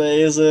is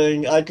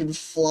amazing. I can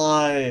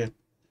fly.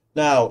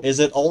 Now, is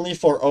it only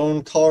for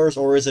owned cars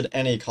or is it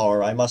any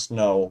car? I must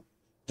know.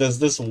 Does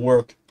this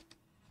work?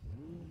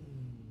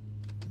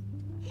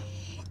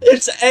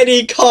 It's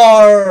any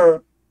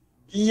car!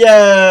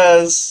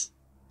 Yes!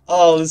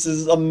 Oh, this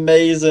is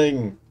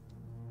amazing.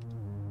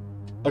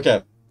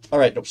 Okay.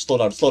 Alright, no, slow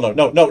down, slow down.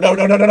 No, no, no,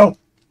 no, no, no, no!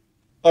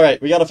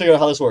 Alright, we gotta figure out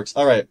how this works.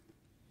 Alright.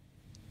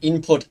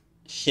 Input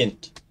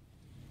hint.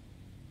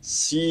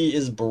 C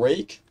is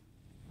brake?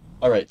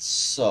 Alright,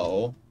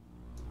 so...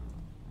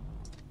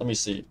 let me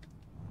see.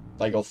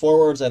 If I go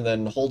forwards and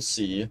then hold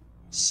C.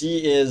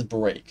 C is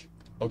brake.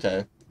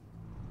 Okay.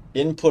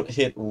 Input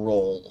hit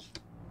roll.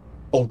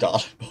 Oh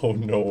god. Oh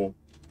no.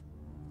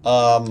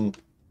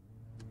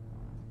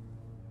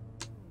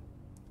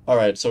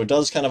 Alright, so it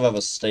does kind of have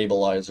a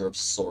stabilizer of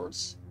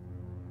sorts.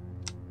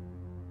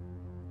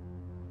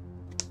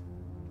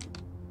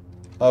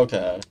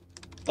 Okay.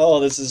 Oh,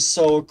 this is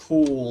so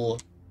cool.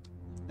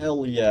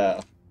 Hell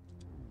yeah.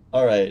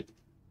 Alright.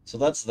 So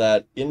that's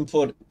that.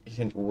 Input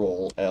hint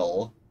roll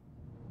L.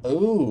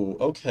 Ooh,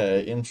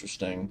 okay,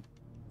 interesting.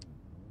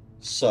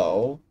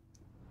 So,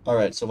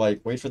 alright, so I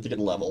wait for it to get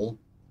level.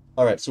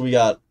 Alright, so we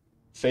got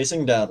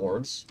facing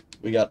downwards,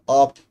 we got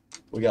up,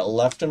 we got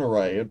left and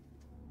right.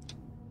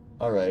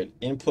 Alright,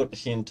 input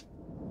hint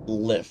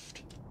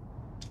lift.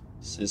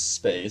 This is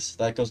space,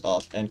 that goes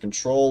up, and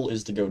control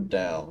is to go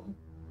down.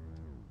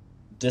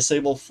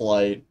 Disable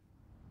flight,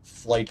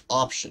 flight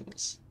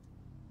options.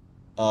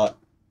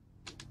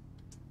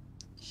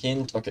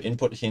 Hint, okay,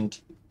 input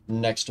hint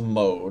next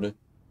mode.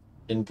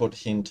 Input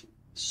hint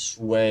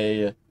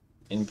sway,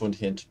 input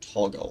hint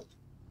toggle.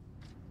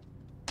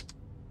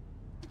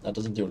 That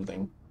doesn't do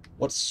anything.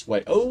 What's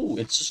sway? Oh,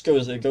 it just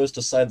goes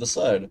to side to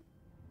side.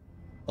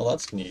 Oh,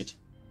 that's neat.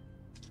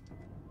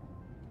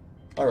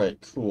 Alright,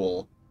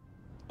 cool.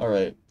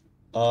 Alright.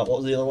 What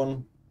was the other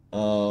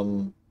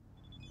one?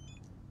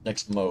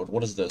 Next mode.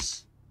 What is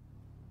this?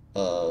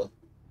 Oh.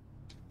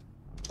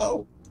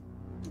 Can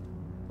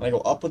I go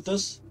up with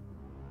this?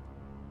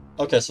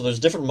 Okay, so there's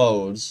different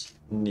modes.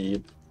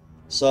 Neat.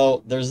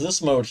 So, there's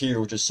this mode here,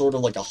 which is sort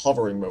of like a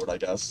hovering mode, I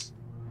guess.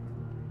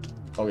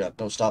 Oh god,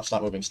 no, stop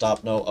moving,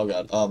 stop, no, oh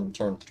god,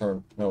 turn,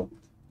 no.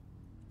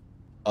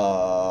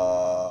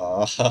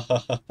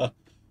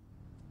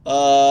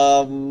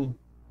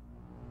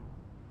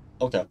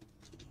 Okay.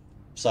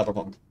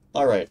 Cyberpunk.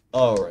 Alright,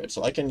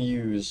 so I can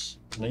use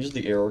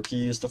the arrow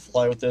keys to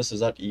fly with this? Is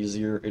that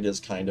easier? It is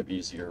kind of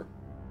easier.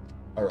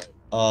 Alright,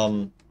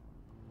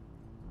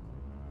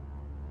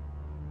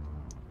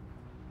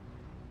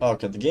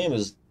 okay, the game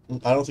is...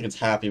 I don't think it's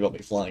happy about me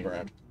flying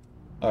around.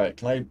 Alright,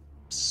 can I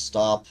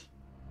stop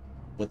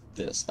with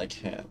this? I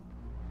can.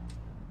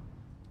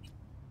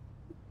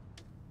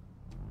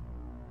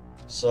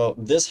 So,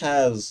 this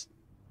has...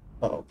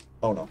 Uh-oh.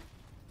 Oh no.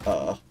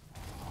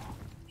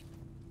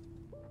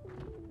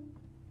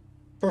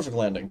 Perfect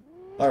landing.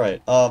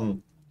 Alright,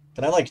 can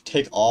I, like,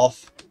 take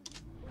off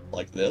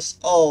like this?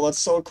 Oh, that's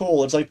so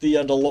cool. It's like the,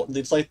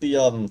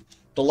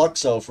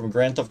 Deluxo from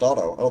Grand Theft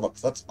Auto. Oh,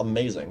 that's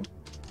amazing.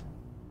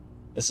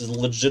 This is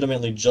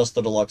legitimately just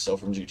the Deluxo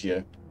from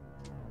GTA.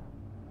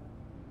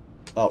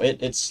 Oh,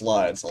 it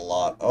slides a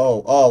lot.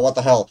 Oh, what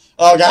the hell?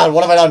 Oh god,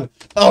 what have I done?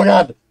 Oh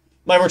god!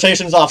 My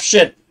rotation's off,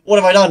 shit! What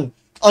have I done?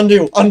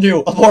 Undo,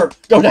 abort,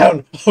 go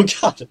down! Oh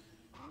god!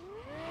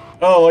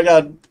 Oh my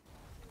god.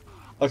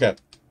 Okay.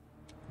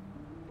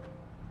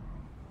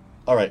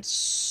 Alright,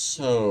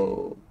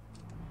 so...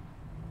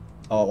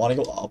 Oh, I want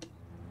to go up.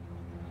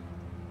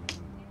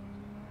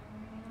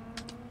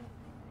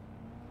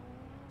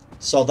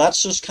 So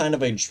that's just kind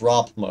of a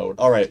drop mode.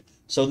 Alright,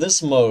 so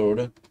this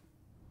mode...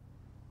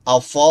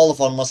 I'll fall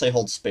unless I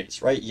hold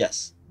space, right?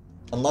 Yes.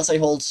 Unless I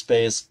hold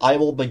space, I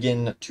will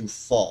begin to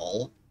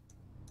fall.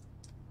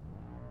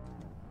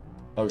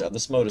 Oh god,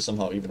 this mode is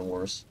somehow even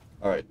worse.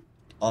 Alright.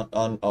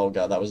 Oh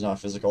god, that was not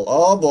physical.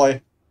 Oh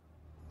boy!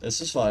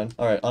 This is fine.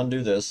 Alright,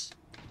 undo this.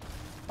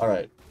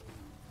 Alright.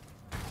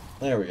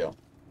 There we go.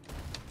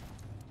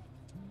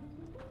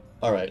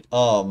 Alright,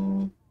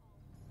 So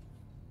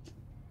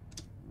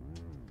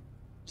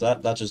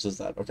that just does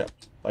that. Okay.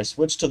 If I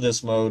switch to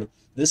this mode,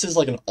 this is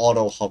like an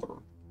auto hover.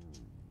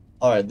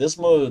 Alright, this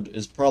mode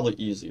is probably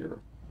easier.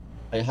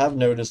 I have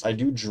noticed I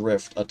do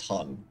drift a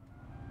ton.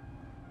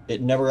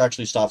 It never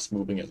actually stops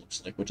moving, it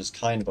looks like, which is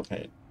kind of a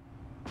pain.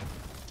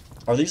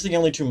 Are these the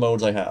only two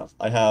modes I have?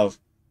 I have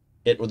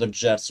it where the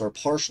jets are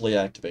partially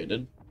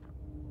activated,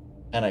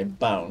 and I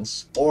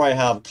bounce, or I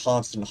have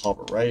constant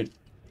hover, right?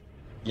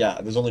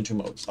 Yeah, there's only two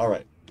modes.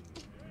 Alright.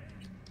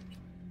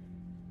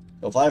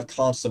 So if I have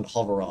constant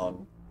hover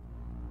on...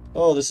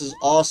 Oh, this is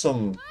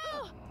awesome!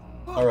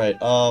 Alright,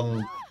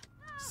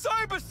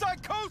 Cyber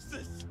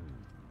psychosis!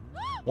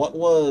 what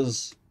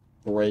was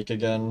break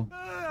again?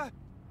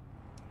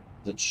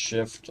 Is it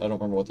shift? I don't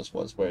remember what this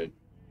was. Wait.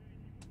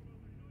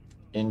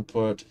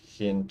 Input,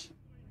 hint.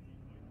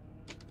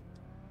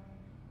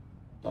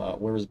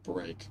 Where is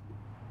break?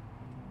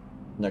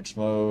 Next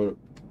mode.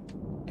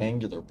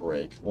 Angular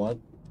break. What?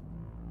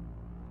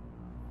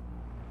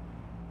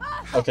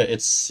 Okay,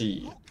 it's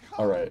C.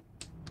 Alright.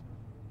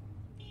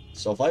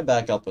 So if I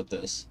back up with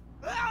this...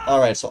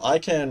 Alright, so I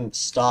can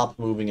stop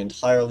moving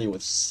entirely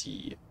with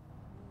C.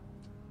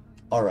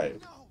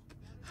 Alright.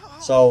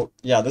 So,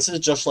 yeah, this is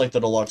just like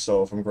the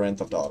Deluxo from Grand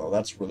Theft Auto.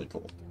 That's really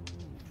cool.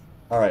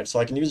 Alright, so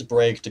I can use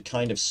brake to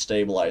kind of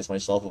stabilize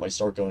myself if I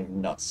start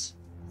going nuts.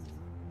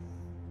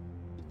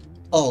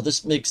 Oh,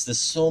 this makes this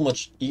so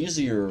much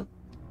easier.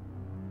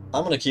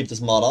 I'm gonna keep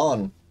this mod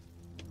on.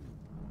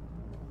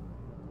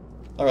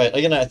 Alright,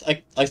 again,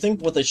 I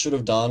think what they should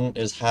have done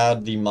is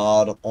had the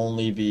mod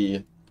only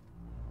be...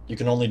 You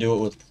can only do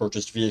it with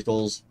purchased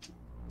vehicles.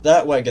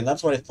 That way, again,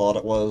 that's what I thought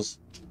it was.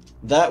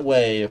 That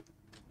way...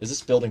 Is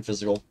this building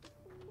physical?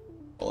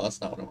 Well, that's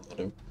not what I want to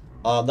do.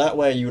 That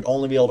way, you would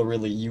only be able to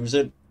really use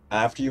it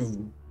after you've,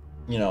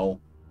 you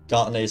know,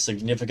 gotten a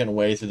significant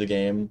way through the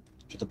game,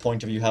 to the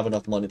point of you have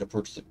enough money to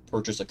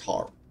purchase a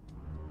car.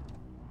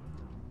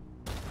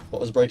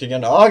 What was break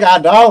again? Oh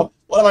god, no!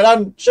 What have I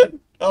done? Shit!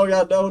 Oh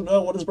god,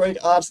 no, what is break?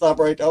 Ah, it's not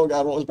break. Oh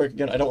god, what was break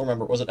again? I don't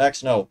remember. Was it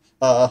X? No.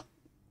 What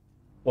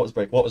was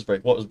break?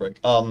 Break.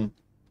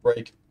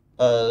 Break.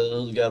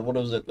 Oh god, what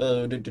was it?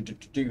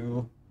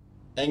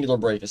 Angular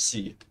break is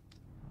C.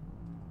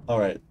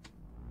 Alright.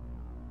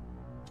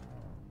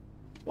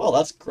 Well,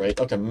 that's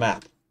great. Okay,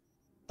 map.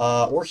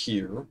 We're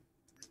here.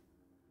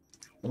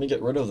 Let me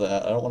get rid of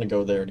that. I don't want to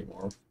go there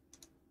anymore.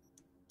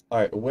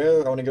 Alright,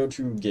 where? I want to go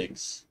to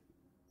gigs.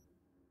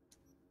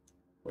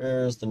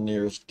 Where's the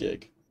nearest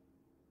gig?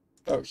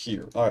 Oh,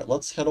 here. Alright,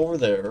 let's head over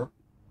there.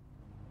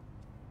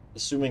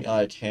 Assuming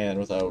I can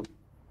without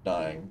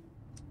dying.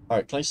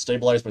 Alright, can I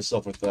stabilize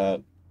myself with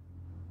that?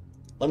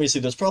 Let me see,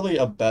 there's probably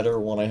a better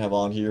one I have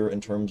on here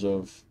in terms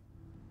of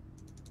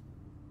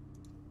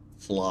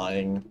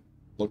flying.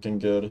 Looking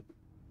good.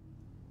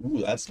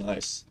 Ooh, that's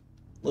nice.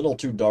 Little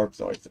too dark,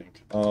 though, I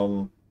think.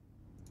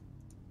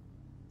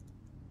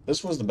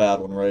 This was the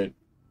bad one, right?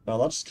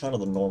 No, that's kind of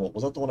the normal.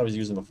 Was that the one I was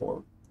using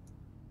before?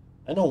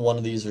 I know one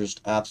of these are just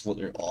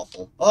absolutely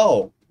awful.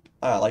 Oh!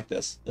 I like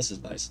this. This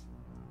is nice.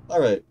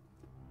 Alright.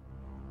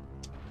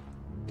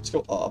 Let's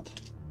go up.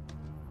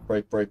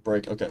 Brake.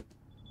 Okay.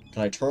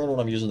 Can I turn when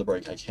I'm using the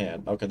brake? I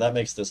can. Okay, that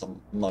makes this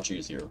much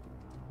easier.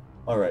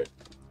 Alright.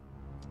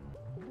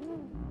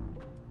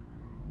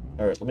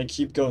 Alright, let me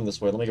keep going this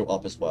way. Let me go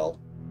up as well.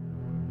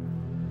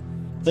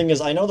 Thing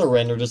is, I know the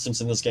render distance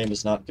in this game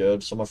is not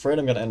good, so I'm afraid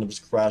I'm going to end up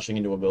just crashing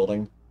into a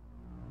building.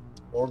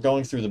 Or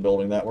going through the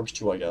building. That works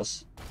too, I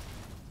guess.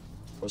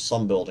 Or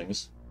some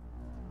buildings.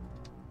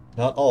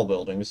 Not all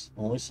buildings.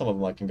 Only some of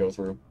them I can go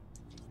through.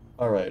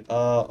 Alright,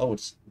 oh,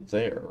 it's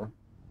there.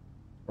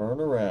 Turn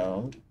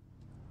around.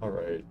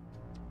 Alright.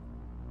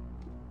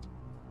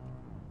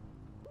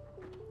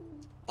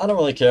 I don't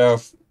really care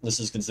if this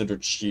is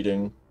considered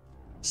cheating.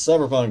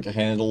 Cyberpunk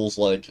handles,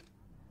 like,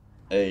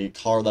 a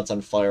car that's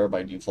on fire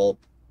by default.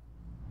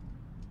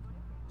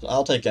 So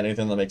I'll take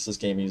anything that makes this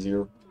game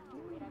easier.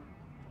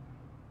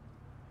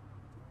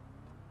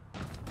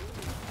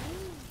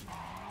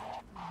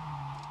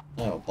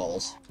 Oh,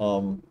 balls.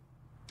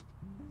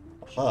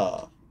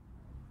 Aha.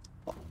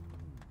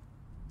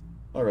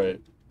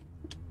 Alright.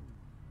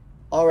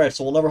 Alright,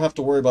 so we'll never have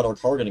to worry about our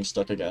car getting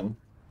stuck again.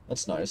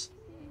 That's nice.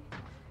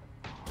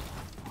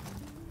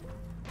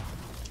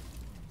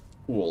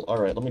 Cool.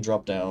 Alright, let me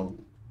drop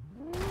down.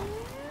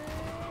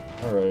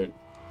 Alright.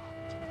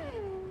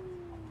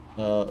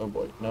 Oh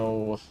boy.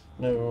 No.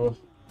 No.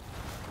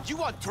 You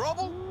want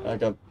trouble? I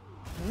got...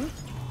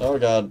 Oh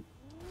god.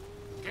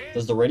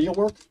 Does the radio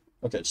work?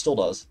 Okay, it still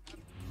does.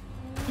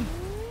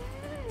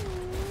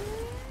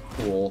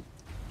 Cool.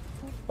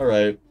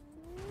 Alright.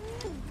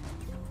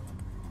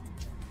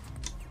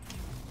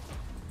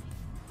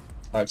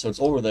 Alright, so it's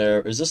over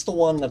there. Is this the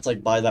one that's,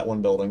 like, by that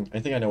one building? I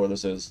think I know where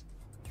this is.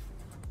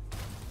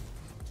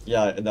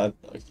 Yeah,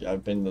 yeah,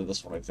 I've been to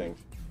this one, I think.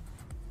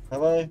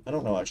 Have I? I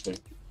don't know, actually.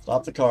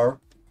 Stop the car.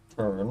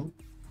 Turn.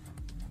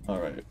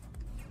 Alright.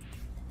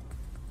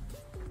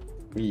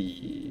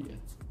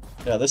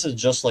 Yeah, this is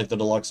just like the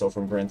Deluxo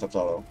from Grand Theft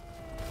Auto.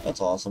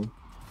 That's awesome.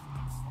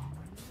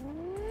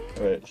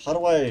 Alright, how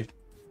do I...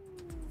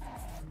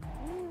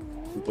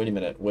 Wait a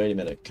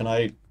minute. Can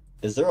I...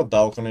 Is there a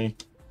balcony?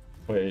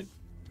 Wait.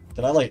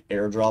 Can I, like,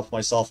 airdrop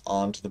myself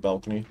onto the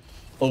balcony?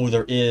 Oh,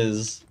 there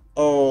is.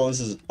 Oh, this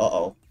is...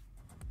 Uh-oh.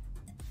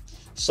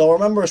 So,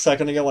 remember a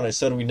second ago when I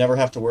said we never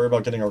have to worry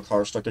about getting our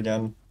car stuck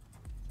again?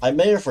 I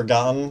may have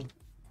forgotten.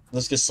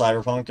 This gets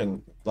Cyberpunk,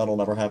 and that'll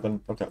never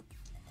happen. Okay.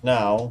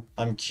 Now,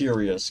 I'm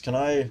curious. Can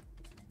I...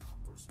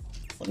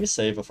 Let me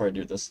save before I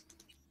do this.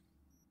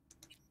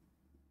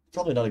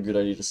 Probably not a good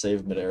idea to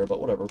save midair,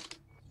 but whatever.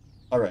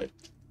 Alright.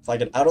 If I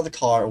get out of the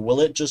car, will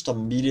it just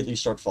immediately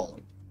start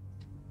falling?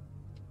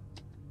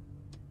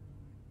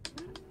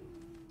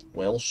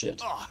 Well,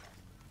 shit.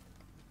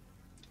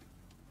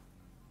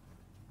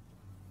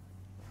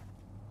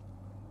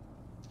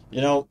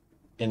 You know,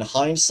 in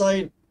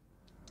hindsight,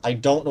 I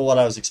don't know what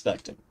I was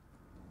expecting.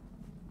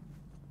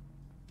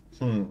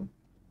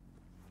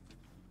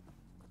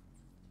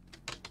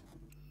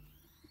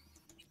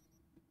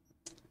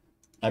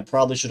 I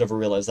probably should have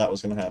realized that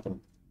was going to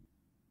happen.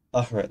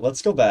 Alright,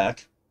 let's go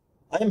back.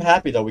 I am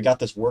happy, though, we got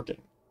this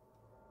working.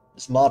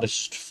 This mod is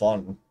just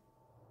fun.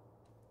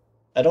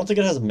 I don't think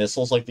it has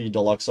missiles like the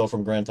Deluxo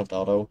from Grand Theft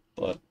Auto,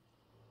 but...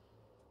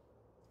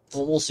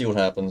 We'll see what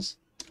happens.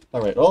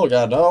 Alright, oh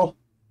god, no!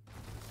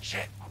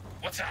 Shit,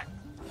 what's that?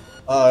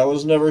 I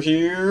was never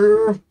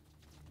here!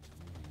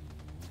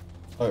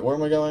 Alright, where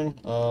am I going?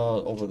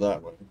 Over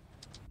that way.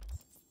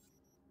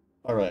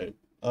 Alright,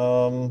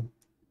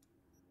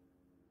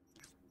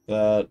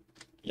 that...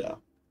 yeah.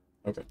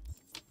 Okay.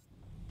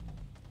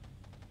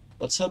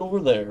 Let's head over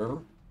there.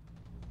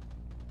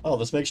 Oh,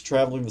 this makes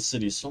traveling the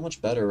city so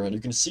much better, and you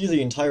can see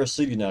the entire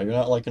city now. You're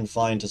not, like,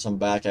 confined to some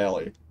back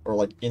alley, or,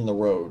 like, in the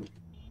road.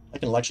 I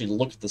can actually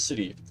look at the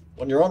city.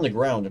 When you're on the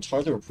ground, it's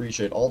hard to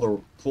appreciate all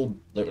the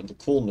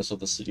coolness of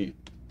the city.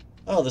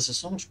 Oh, this is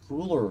so much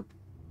cooler.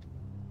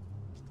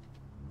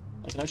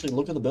 I can actually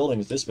look at the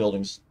buildings. This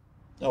building's...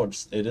 No,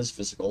 it is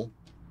physical.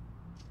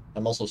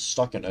 I'm also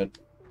stuck in it.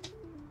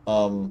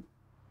 I'm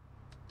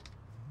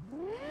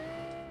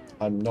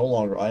no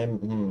longer...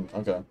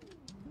 okay.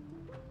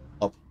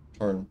 Up.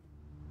 Turn.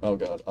 Oh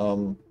god.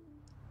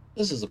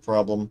 This is a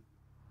problem.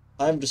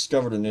 I've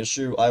discovered an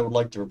issue. I would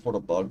like to report a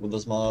bug with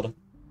this mod.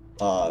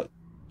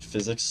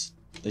 Physics.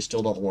 They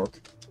still don't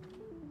work.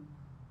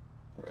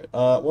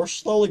 Alright, we're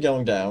slowly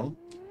going down.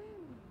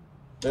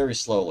 Very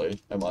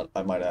slowly,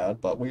 I might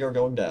add, but we are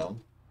going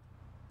down.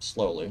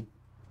 Slowly.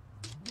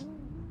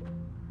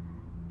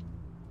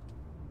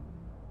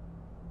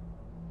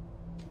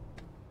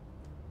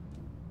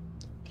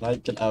 Can I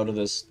get out of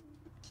this,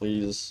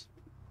 please?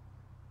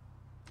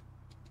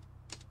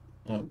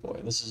 Oh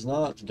boy, this is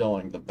not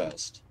going the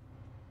best.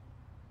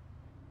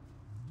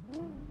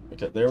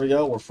 Okay, there we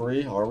go, we're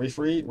free. Are we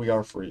free? We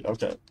are free.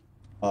 Okay.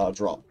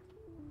 Drop.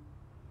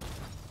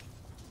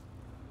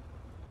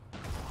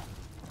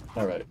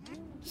 Alright.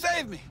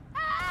 Save me!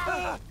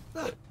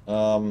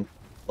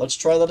 Let's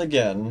try that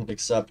again,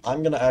 except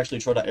I'm gonna actually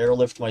try to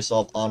airlift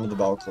myself onto the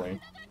balcony.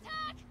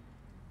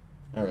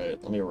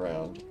 Alright, let me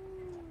around.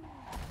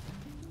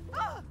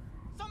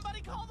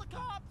 Somebody call the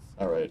cops!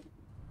 Alright.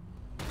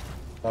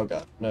 Oh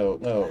god. No,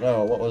 no,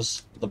 no. What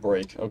was the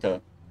break?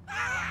 Okay.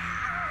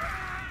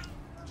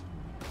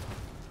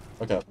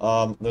 Okay,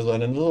 there's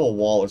an invisible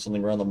wall or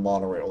something around the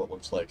monorail, it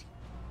looks like.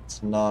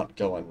 It's not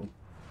going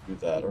to do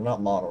that. Or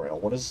not monorail.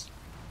 What is...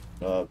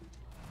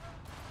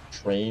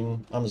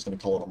 train? I'm just gonna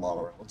call it a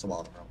monorail. It's a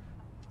monorail.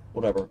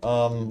 Whatever.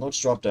 Let's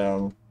drop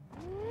down.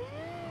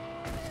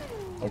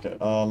 Okay,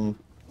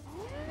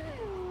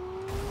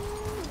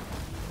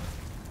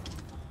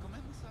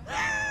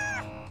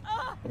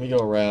 let me go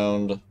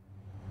around.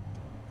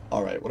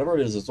 Alright, whatever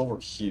it is, it's over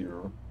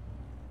here.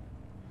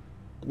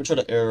 Let me try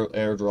to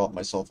airdrop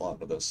myself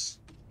onto this.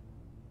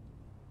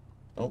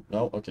 Oh,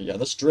 no, okay, yeah,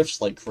 this drifts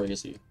like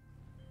crazy.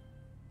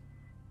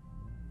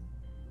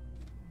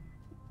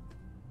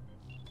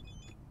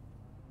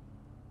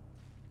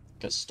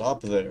 Okay,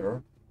 stop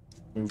there.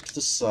 Move to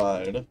the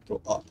side,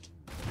 go up.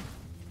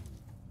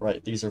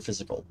 Right, these are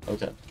physical.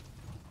 Okay.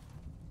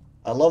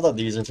 I love that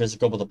these are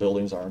physical, but the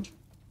buildings aren't.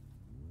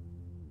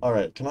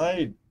 Alright, can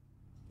I...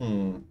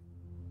 Can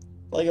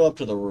I go up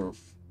to the roof?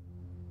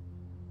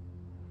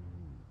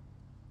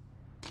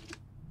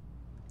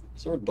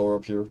 Is there a door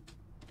up here?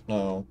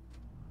 No.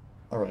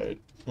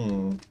 Alright,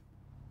 I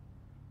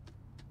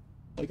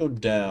go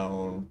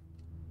down.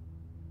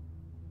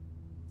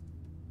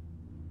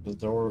 Is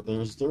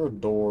there a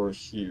door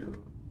here?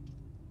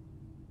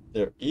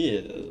 There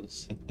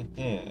is.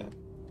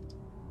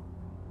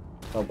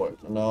 Oh boy,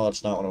 no,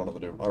 that's not what I wanted to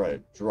do.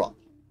 Alright, drop.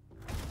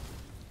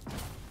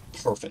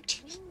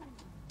 Perfect.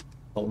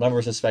 They'll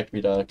never suspect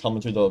me to come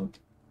through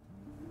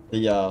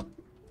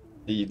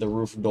the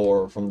roof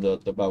door from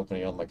the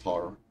balcony on my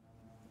car.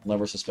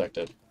 Never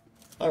suspected.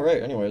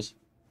 Alright, anyways.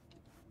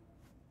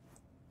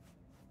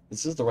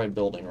 This is the right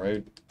building,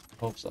 right? I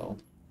hope so.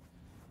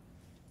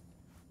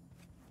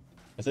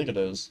 I think it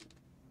is.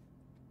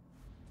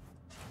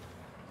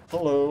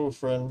 Hello,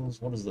 friends.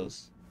 What is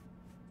this?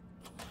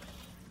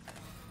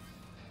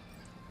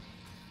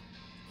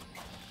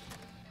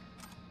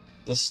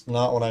 This is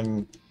not what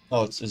I'm...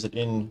 Oh, is it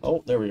in...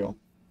 Oh, there we go.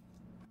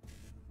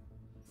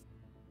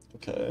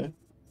 Okay.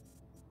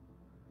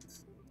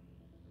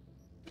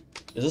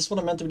 Is this what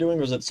I'm meant to be doing,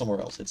 or is it somewhere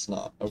else? It's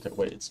not. Okay,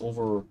 wait, it's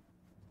over...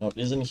 No, it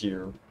is in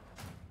here.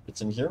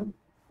 It's in here?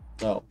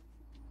 No.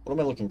 What am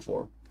I looking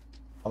for?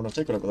 I'm gonna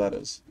take whatever that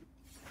is.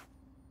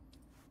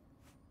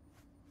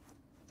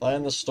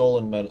 Find the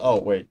stolen med... Oh,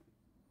 wait.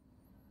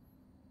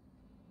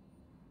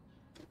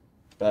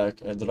 Back...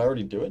 did I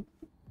already do it?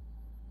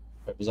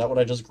 Wait, was that what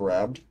I just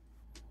grabbed?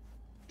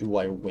 Do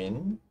I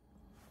win?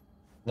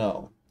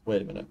 No.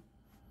 Wait a minute.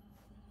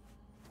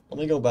 Let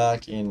me go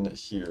back in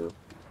here.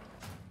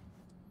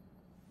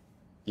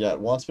 Yeah, it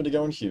wants me to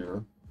go in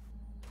here.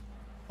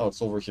 Oh,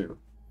 it's over here.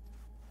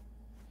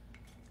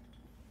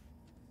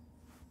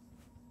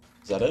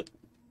 Is that it?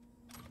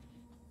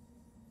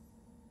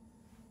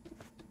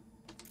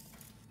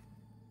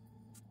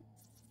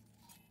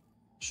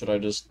 Should I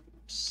just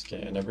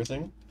scan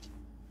everything?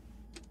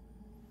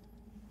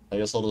 I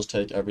guess I'll just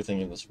take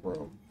everything in this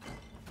room.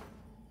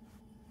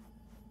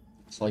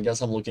 So I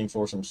guess I'm looking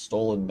for some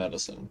stolen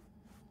medicine.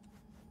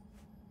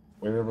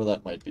 Wherever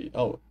that might be.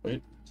 Oh,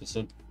 wait, is this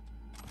it?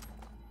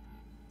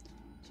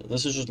 So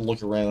this is just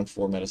look around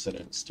for medicine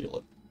and steal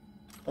it.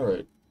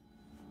 Alright.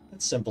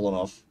 That's simple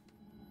enough.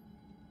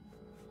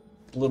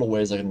 Little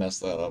ways I can mess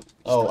that up.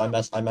 Oh, I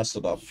messed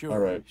it up. Sure,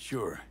 Alright.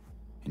 sure.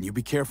 And you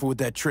be careful with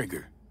that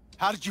trigger.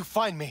 How did you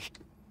find me?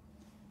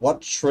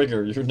 What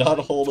trigger? You're not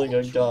holding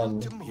a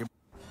gun.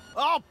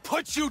 I'll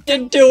put you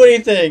Didn't do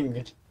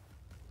anything!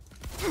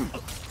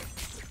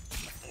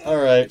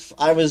 Alright,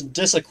 I was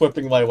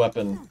disequipping my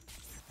weapon.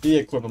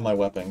 De-equipping my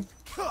weapon.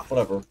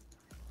 Whatever.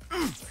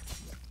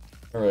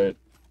 Alright.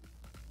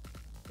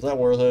 Is that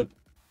worth it?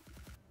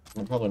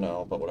 Well, probably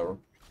no, but whatever.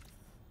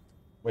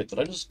 Wait, did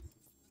I just...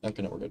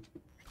 Okay, no, we're good.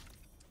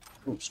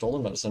 Ooh,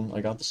 stolen medicine.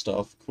 I got the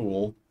stuff.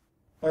 Cool.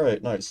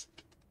 Alright, nice.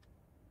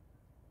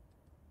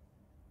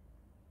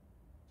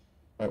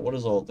 Alright, what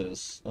is all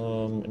this?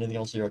 Anything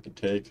else here I could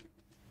take?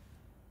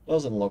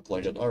 Doesn't look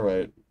like it.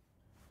 Alright.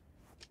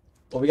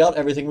 Well, we got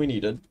everything we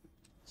needed.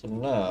 So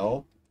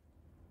now...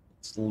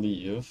 let's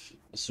leave.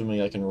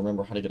 Assuming I can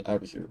remember how to get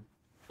out of here.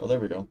 Oh, there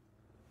we go.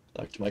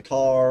 Back to my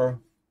car.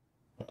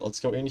 Right,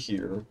 let's go in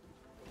here.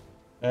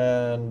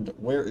 And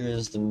where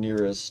is the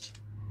nearest...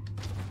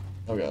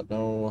 Oh god,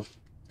 no.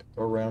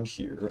 Go around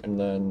here, and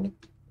then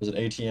there's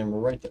an ATM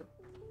right there.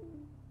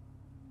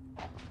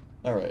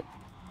 Alright.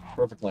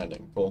 Perfect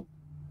landing. Cool.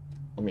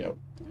 Let me out.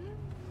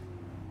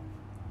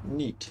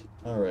 Neat.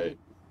 Alright.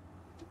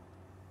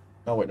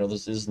 Oh wait, no,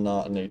 this is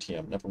not an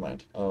ATM. Never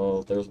mind.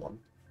 Oh, there's one.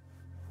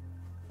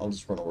 I'll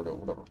just run over to it,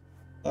 whatever.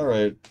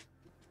 Alright.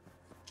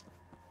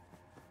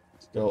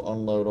 Let's go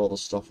unload all the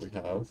stuff we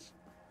have.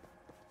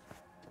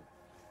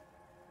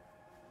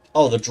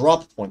 Oh, the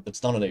drop point.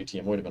 That's not an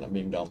ATM. Wait a minute, I'm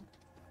being dumb.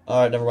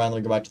 Alright, never mind. Let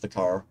me go back to the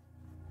car.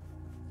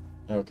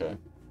 Okay.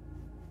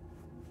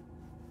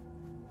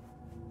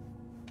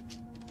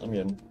 Let me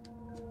in.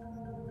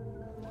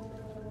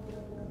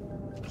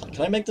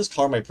 Can I make this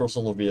car my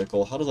personal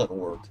vehicle? How does that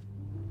work?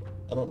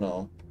 I don't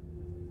know.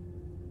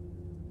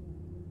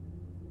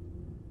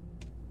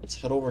 Let's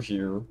head over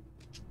here.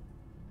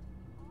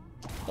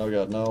 Oh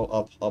god, no.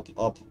 Up, up,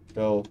 up.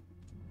 Go.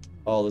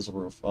 Oh, there's a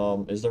roof.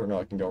 Is there? No,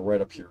 I can go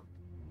right up here.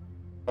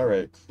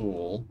 Alright,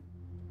 cool.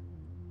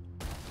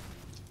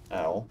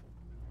 Ow.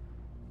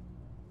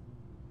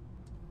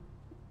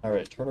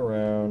 Alright, turn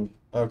around.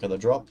 Okay, the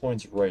drop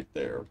point's right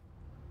there.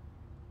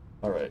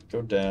 Alright,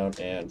 go down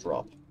and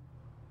drop.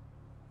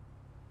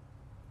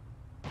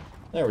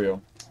 There we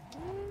go.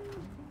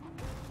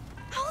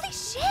 Holy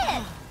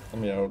shit!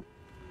 Let me out.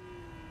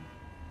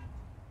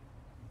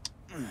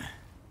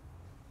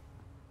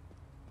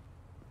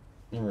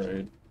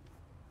 Alright.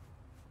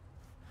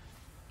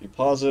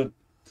 Deposit.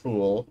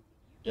 Cool.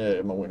 Yay,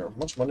 I'm a winner. How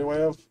much money do I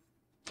have?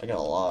 I got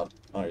a lot.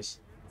 Nice.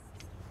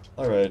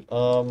 Alright,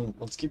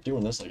 let's keep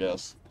doing this, I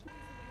guess.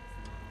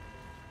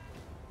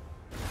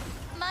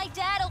 My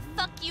dad'll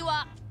fuck you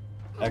up.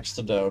 X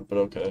to doubt, but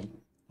okay.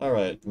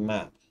 Alright,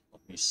 map.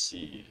 Let me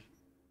see.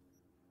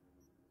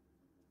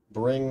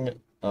 Break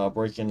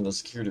into the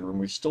security room.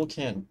 We still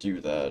can't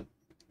do that.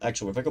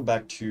 Actually, if I go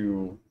back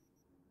to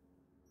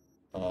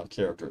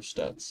character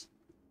stats.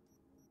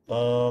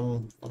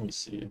 Let me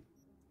see.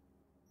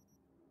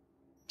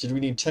 Did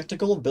we need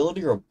technical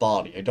ability or a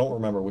body? I don't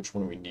remember which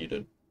one we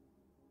needed.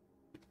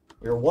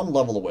 We were one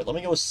level away. Let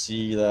me go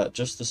see that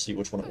just to see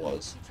which one it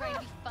was.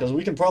 Because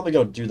we can probably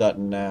go do that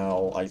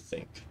now, I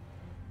think.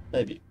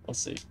 Maybe. Let's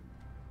see.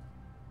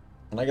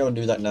 Can I go and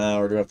do that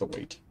now, or do I have to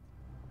wait?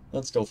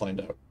 Let's go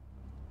find out.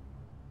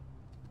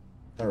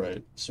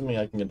 Alright. Assuming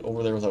I can get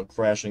over there without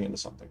crashing into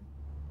something.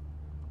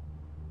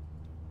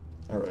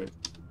 Alright.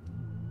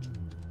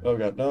 Oh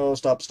god, no,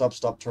 stop,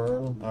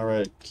 turn.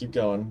 Alright, keep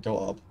going, go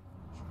up.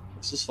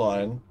 This is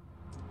fine.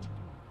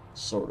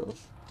 Sort of.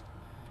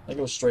 I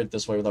go straight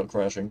this way without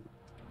crashing.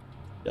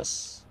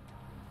 Yes.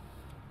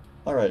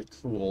 Alright,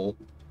 cool.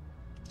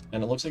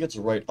 And it looks like it's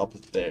right up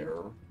there.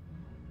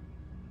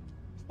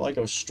 If I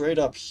go straight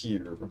up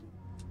here,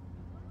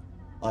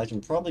 I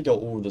can probably go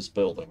over this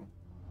building.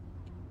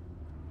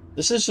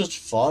 This is just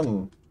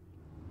fun.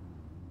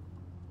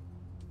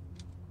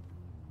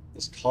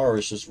 This car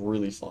is just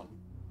really fun.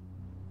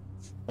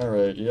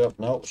 Alright, yep,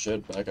 no,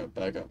 shit, back up.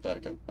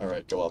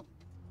 Alright, go up.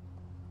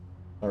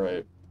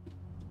 Alright.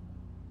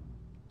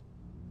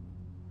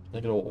 I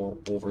can go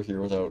over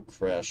here without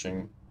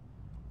crashing.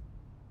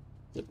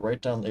 Is it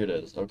right down there? It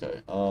is,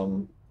 okay.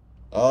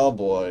 Oh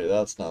boy,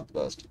 that's not the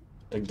best.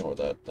 Ignore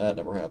that. That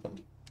never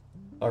happened.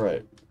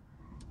 Alright.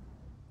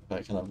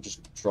 I can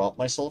just drop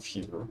myself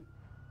here.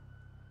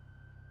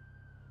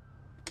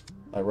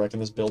 I reckon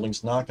this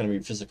building's not going to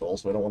be physical,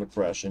 so I don't want to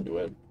crash into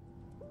it.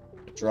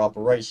 Drop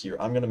right here.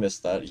 I'm going to miss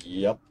that.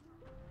 Yep.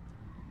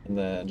 And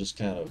then just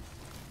kind of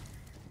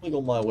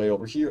wiggle my way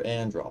over here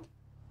and drop.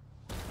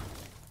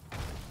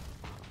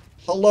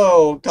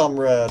 Hello,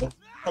 comrade.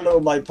 Hello,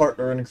 my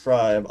partner in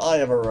crime. I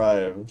have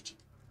arrived.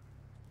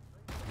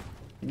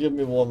 Give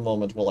me one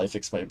moment while I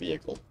fix my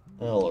vehicle.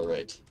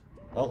 Alright.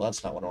 Oh,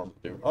 that's not what I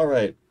want to do.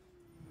 Alright.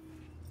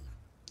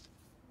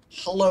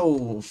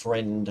 Hello,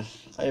 friend.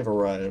 I have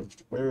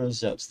arrived. Where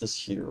is... yeah, it's this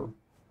here.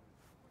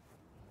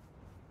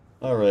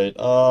 Alright,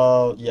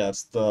 yeah,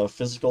 it's the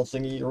physical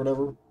thingy or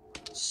whatever.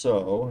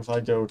 So, if I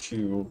go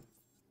to...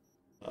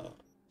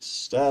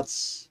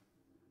 stats...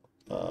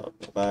 go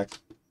back...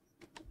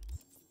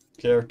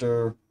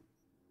 character...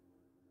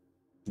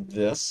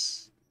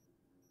 this...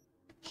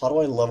 how do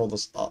I level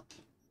this up?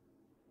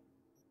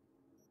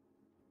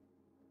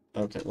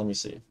 Okay, let me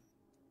see.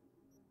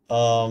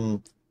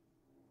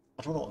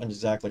 I don't know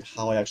exactly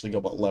how I actually go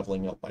about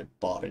leveling up my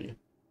body.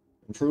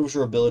 Improves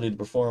your ability to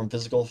perform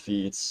physical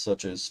feats,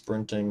 such as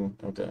sprinting.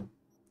 Okay.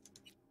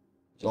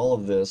 There's all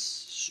of this.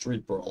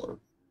 Street Brawler.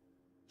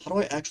 How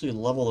do I actually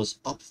level this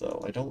up,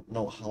 though? I don't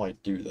know how I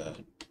do that.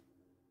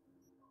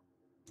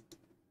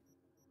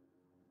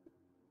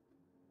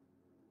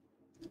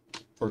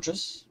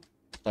 Purchase?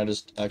 I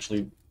just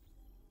actually...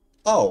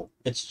 oh,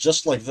 it's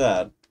just like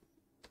that.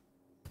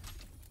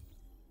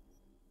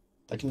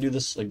 I can do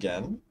this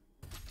again.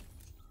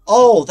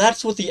 Oh,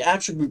 that's what the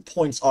attribute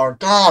points are.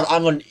 God,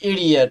 I'm an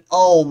idiot.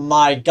 Oh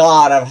my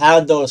god, I've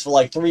had those for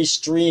like 3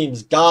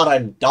 streams. God,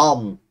 I'm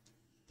dumb.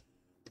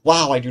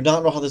 Wow, I do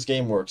not know how this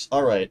game works.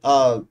 Alright,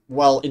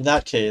 well, in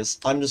that case,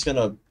 I'm just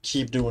gonna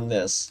keep doing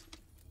this.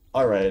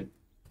 Alright.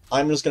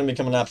 I'm just gonna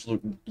become an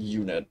absolute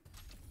unit.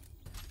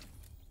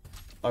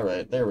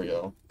 Alright, there we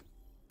go.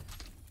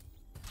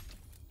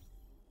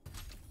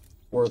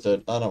 Worth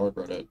it. I don't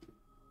regret it.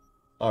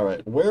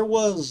 Alright, where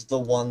was the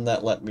one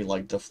that let me,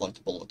 like,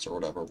 deflect bullets or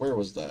whatever? Where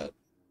was that?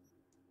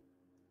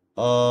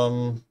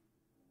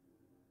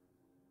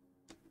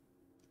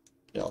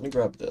 Yeah, let me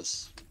grab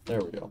this. There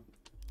we go.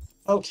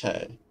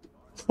 Okay.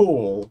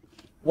 Cool.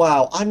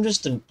 Wow, I'm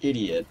just an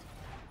idiot.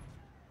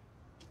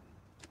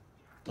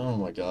 Oh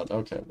my god,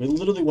 okay. We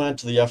literally went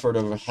to the effort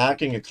of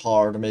hacking a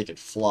car to make it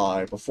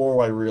fly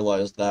before I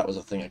realized that was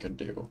a thing I could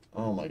do.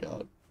 Oh my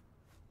god.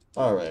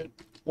 Alright.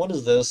 What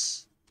is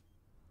this?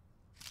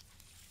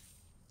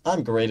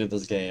 I'm great at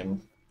this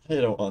game. I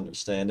don't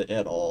understand it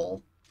at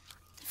all.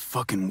 It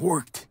fucking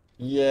worked.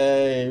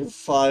 Yay,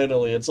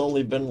 finally. It's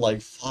only been like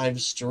 5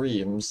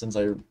 streams since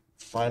I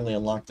finally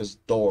unlocked this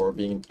door,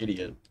 being an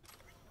idiot.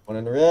 When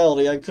in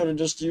reality, I could have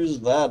just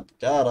used that.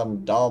 God,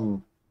 I'm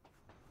dumb.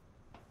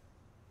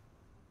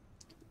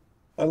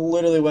 I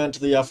literally went to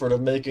the effort of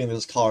making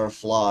this car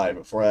fly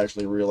before I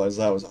actually realized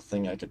that was a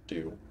thing I could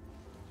do.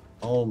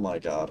 Oh my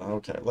god,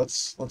 okay,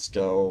 let's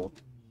go.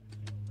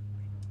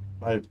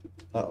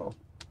 Uh-oh.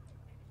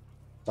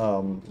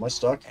 Am I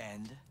stuck?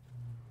 And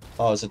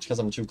Oh, is it because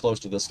I'm too close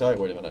to this guy?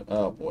 Wait a minute.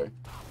 Oh, boy.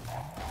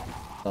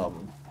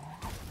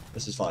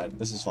 This is fine.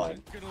 This is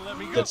fine.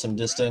 Get some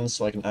distance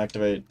so I can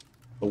activate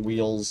the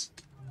wheels.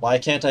 Why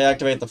can't I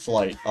activate the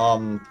flight?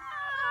 Uh-oh.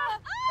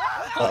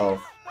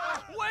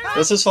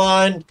 This is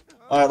fine!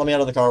 Alright, let me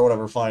out of the car,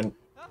 whatever, fine.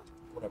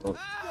 Whatever.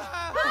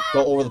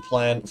 Go over the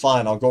plan.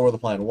 Fine, I'll go over the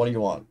plan. What do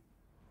you want?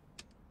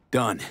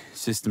 Done.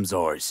 System's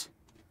ours.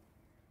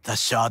 the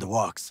shard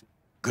works.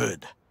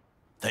 Good.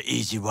 the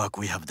easy work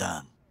we have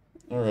done.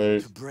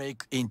 Alright. To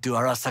break into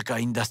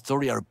Arasaka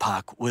Industrial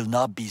Park will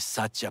not be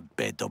such a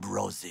bed of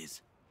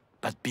roses.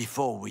 But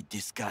before we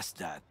discuss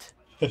that,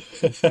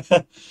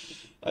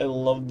 I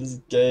love this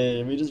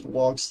game. He just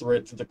walks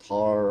right through the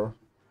car.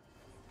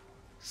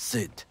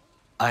 sit.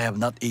 I have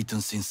not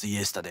eaten since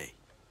yesterday.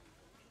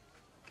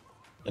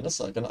 In a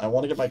second, I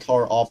want to get my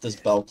car off this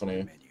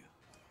balcony.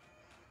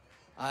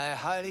 I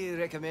highly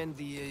recommend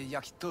the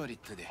yakitori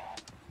today.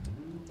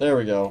 There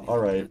we go.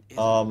 Alright.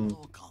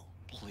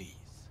 Please.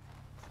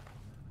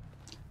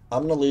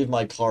 I'm gonna leave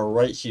my car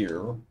right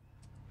here.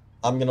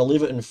 I'm gonna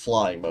leave it in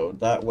flying mode.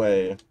 That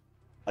way,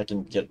 I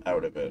can get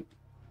out of it.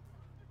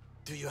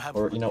 Do you have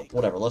Or, you know,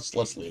 whatever. Let's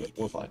leave it.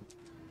 We're fine.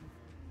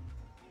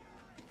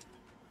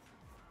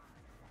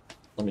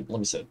 Let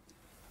me sit.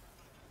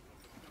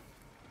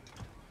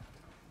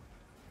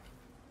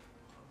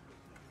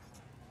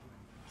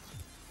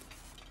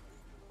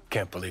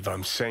 Can't believe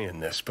I'm saying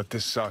this, but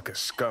this Sokka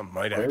scum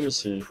might Where is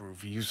actually he?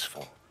 prove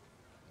useful.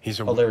 He's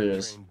a Oh, there he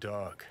is. well-trained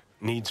dog.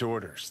 Needs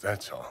orders,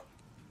 that's all.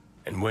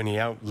 And when he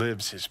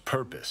outlives his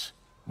purpose,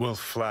 we'll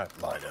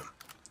flatline him.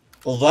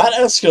 Well, that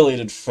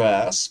escalated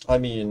fast. I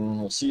mean,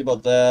 we'll see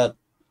about that.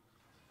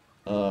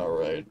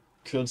 Alright.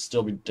 Could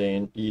still be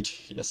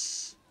eat.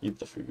 Yes. Eat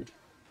the food.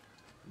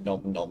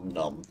 Nom nom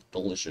nom.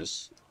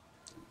 Delicious.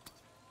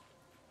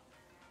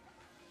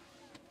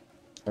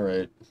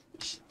 Alright.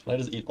 Can I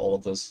just eat all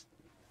of this?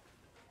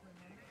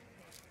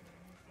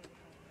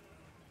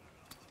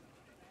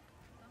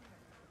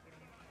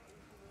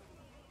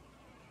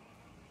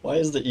 Why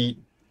is the eat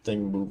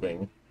thing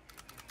moving?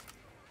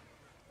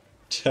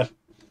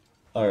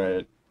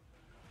 Alright.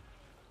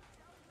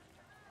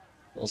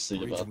 We'll see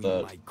Bridge about we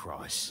that. might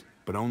cross,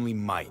 but only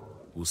might.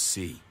 We'll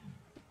see.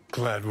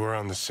 Glad we're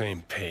on the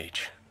same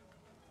page.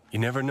 You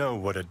never know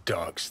what a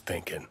dog's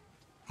thinking.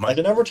 I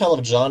can never tell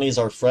if Johnny's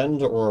our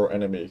friend or our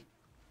enemy.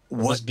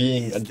 Or just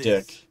being is a this?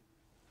 dick.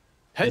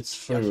 Hey, It's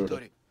food.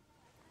 yakitori.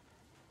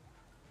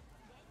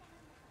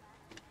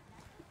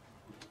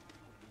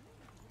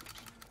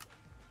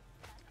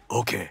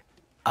 Okay,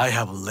 I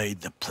have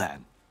laid the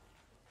plan.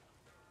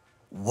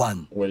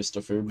 1. Waste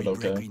of food, We but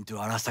break okay. into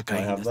Arasaka Can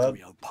I have that?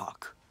 Industrial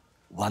Park.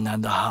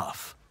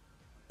 1.5.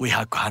 We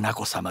hack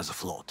Hanako-sama's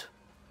float.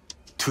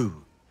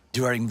 2.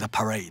 During the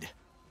parade,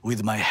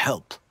 with my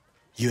help,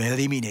 you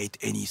eliminate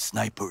any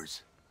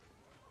snipers.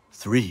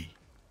 3.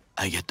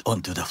 I get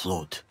onto the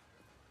float.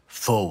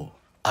 4.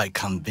 I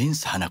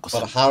convince But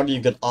Hanako-sama. how do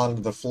you get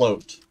onto the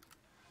float?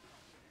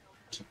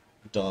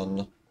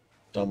 Done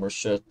dumber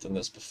shit than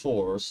this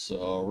before,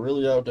 so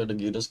really out there to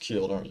get us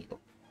killed, aren't you?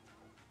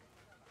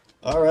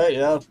 Alright,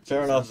 yeah,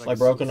 fair enough. I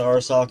broke into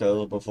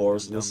Arasaka before,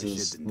 so this Dumber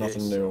shit is than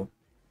nothing this. new.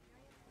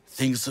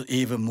 Things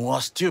even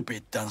more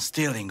stupid than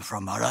stealing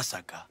from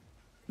Arasaka.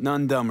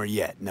 None dumber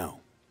yet,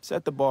 no.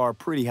 Set the bar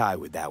pretty high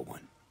with that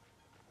one.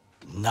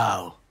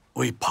 Now,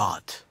 we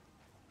part.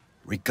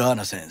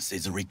 Reconnaissance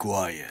is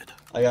required.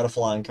 I got a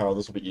flying car,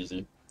 this will be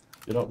easy.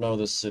 You don't know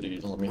this city,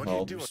 let me What are you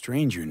help. doing?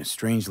 Stranger in a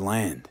strange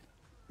land.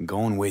 I'm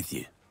going with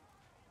you.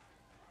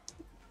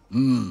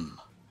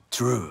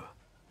 True.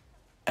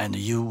 And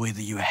you with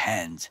your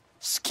hands,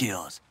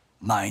 skills,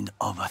 mind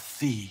of a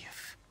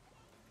thief.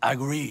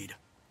 Agreed.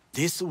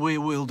 This we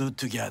will do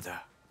together.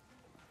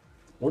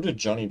 Where did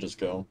Johnny just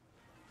go?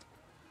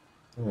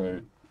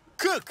 Alright.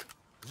 Cook!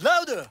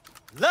 Louder!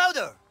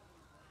 Louder!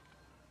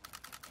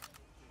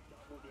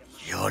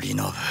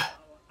 Yorinobu.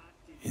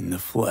 In the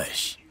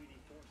flesh.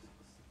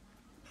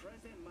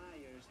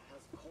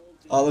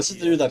 Oh, this is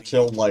the dude that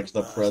killed, like,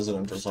 the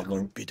president or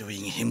something.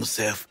 Between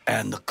himself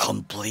and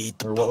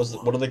complete Or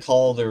what do they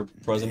call their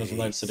president from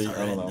Night City? I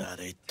don't know.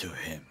 surrendered it to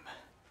him.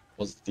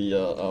 Was the,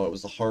 oh, it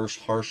was the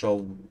Harsha,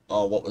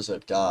 oh, what was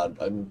it? God,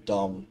 I'm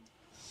dumb.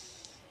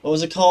 What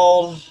was it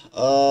called?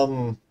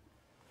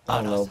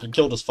 I don't know. He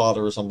killed his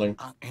father or something.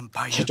 An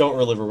empire I don't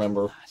really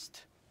remember.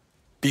 last.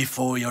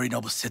 Before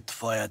Yorinobu set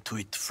fire to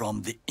it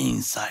from the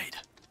inside.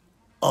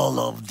 All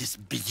of this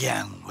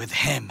began with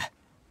him.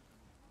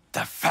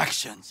 The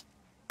factions,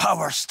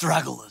 power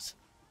struggles,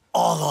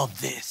 all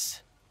of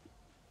this.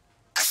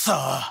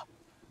 Ksa!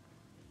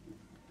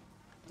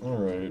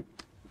 Alright.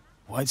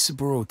 Why'd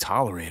Saburo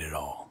tolerate it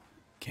all?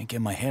 Can't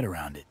get my head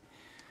around it.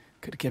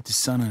 Could've kept his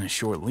son on a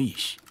short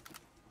leash.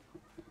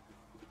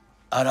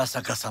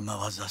 Arasaka-sama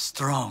was a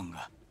strong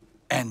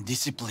and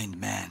disciplined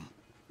man.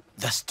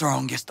 The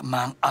strongest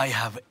man I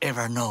have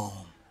ever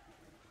known.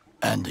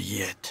 And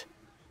yet,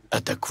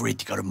 at a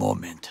critical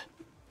moment,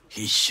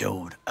 he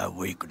showed a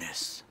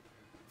weakness.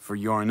 For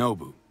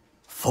Yorinobu.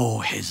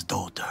 For his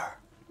daughter.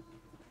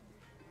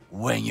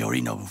 When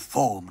Yorinobu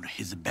formed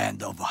his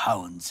band of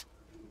hounds,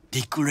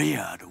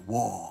 declared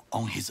war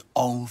on his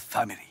own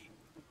family,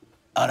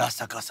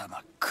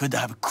 Arasaka-sama could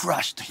have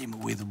crushed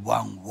him with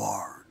one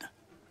word.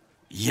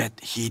 Yet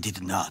he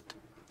did not,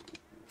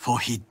 for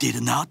he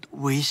did not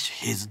wish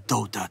his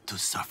daughter to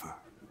suffer.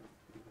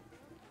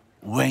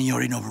 When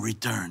Yorinobu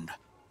returned,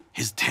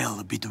 his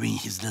tail between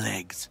his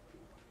legs,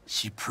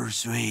 she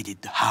persuaded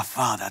her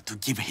father to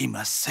give him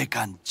a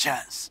second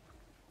chance.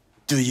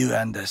 Do you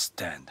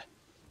understand?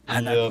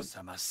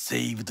 Hanako-sama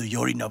saved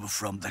Yorinobu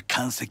from the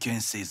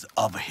consequences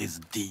of his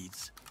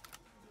deeds.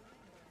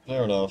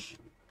 Fair enough.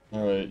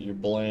 Alright, you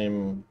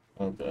blame...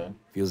 Okay.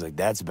 Feels like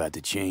that's about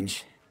to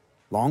change.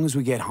 Long as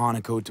we get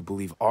Hanako to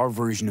believe our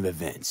version of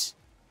events.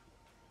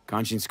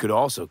 Conscience could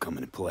also come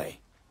into play,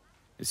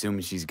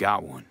 assuming she's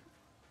got one.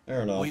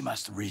 Fair enough. We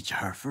must reach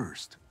her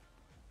first.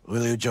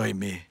 Will you join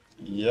me?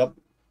 Yep.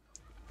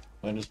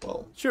 Might as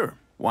well. Sure,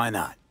 why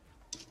not?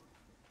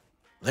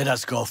 Let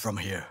us go from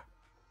here.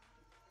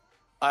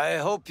 I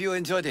hope you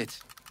enjoyed it.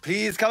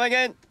 Please come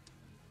again.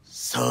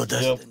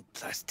 Sawdust Yep. and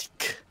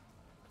plastic.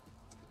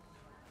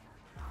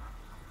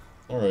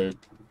 Alright.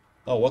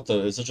 Oh, what the?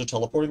 Is it just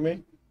teleporting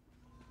me?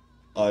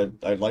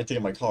 I'd like to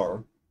get my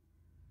car.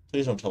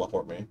 Please don't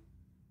teleport me.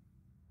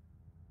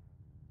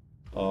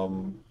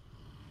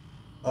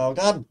 Oh,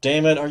 god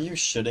damn it, are you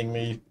shitting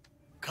me?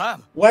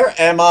 Come Where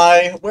am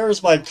I?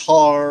 Where's my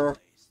car?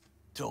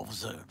 to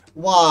observe.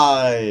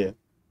 Why?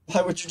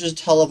 Why would you just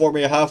teleport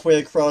me halfway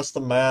across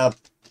the map?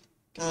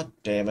 God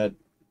damn it.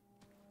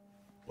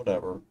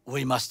 Whatever.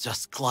 We must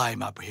just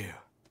climb up here.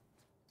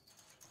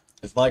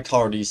 If my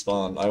car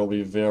despawned, I will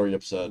be very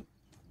upset.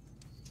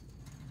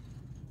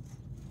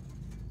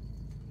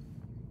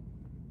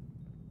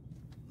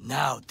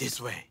 Now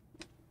this way.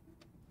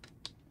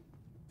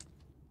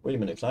 Wait a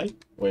minute, can I?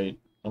 Wait,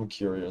 I'm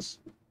curious.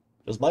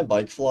 Does my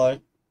bike fly?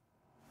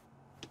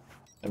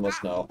 I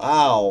must know.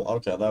 Ow!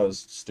 Okay, that was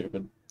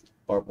stupid.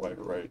 Barbed wire,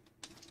 right.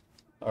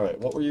 Alright,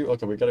 what were you?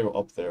 Okay, we gotta go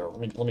up there.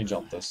 Let me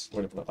jump this.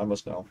 Wait a minute, I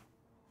must know.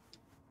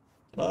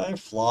 Can I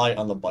fly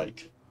on the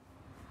bike?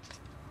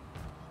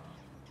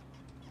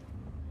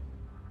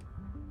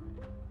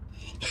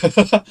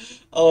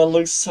 Oh, it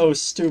looks so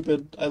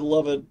stupid. I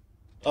love it.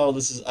 Oh,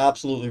 this is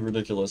absolutely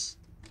ridiculous.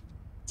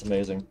 It's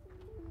amazing.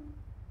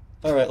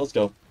 Alright, let's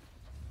go.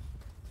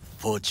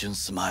 Fortune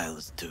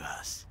smiles to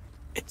us.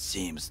 It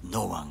seems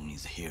no one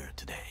is here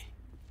today.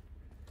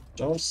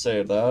 Don't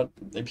say that.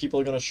 The people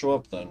are gonna show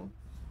up then.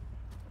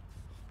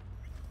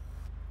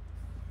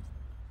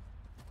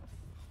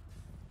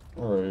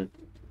 Alright.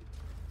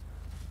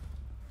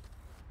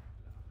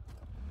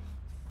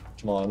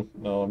 Come on.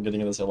 No, I'm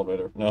getting in this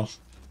elevator. No.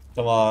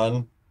 Come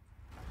on.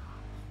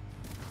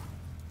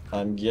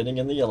 I'm getting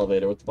in the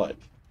elevator with the bike.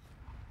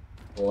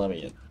 Let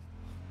me in.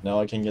 Now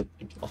I can get...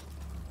 Oh,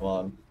 come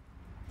on.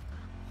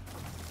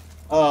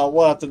 Oh,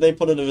 what? Did they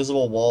put an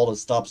invisible wall that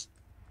stops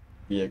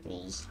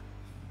vehicles?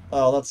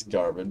 Oh, that's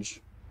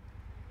garbage.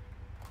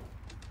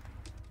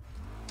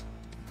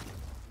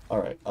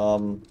 Alright,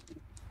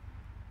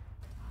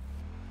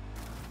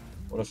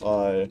 what if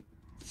I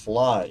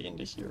fly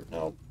into here?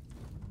 No.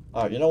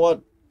 Alright, you know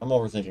what? I'm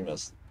overthinking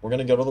this. We're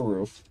gonna go to the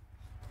roof.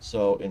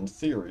 So, in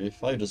theory,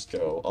 if I just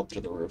go up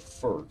to the roof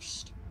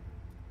first...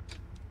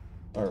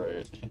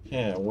 Alright,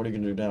 yeah, what are you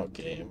gonna do now,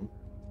 game?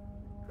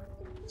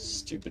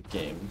 Stupid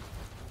game.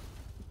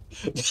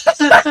 He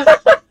just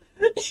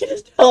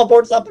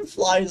teleports up and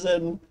flies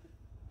in.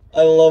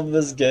 I love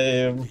this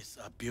game. It's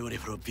a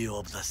beautiful view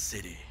of the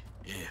city.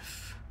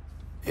 If?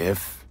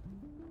 If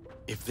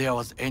there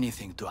was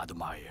anything to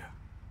admire.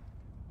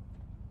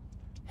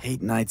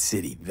 Hate Night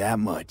City that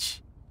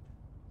much.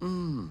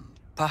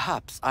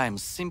 Perhaps I am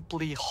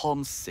simply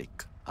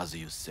homesick, as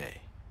you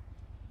say.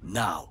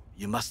 Now,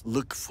 you must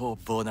look for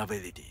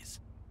vulnerabilities,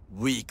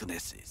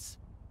 weaknesses,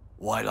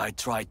 while I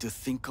try to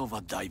think of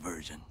a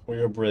diversion. We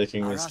are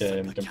breaking this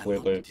game Arasaka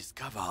completely. cannot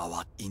discover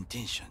our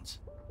intentions.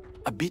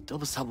 A bit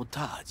of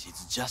sabotage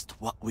is just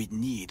what we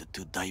need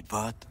to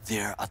divert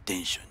their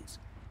attentions.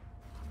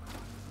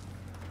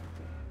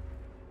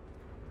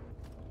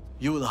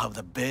 You will have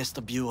the best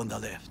view on the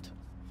left.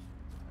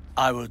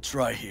 I will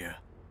try here.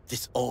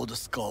 This old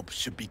scope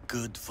should be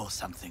good for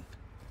something.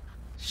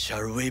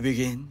 Shall we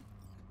begin?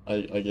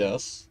 I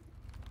guess.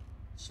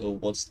 So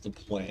what's the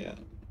plan?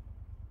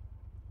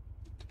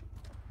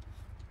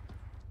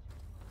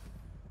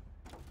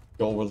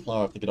 Go over the... Oh,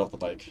 I have to get off the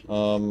bike.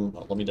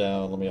 Let me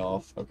down, let me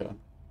off. Okay.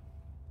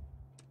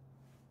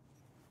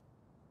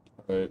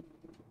 Alright.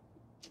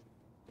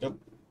 Yep.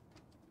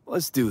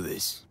 Let's do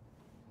this.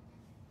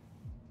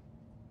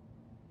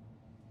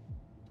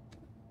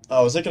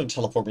 Oh, is it gonna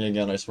teleport me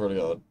again? I swear to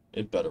God.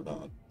 It better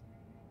not.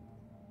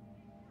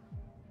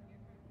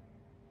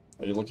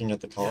 Are you looking at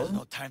the car? There's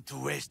no time to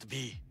waste,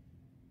 B.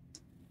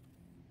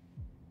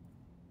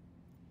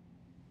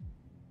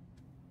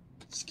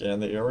 Scan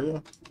the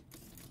area?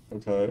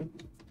 Okay.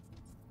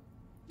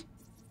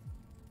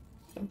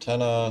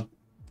 Antenna.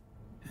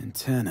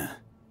 Antenna.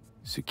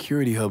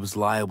 Security hub's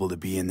liable to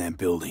be in that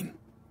building.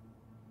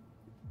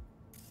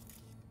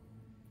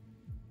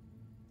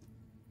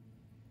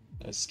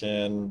 I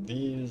scan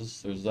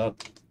these. There's that.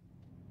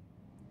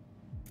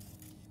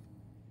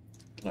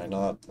 Can I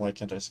not? Why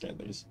can't I scan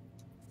these?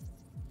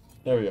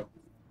 There we go.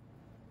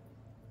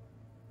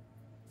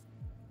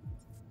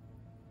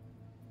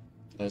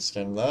 Can I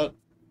scan that?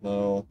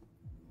 No.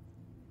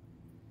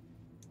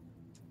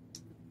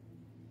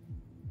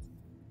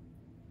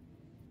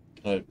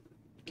 Can I...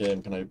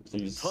 Game, can I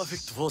please...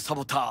 Perfect for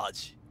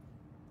sabotage.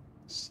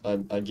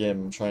 Again,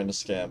 I'm trying to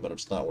scan, but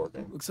it's not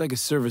working. Looks like a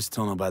service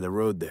tunnel by the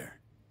road there.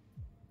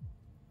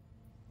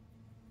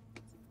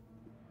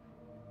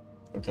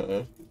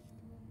 Okay.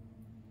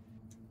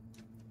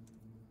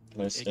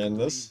 Can I scan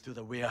this? To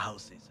the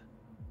warehouses.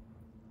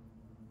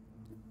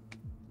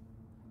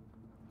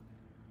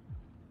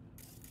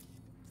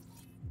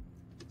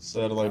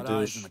 Satellite Got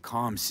eyes dish. in the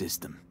comm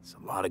system. It's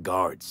a lot of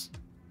guards.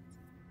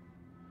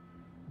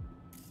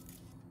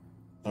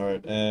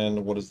 Alright,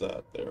 and what is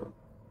that there?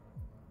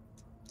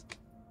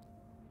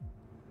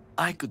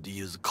 I could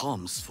use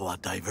comms for a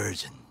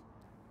diversion.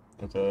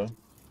 Okay.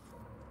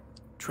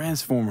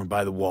 Transformer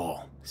by the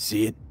wall.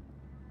 See it?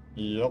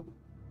 Yep.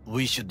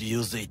 We should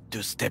use it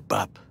to step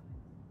up.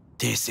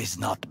 This is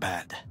not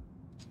bad.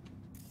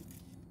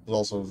 There's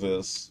also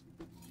this.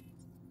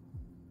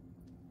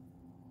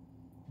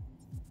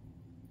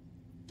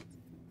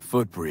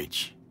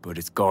 Footbridge, but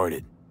it's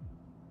guarded.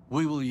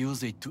 We will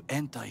use it to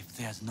enter if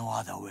there's no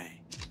other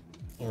way.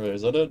 Alright,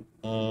 is that it?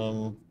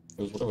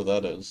 There's whatever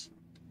that is.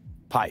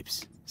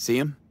 Pipes. See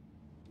them?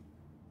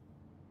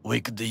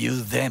 We could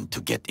use them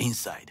to get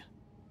inside.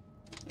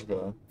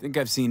 Okay. Think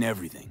I've seen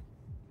everything.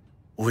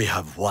 We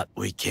have what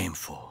we came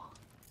for.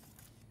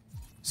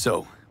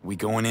 So, we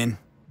going in?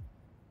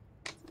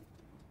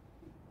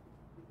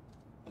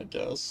 I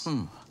guess.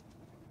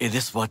 Is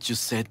this what you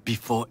said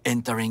before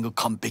entering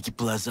Konpeki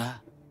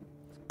Plaza?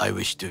 I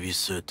wish to be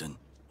certain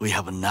we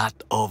have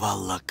not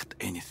overlooked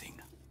anything.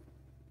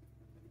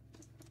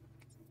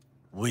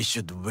 We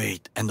should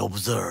wait and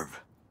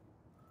observe.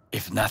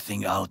 If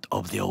nothing out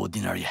of the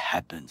ordinary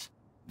happens,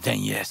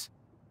 then yes,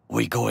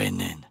 we going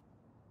in.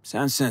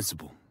 Sounds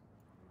sensible.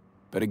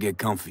 Better get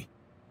comfy.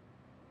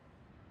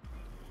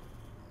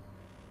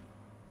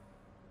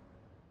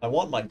 I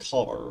want my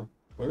car.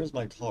 Where is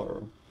my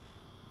car?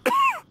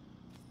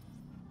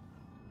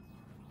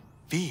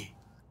 V.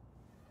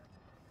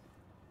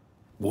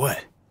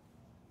 What?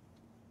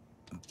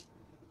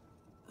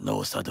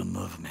 No sudden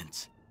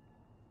movements.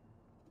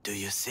 Do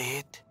you see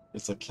it?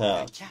 It's a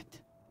cat. Cat.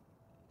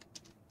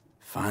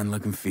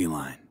 Fine-looking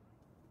feline.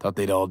 Thought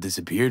they'd all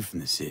disappeared from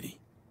the city.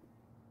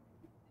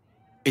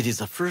 It is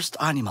the first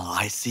animal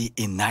I see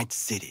in Night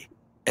City,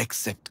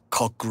 except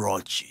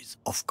cockroaches,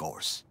 of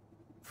course.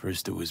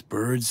 First it was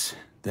birds,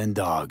 then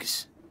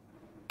dogs.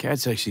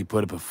 Cats actually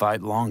put up a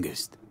fight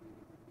longest.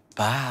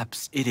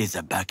 Perhaps it is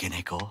a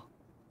bakeneko.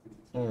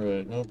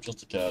 Alright, nope,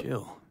 just a cat.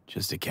 Chill.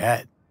 Just a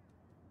cat.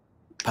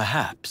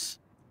 Perhaps.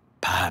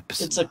 Perhaps.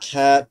 It's a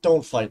cat.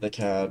 Don't fight the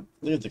cat.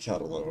 Leave the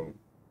cat alone.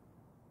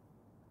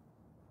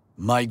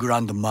 My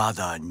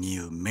grandmother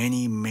knew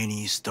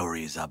many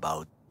stories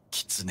about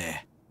kitsune,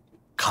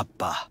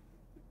 kappa,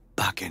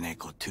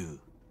 bakeneko too.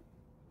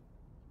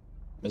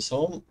 Miss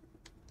Home?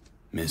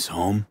 Miss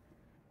Home?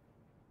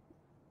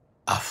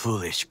 A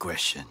foolish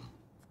question.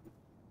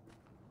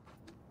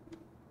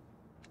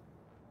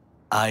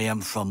 I am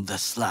from the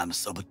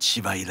slums of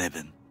Chiba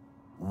 11.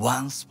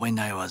 Once when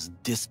I was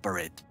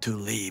desperate to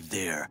live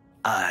there,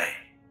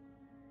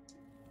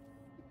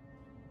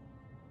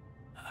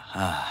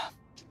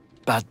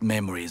 bad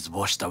memories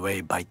washed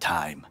away by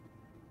time.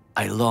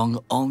 I long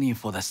only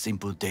for the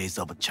simple days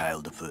of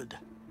childhood.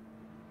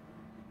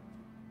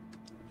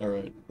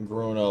 Alright,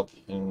 grown up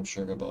in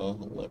Chiba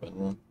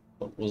 11.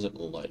 What was it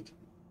like?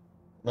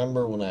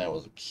 Remember when I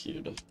was a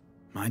kid?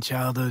 My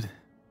childhood?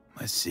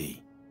 Let's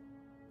see.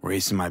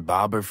 Racing my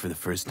bobber for the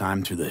first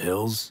time through the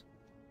hills?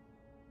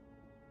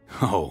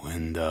 Oh,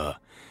 and,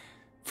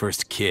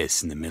 first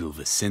kiss in the middle of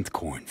a synth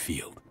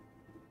cornfield.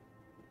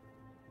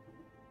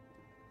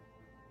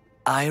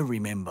 I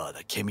remember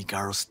the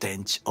chemical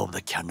stench of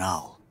the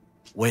canal,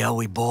 where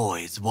we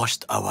boys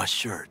washed our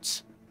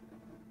shirts.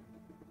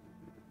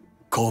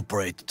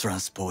 Corporate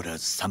transporters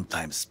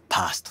sometimes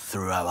passed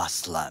through our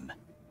slum,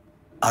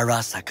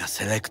 Arasaka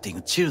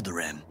selecting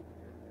children,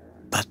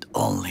 but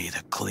only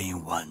the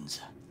clean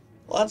ones.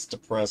 Well, that's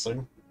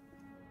depressing.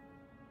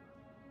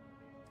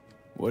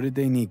 What did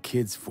they need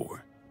kids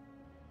for?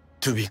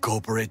 To be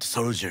corporate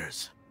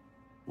soldiers.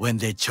 When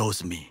they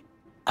chose me,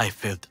 I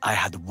felt I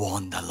had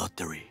won the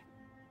lottery.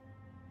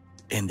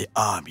 In the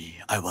army,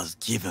 I was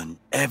given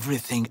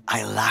everything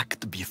I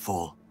lacked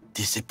before: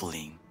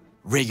 discipline,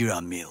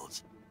 regular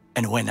meals,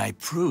 and when I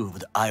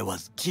proved I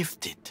was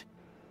gifted,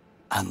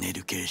 an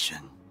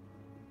education.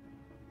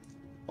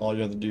 All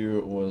you had to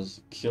do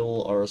was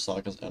kill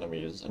Arasaka's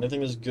enemies.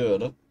 Anything is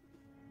good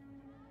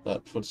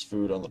that puts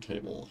food on the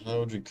table. How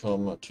would you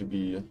come to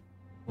be...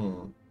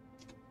 And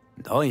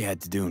all you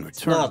had to do in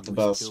return not the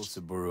was best. kill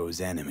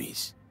Saburo's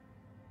enemies.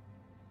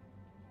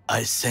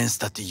 I sense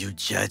that you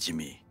judge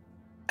me,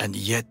 and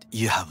yet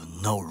you have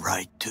no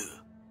right to.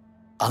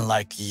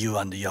 Unlike you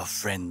and your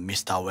friend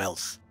Mr.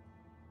 Wells,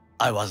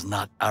 I was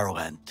not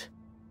arrogant.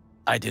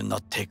 I did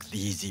not take the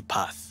easy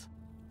path.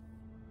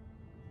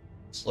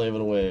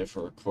 Slaving away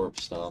for a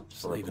corpse now.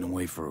 Slaving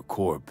away for a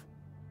corp.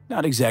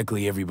 Not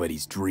exactly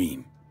everybody's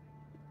dream.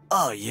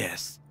 Oh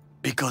yes,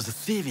 because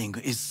thieving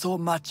is so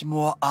much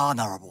more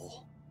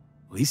honorable.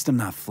 At least I'm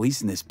not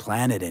fleecing this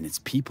planet and its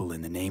people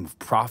in the name of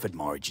profit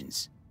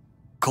margins.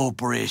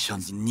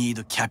 Corporations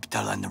need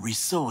capital and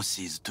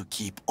resources to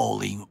keep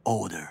all in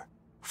order.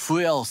 Who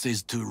else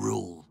is to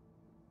rule?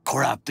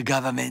 Corrupt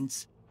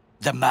governments?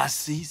 The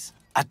masses?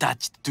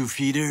 Attached to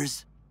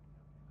feeders?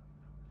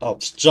 Oh,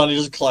 Johnny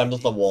just climbed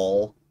up the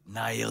wall.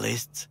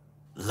 Nihilists?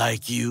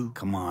 Like you?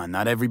 Come on,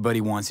 not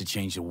everybody wants to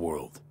change the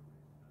world.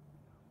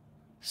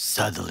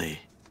 Sadly,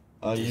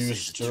 I this used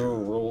is to true.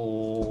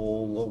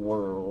 rule the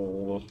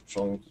world.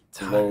 Chunk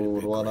Tired load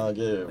of it, when I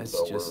give Let's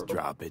the just word.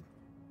 drop it.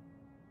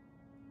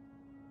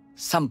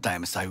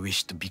 Sometimes I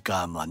wish to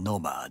become a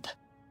nomad.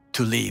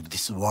 To leave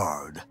this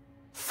world.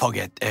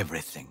 Forget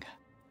everything.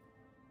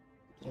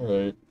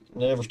 Alright,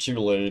 never too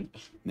late.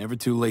 Never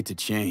too late to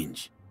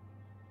change.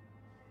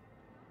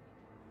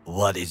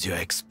 What is your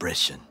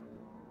expression?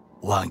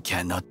 One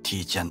cannot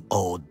teach an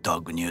old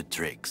dog new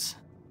tricks.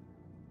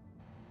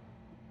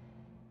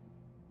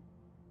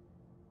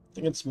 I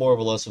think it's more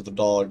or less if the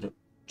dog Do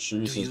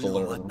chooses you to know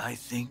learn. what I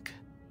think?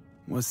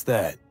 What's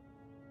that?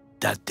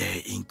 That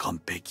day in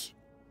Compeki,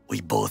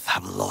 we both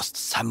have lost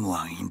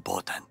someone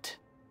important.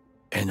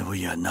 And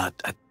we are not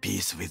at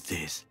peace with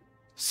this.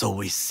 So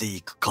we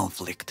seek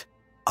conflict,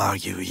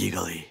 argue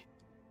eagerly.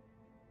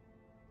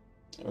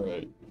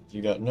 Alright,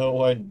 you got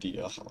no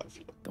idea how I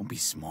feel. Don't be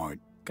smart.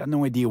 Got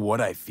no idea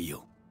what I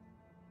feel.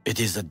 It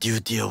is the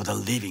duty of the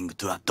living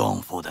to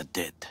atone for the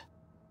dead.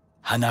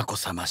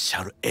 Hanako-sama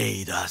shall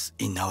aid us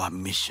in our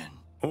mission.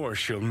 Or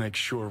she'll make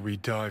sure we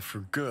die for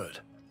good.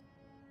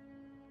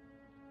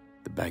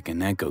 The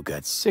Bakaneko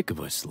got sick of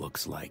us,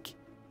 looks like.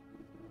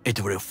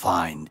 It will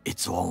find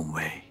its own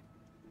way.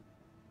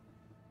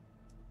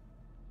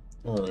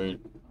 Alright.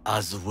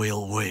 As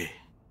will we.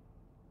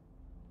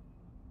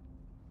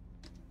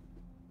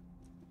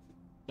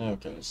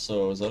 Okay,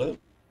 so is that it?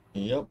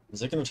 Yep.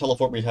 Is it gonna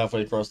teleport me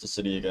halfway across the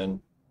city again?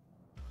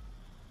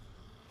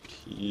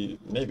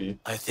 Maybe.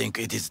 I think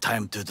it is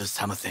time to do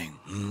something,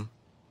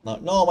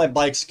 No, my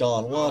bike's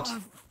gone. What?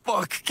 Oh,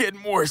 fuck,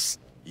 getting worse.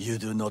 You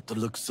do not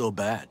look so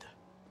bad.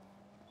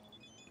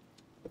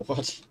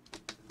 What?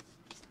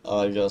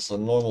 I guess a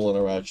normal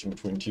interaction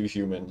between two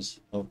humans,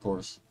 of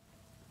course.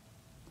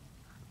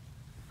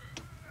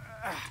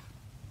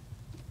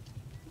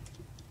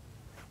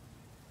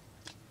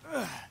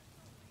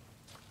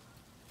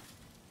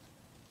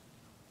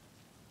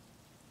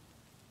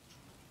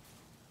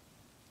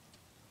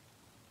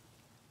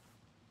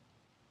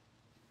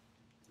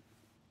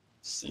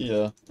 See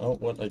ya. Oh,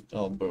 what?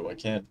 Oh, boo, I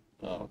can't.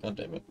 Oh, god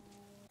damn it.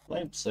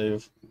 Might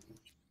save.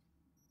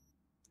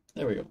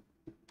 There we go.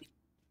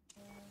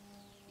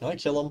 Can I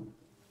kill him?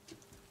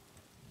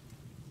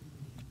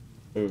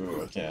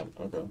 Ooh, I can't.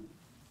 Okay.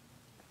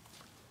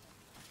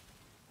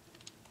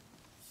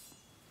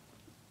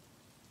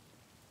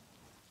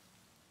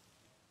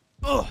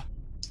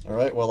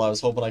 Alright, well, I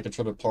was hoping I could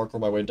try to parkour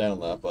my way down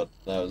that, but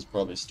that was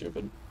probably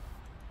stupid.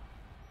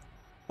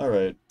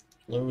 Alright,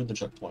 load the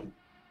checkpoint.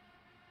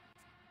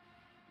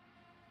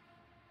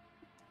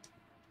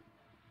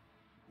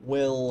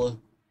 Well,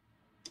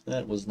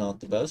 that was not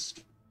the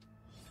best.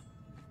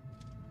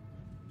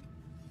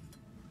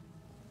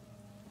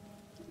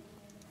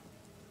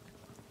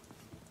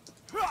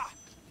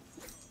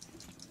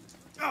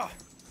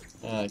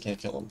 I can't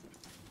kill him.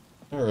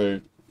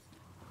 Alright.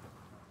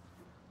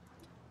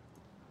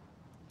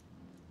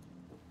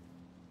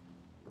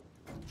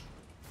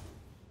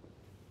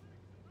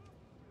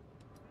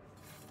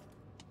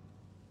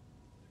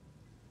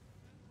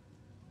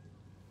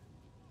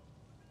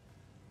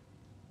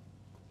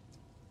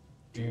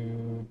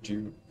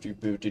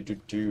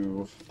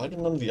 Why do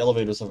none of the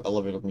elevators have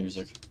elevator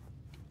music?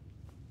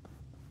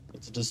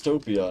 It's a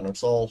dystopia, and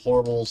it's all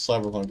horrible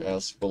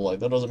cyberpunk-esque, but like,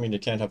 that doesn't mean you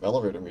can't have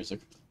elevator music.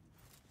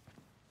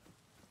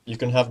 You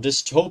can have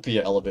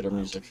dystopia elevator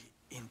music.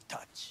 In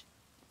touch.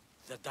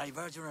 The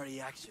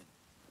diversionary action,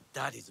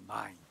 that is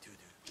mine to do.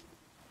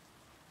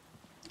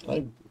 Can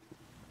I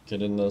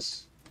get in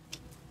this?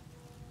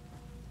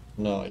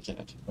 No, I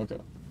can't. Okay.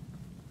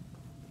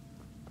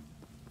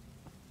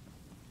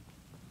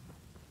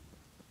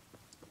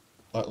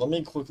 Alright, let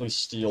me quickly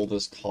steal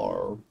this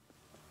car.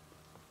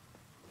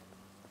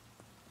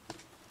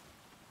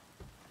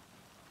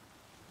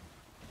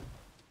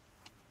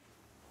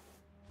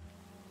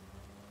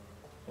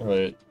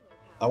 Alright.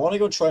 I want to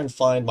go try and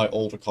find my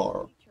old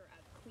car.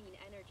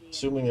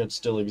 Assuming it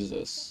still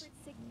exists.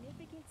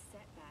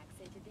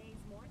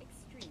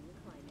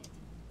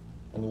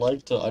 And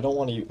like to... I don't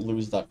want to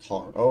lose that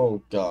car. Oh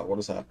god, what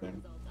is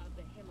happening?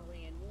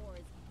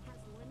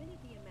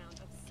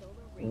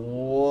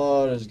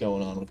 What is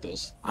going on with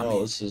this?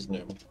 Oh, this is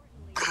new.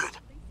 Good.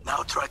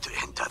 Now try to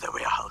enter the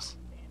warehouse.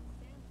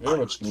 Very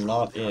much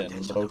not in,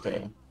 but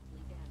okay.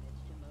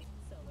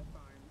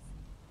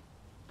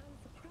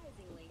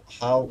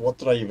 How? What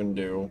did I even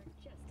do?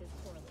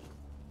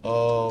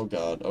 Oh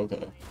god,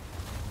 okay.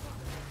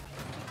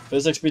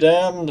 Physics be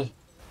damned!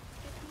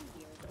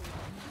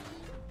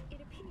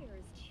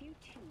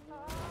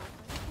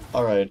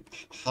 Alright,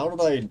 how did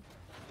I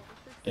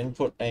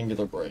input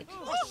angular brake?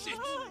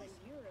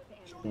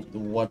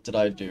 What did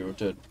I do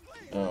to...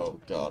 Oh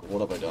god, what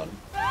have I done?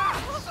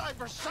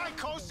 Cyber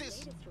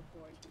psychosis!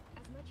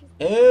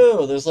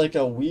 Ew, there's like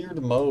a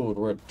weird mode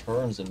where it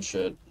turns and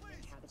shit.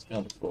 It's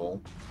kind of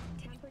cool.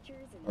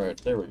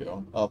 Alright, there we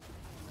go. Up.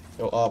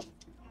 Go up.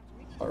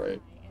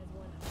 Alright.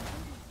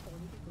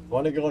 I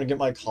want to go and get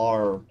my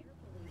car.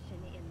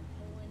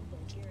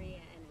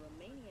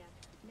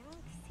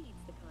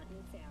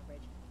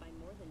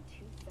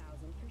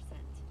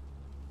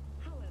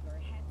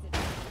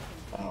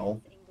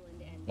 Ow.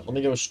 Let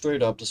me go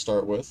straight up to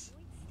start with.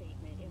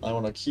 I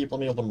want to keep...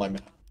 Let me open my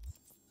map.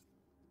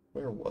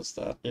 Where was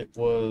that? It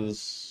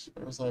was...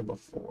 Where was I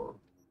before?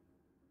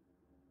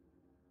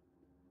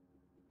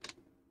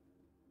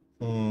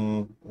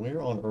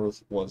 Where on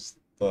earth was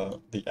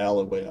the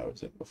alleyway I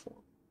was in before?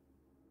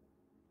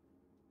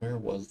 Where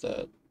was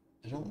that?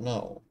 I don't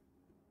know.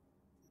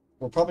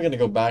 We're probably gonna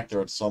go back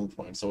there at some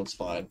point, so it's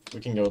fine.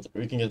 We can go.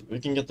 We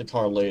can get the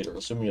car later,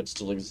 assuming it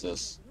still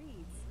exists.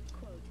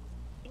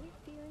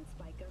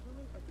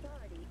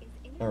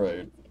 All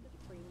right.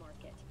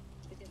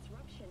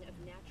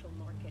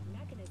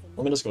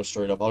 Let me just go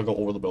straight up. I'll go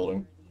over the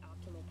building.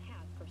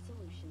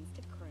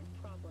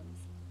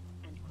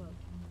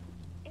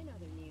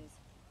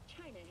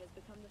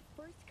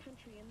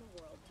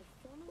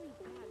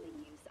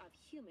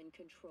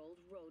 Controlled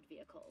road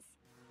vehicles.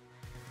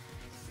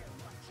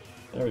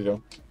 There we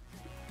go.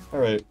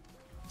 Alright.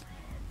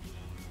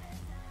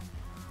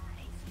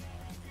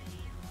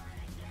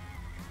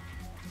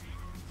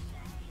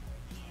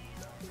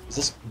 Is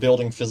this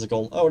building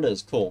physical? Oh, it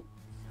is. Cool.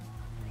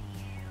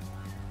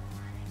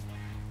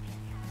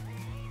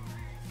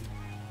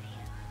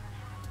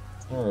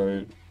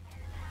 Alright.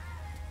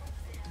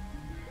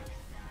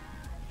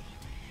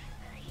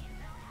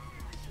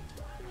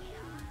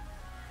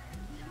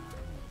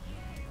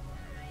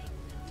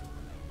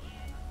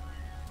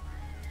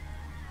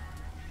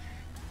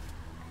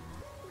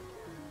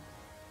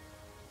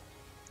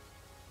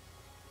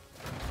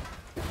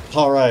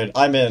 Alright,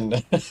 I'm in.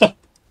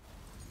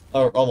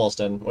 Oh,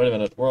 almost in. Wait a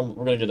minute. We're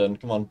gonna get in.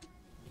 Come on.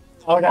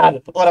 Oh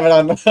god! What have I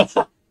done?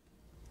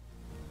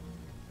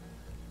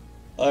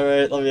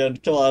 Alright, let me in.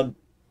 Come on.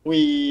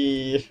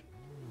 Whee!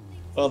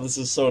 Oh, this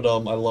is so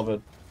dumb. I love it.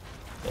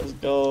 Let's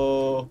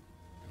go.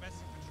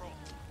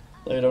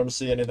 I don't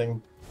see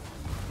anything.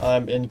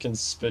 I'm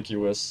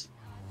inconspicuous.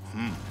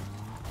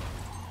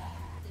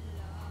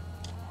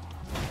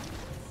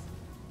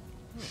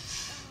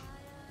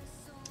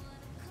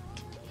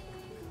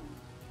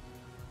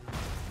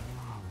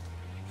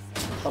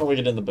 How do we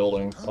get in the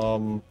building?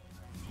 There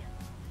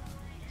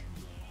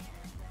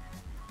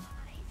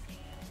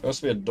has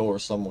to be a door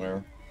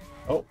somewhere.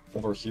 Oh,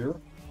 over here?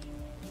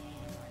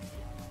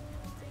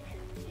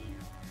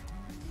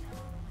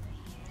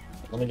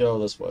 Let me go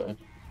this way.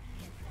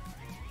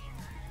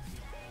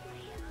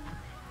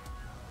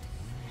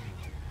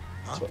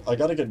 So I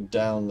gotta get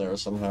down there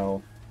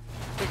somehow.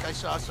 I think I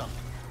saw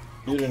something.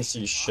 You didn't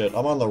see shit.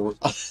 I'm on the roof.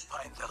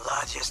 Find the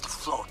largest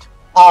float.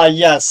 Ah,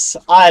 yes!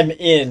 I'm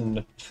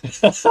in!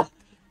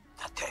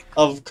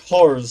 Of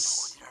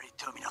course.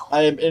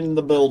 I am in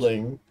the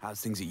building.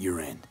 How's things at your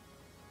end?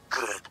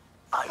 Good.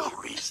 I will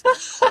reach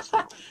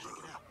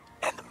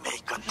and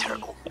make a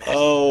terrible mess.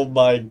 Oh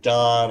my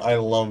god, I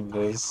love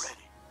this.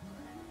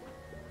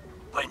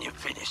 When you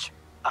finish,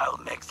 I'll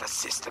make the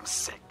system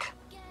sick.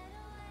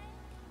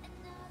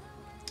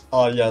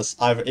 Oh yes,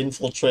 I've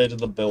infiltrated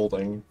the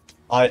building.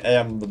 I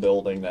am the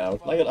building now.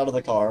 Can I get out of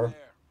the car?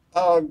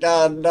 Oh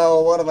god,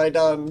 no, what have I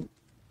done?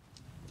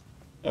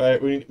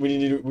 Alright, we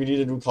need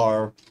a new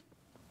car.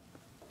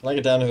 Can I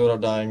get down here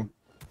without dying?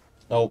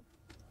 Nope.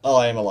 Oh,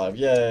 I am alive.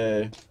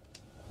 Yay.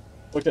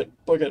 Book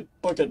it, book it,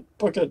 book it,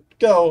 book it,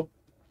 go!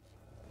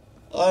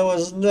 I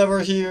was never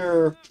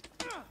here!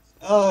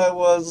 I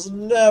was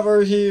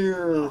never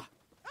here!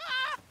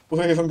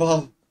 Wait from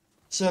Bob.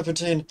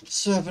 Serpentine,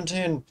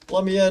 Serpentine,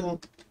 let me in!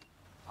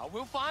 I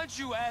will find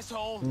you,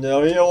 asshole!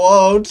 No, you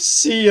won't!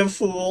 See ya,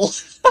 fool!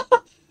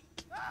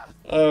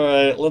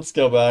 Alright, let's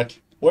go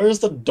back. Where's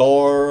the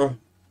door?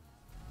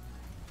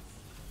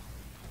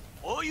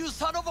 Oh, you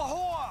son of a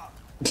whore!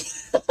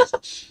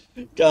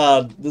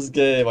 God, this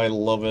game, I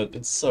love it.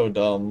 It's so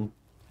dumb.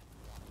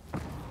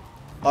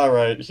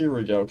 Alright, here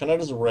we go. Can I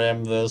just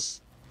ram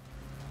this?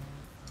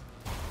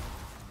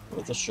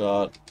 With a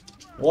shot.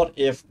 What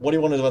do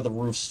you want to do about the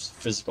roof's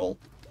physical?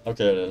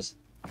 Okay, it is.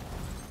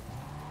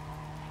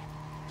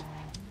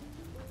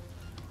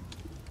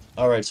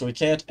 Alright, so we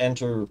can't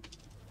enter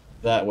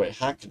that way.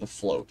 Hack to the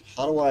float.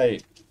 How do I...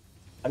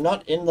 I'm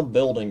not in the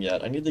building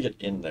yet. I need to get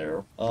in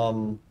there.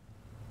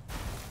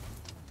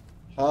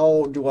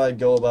 How do I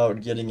go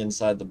about getting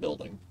inside the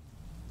building?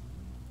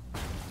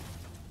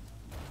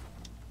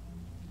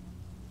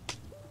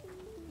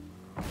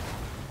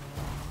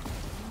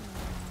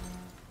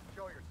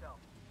 Show yourself.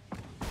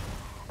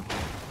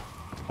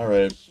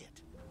 Alright.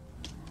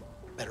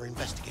 Better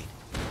investigate.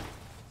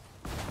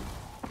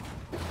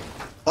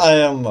 I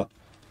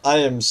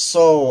am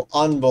so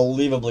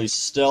unbelievably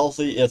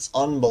stealthy, it's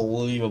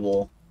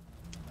unbelievable.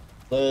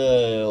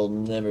 They'll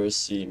never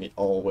see me.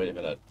 Oh, wait a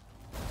minute.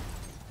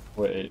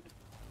 Wait.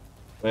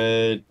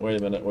 Wait a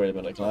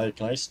minute.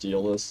 Can I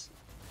steal this?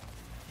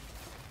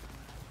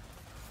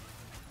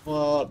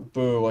 What?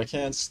 Boo, I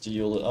can't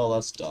steal it. Oh,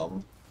 that's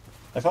dumb.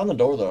 I found the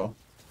door, though.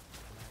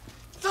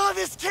 No,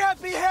 this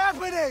can't be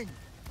happening!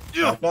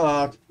 Knock,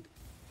 knock.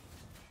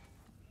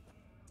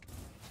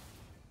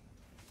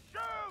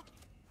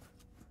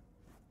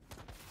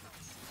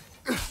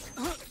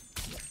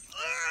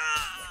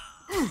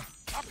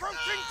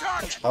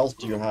 How much health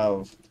do you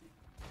have?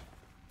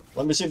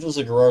 Let me see if there's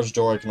a garage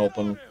door I can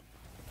open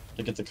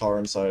to get the car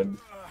inside.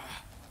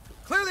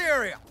 Clear the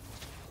area!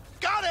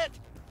 Got it!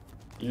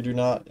 You do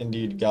not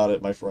indeed got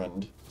it, my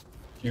friend.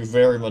 You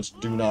very much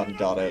do not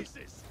got it.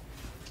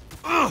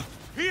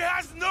 He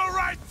has no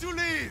right to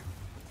leave!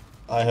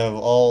 I have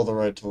all the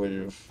right to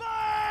leave.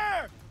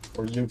 Fire!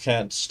 Or you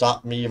can't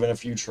stop me even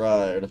if you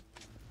tried.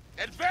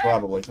 Advance!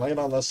 Probably. Can I get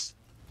on this?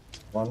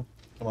 Come on.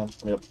 Come on.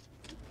 Let me up.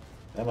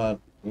 Come on.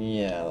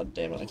 Yeah,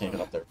 damn it. I can't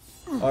get up there.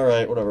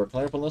 Alright, whatever.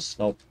 Can I open this?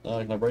 Nope.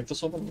 Can I break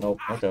this open? Nope.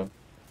 Okay.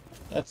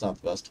 That's not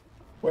the best.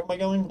 Where am I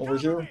going? Over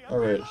here?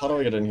 Alright, how do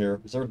I get in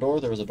here? Is there a door?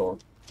 There is a door.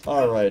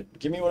 Alright,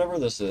 give me whatever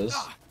this is.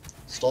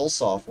 Install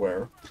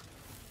software.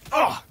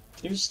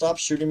 Can you stop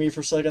shooting me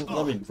for a second?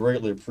 That'd be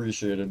greatly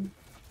appreciated.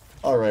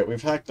 Alright,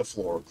 we've hacked the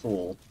floor.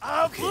 Cool.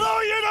 I'll blow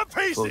you to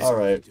pieces!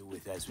 Alright.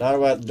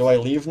 Now do I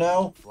leave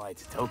now? Fly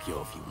to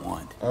Tokyo if you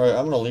want. Alright,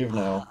 I'm gonna leave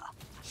now.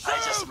 I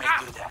just made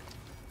you that.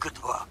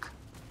 Good work.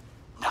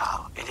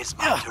 Now it is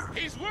my turn.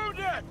 He's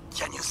wounded!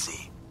 Can you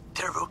see?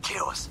 Terrible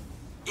chaos.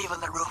 Even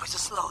the roof is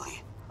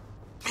slowly.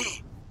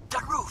 B,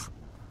 the roof.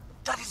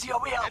 That is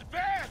your will.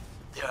 Advance!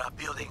 There are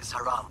buildings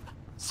around.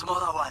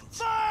 Smaller ones.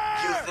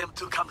 Fire! Use them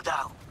to come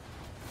down.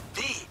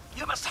 B,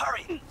 you must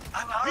hurry.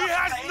 I'm out He of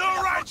has time no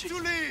right approaching. to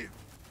leave!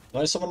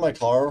 Can I summon my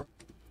car?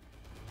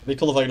 It'd be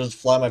cool if I could just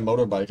fly my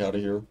motorbike out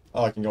of here.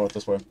 Oh, I can go out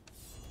this way.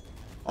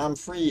 I'm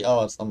free.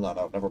 Oh, I'm not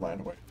out. Never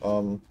mind. Wait.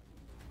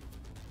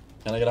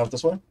 Can I get out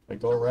this way? I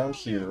go around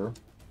here.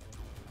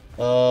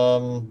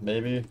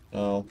 Maybe.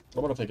 No.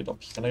 What about if I get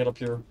up? Can I get up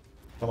here?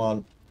 Come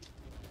on.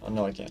 Oh,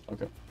 no, I can't.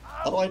 Okay.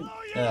 How do I?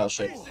 Ah,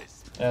 shit.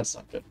 That's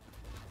not good.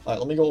 Alright,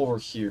 let me go over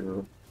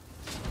here.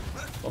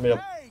 Let me up.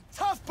 Hey,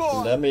 tough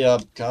boy! Let me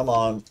up. Come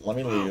on. Let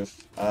me leave.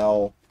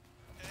 Ow.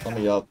 Let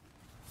me up.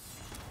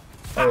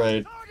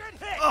 Alright.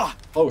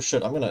 Oh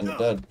shit, I'm gonna end up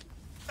dead.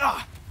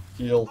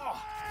 Heal.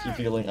 Keep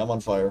healing. I'm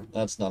on fire.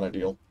 That's not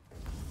ideal.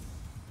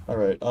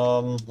 Alright,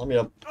 let me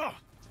up.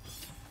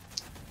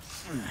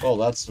 Oh,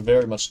 that's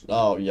very much...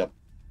 Oh, yep.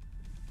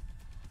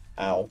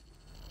 Ow.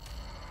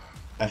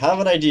 I have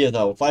an idea,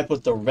 though. If I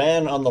put the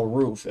van on the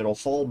roof, it'll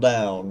fall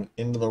down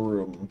into the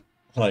room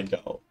when I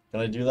go. Can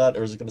I do that,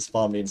 or is it going to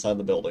spawn me inside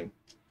the building?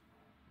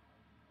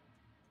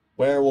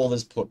 Where will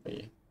this put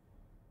me?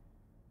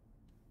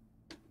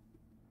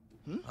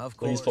 Of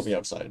course. Please put me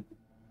outside.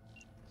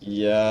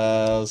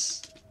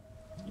 Yes.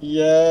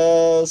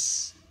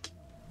 Yes.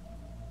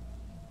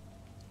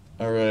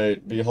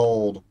 Alright,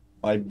 behold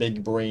my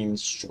big brain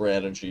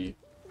strategy.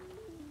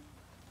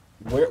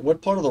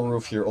 What part of the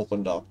roof here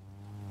opened up?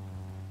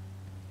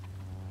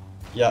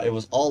 Yeah, it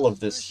was all of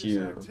this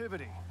here.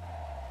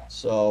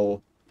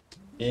 So,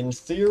 in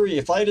theory,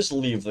 if I just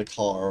leave the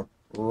car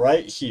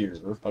right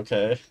here,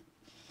 okay,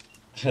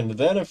 and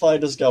then if I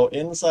just go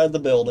inside the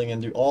building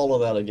and do all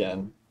of that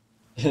again,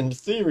 in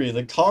theory,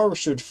 the car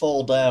should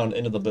fall down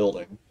into the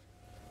building.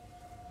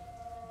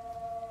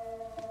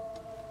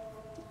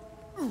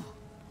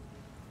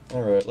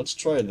 Alright, let's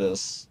try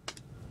this.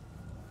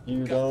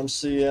 You don't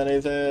see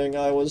anything,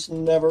 I was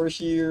never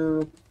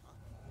here.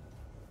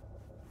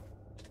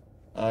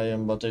 I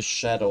am but a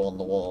shadow on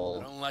the wall.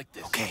 I don't like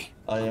this. Okay.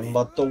 I am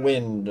but the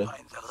wind.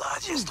 Find the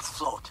largest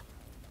float.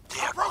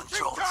 They are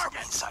controlled from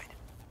inside.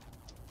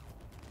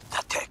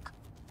 That tech,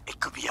 it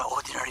could be an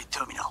ordinary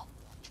terminal.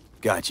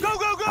 Gotcha. Go,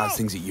 go, go! How's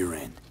things at your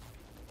end?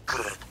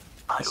 Good.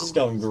 This is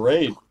going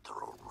great.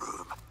 Control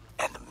room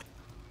and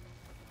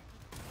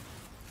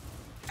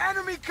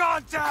Enemy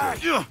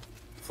contact! Okay.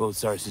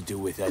 Float's ours to do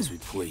with as we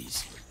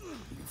please. You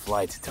can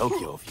fly to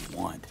Tokyo if you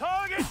want.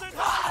 Targets and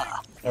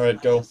targets!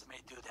 Alright, go. may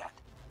do that.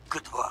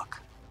 Good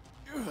work.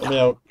 Let me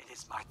out. It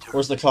is my turn.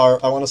 Where's the car?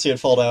 I want to see it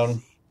fall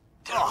down.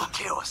 Terrible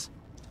chaos.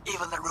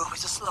 Even the roof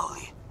is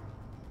slowly.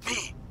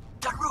 B,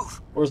 the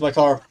roof. Where's my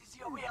car? That is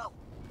your will.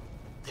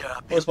 There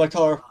are Where's my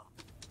car?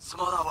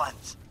 smaller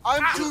ones.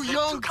 I'm Use too them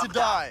young come to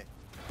down. die!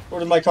 Where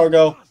did my car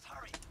go?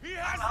 Hurry. He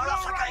has Out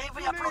of no right Sakaevi to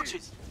leave!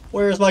 approaches.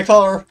 Where's my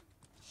car?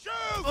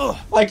 Shoot!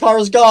 My car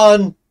is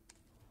gone!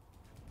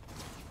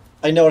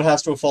 I know it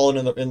has to have fallen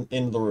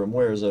in the room.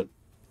 Where is it?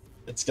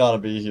 It's gotta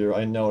be here.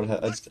 I know it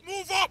has. Let's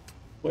move up!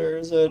 Where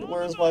is it?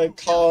 Where's my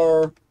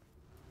car?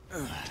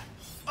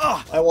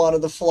 I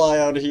wanted to fly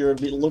out of here and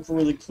look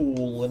really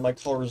cool, and my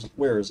car's...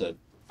 Where is it?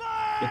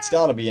 It's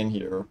gotta be in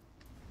here.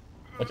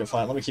 Okay,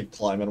 fine. Let me keep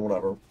climbing,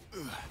 whatever.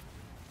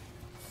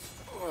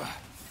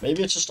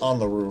 Maybe it's just on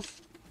the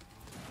roof.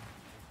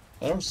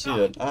 I don't see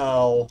it.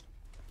 Ow.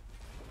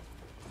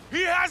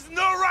 He has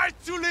no right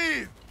to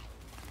leave!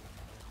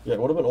 Yeah,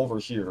 it would have been over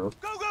here.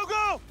 Go, go,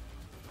 go!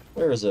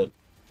 Where is it?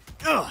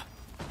 I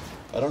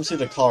don't see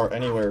the car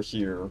anywhere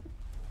here.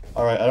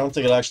 Alright, I don't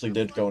think it actually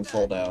did go and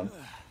fall down.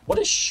 What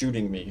is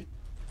shooting me?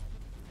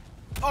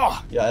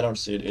 Oh! Yeah, I don't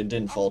see it. It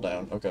didn't fall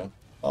down. Okay.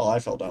 Oh, I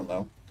fell down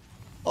though.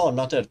 Oh, I'm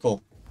not dead.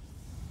 Cool.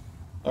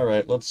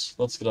 Alright, let's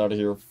get out of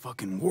here.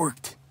 Fucking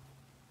worked.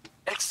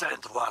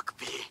 Excellent work,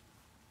 B.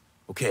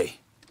 Okay,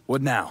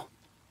 what now?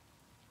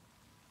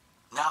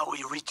 Now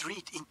we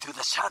retreat into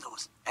the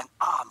shadows and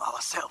arm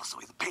ourselves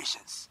with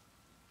patience.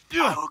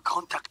 I will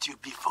contact you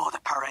before the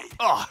parade.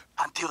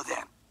 Until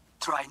then,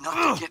 try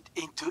not to get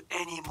into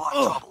any more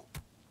trouble.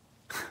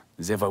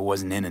 As if I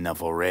wasn't in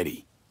enough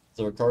already. Is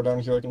there a car down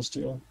here I can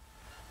steal?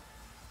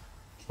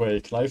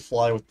 Wait, can I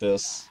fly with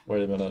this?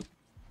 Wait a minute.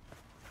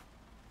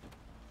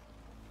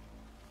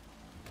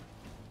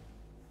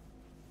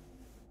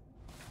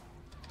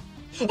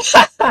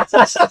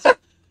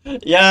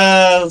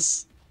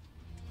 Yes!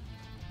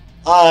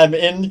 I'm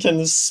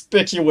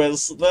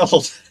inconspicuous.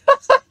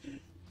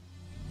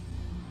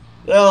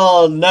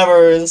 They'll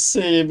never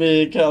see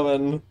me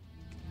coming.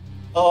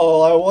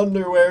 Oh, I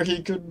wonder where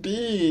he could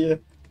be.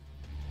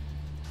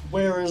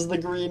 Where is the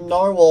green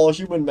narwhal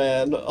human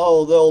man?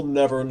 Oh, they'll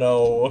never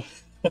know.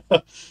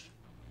 I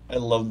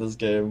love this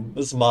game.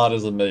 This mod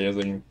is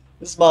amazing.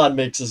 This mod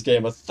makes this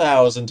game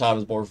 1,000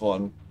 times more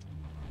fun.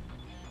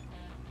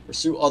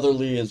 Pursue other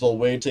leads while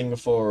waiting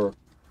for...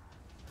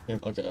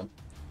 Okay. I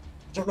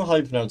don't know how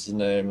you pronounce his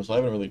name, so I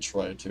haven't really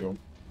tried to.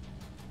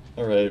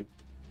 Alright.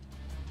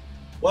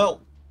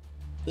 Well,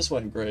 this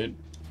went great.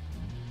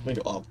 Let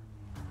me go up.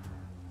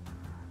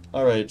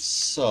 Alright,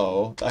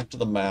 so, back to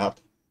the map.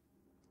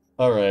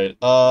 Alright,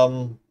 let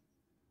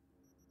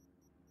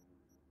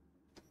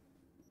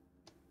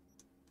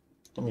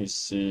me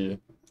see.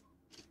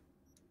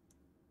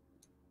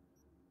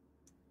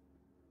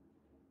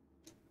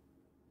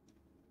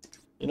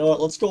 You know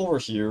what, let's go over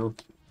here.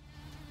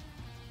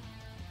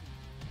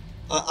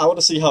 I want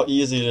to see how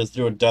easy it is to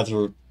do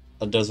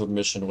a desert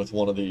mission with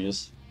one of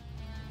these.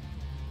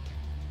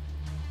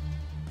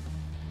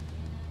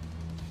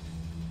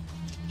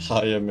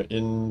 I am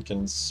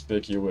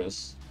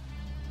inconspicuous.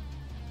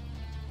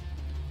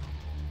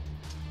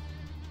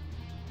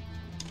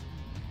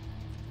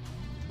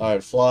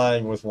 Alright,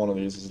 flying with one of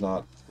these is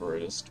not the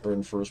greatest, or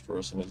in first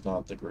person is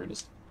not the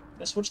greatest.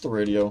 Can I switch the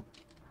radio?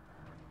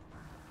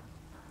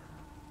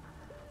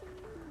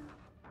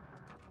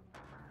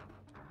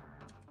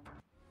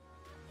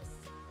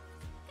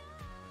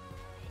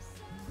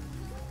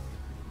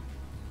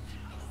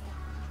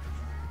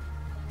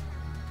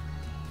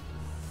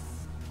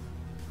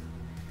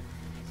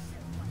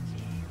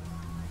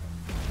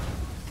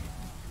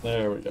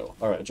 There we go.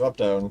 Alright, drop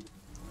down.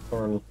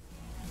 Turn.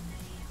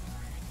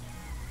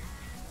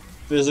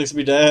 Physics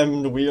be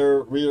damned, we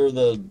are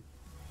the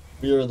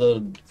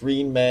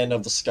green man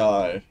of the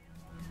sky.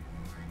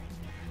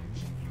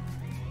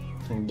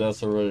 And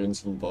death reigns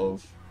from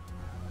above.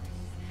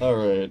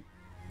 Alright.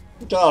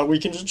 God, we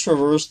can just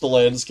traverse the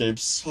landscape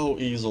so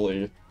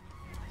easily.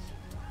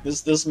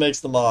 This makes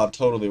the mod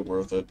totally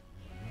worth it.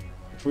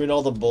 Between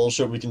all the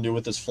bullshit we can do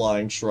with this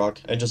flying truck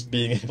and just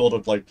being able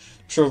to, like,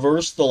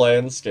 traverse the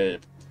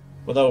landscape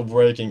without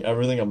breaking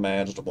everything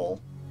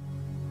imaginable.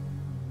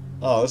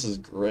 Oh, this is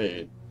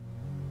great.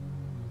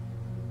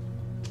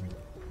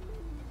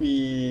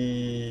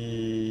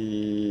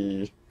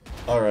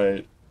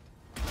 Alright.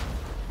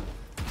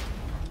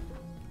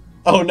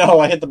 Oh no,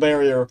 I hit the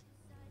barrier.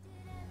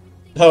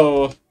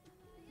 No.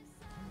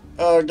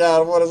 Oh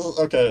god, what is this?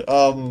 Okay,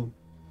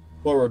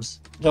 forwards.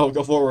 No,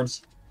 go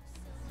forwards.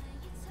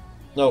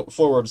 No,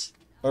 forwards.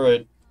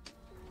 Alright.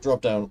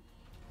 Drop down.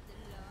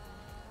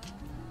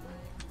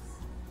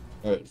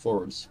 Alright,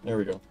 forwards. There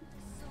we go.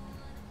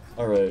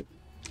 Alright.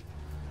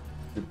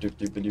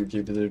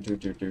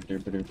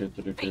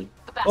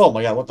 Oh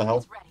my god, what the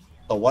hell?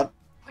 The what?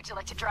 Would you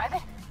like to drive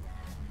it?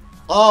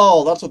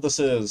 Oh, that's what this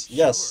is.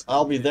 Yes,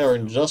 I'll be there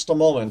in just a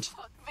moment.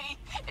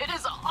 It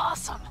is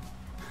awesome.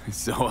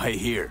 So I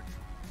hear.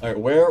 Alright,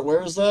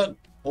 where is that?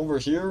 Over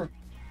here?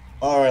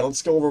 Alright,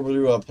 let's go over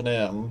to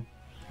Panam.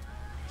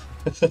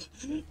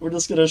 We're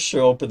just gonna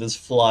show up in this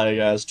flying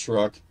ass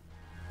truck.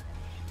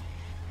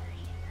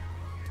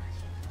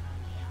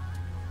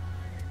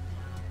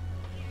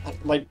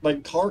 My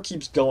car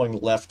keeps going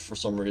left for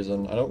some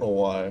reason. I don't know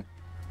why.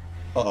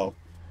 Uh-oh.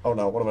 Oh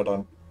no, what have I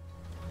done?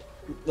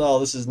 No,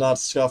 this is not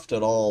scuffed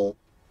at all.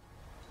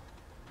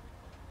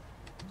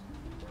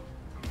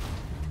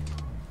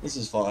 This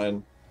is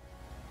fine.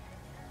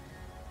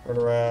 Turn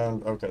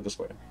around. Okay, this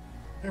way.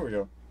 Here we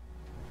go.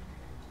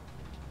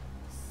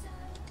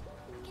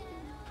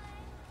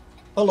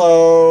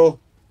 Hello!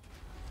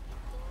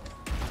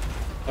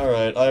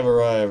 Alright, I've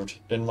arrived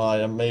in my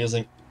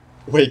amazing...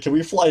 Wait, can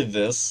we fly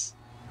this?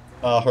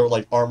 Her,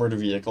 like, armored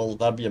vehicle?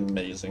 That'd be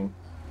amazing.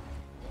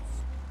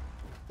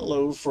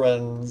 Hello,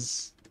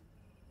 friends.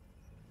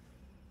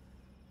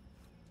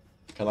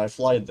 Can I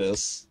fly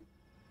this?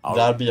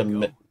 That'd be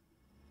amazing.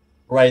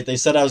 Right, they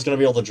said I was gonna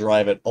be able to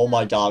drive it. Oh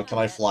my god, can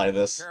I fly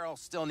this? Carol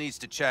still needs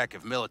to check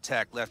if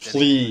Militech left any...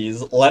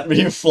 Please, let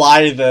me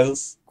fly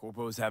this.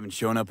 Corpos haven't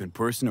shown up in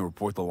person to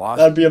report the loss.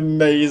 That'd be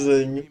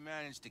amazing. We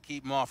managed to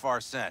keep him off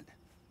our scent.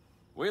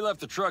 We left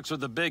the trucks with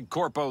the big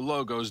Corpo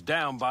logos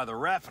down by the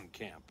Raffin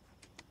camp.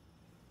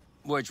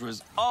 Which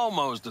was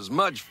almost as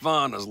much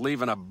fun as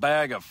leaving a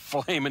bag of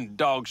flaming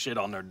dog shit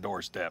on their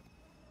doorstep.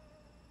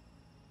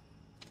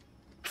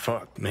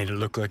 Fuck, made it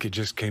look like it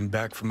just came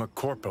back from a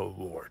Corpo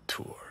War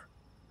tour.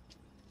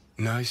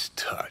 Nice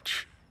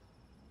touch.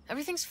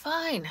 Everything's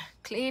fine.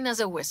 Clean as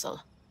a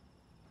whistle.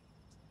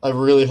 I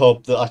really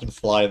hope that I can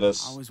fly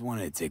this. I always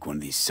wanted to take one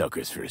of these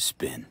suckers for a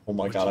spin. Oh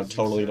my god, I'm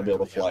totally gonna be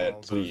able to fly it,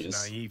 All those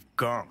please. naive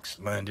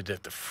gonks landed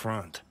at the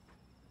front.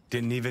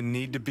 Didn't even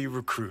need to be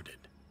recruited.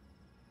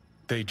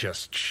 They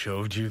just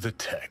showed you the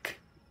tech.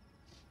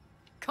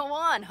 Go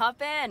on,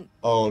 hop in.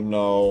 Oh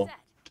no.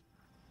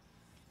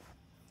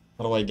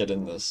 How do I get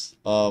in this?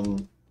 Does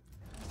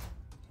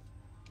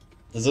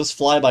this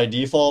fly by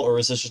default, or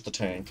is this just a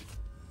tank?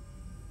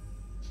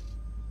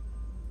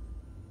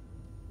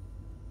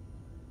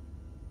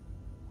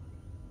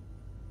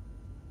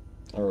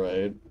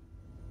 Alright.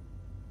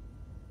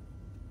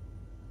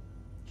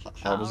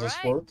 How does this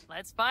work?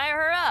 Let's fire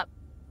her up.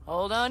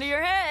 Hold on to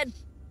your head.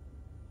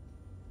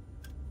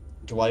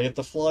 Do I get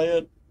to fly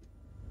it?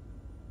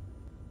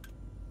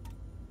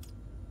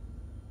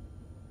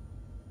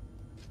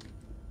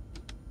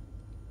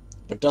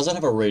 It doesn't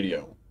have a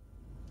radio.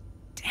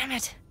 Damn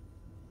it.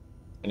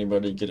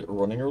 Anybody get it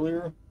running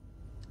earlier?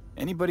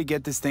 Anybody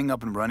get this thing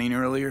up and running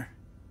earlier?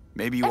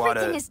 Maybe you oughta...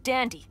 Everything is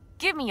dandy.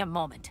 Give me a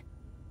moment.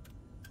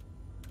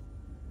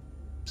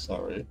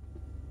 Sorry.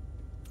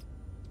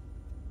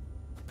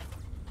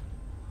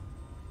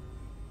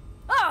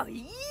 Oh,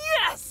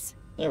 yes!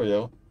 There we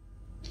go.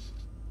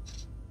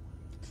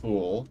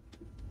 Cool.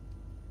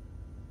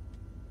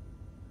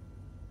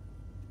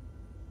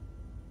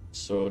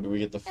 So, do we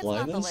get to fly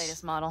It's not this? the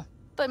latest model,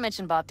 but Mitch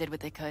and Bob did what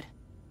they could.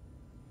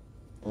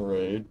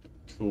 Alright,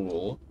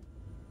 cool.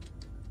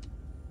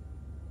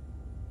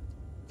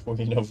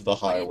 Queen of the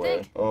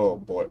Highway. Oh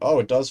boy. Oh,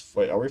 it does.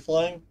 Wait, are we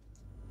flying?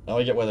 Now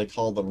I get why they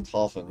call them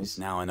coffins.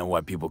 Now I know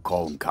why people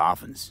call them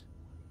coffins.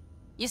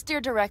 You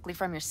steer directly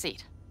from your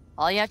seat.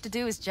 All you have to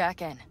do is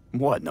jack in.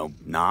 What, no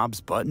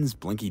knobs, buttons,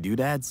 blinky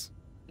doodads?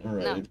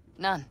 Alright. No,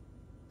 none.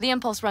 The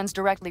impulse runs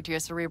directly to your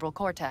cerebral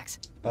cortex.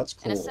 That's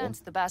cool. In a sense,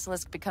 the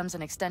basilisk becomes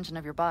an extension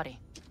of your body.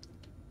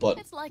 But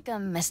it's like a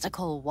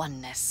mystical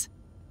oneness.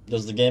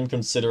 does the game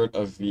consider it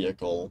a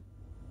vehicle?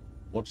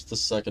 What's the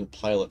second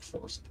pilot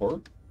for?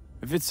 Support?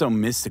 If it's so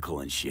mystical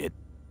and shit,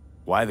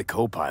 why the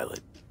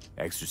co-pilot?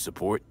 Extra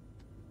support?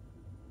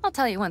 I'll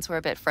tell you once we're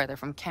a bit further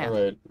from camp.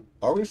 Alright.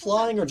 Are we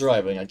flying or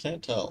driving? I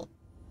can't tell.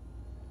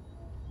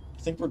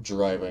 I think we're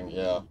driving,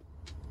 yeah.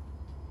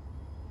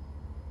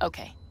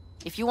 Okay.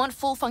 If you want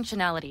full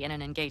functionality in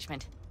an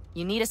engagement,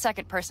 you need a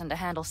second person to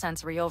handle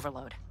sensory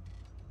overload.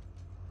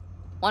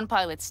 One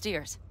pilot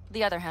steers,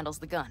 the other handles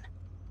the gun.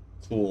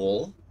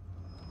 Cool.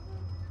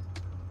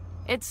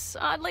 It's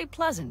oddly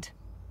pleasant.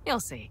 You'll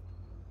see.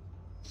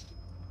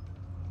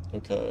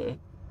 Okay.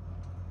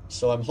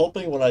 So I'm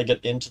hoping when I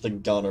get into the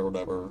gun or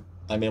whatever,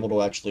 I'm able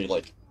to actually,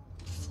 like,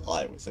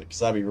 fly with it, because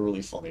that'd be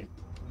really funny.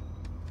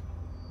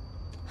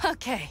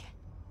 Okay.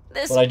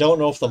 This... But I don't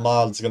know if the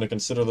mod's gonna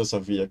consider this a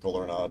vehicle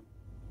or not.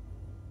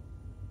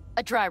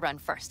 A dry run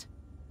first.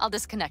 I'll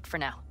disconnect for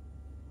now.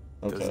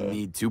 Okay. Does it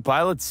need two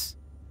pilots?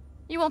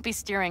 You won't be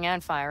steering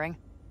and firing.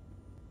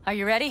 Are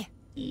you ready?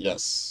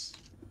 Yes.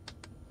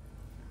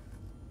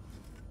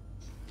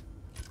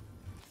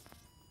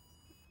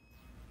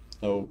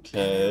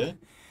 Okay.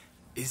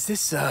 Is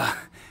this,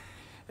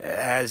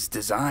 as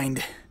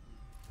designed?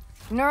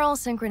 Neural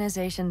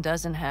synchronization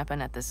doesn't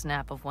happen at the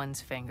snap of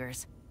one's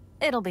fingers.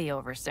 It'll be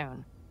over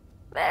soon.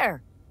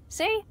 There.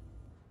 See?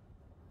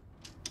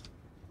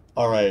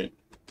 Alright.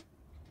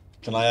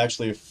 Can I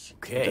actually...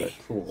 Okay.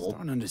 Cool. I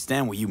don't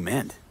understand what you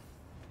meant.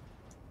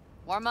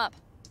 Warm up.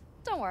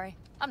 Don't worry.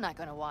 I'm not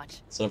gonna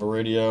watch. Does it have a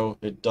radio?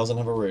 It doesn't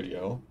have a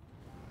radio.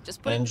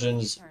 Just put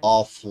Engines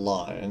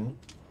offline.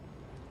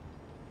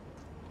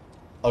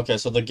 Okay,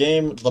 so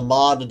the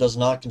mod does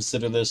not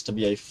consider this to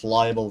be a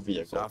flyable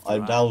vehicle.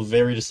 I'm now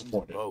very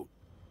disappointed.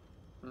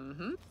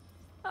 Mm-hmm.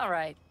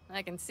 Alright,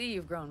 I can see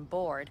you've grown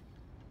bored.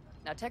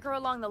 Now take her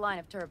along the line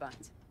of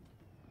turbines.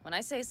 When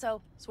I say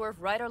so, swerve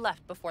right or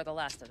left before the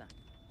last of them.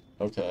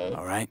 Okay.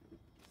 Alright.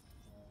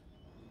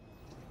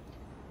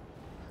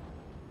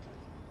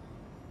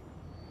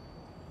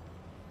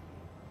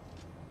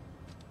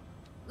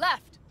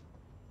 Left!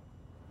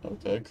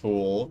 Okay,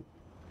 cool.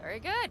 Very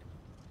good.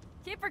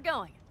 Keep her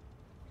going.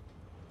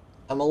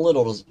 I'm a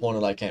little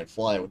disappointed I can't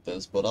fly with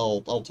this, but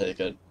I'll take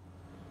it.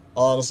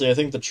 Honestly, I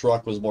think the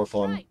truck was more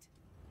fun. Right.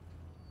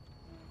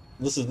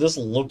 This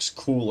looks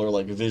cooler,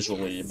 like,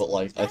 visually, but,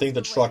 like, I think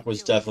the truck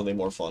was definitely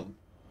more fun.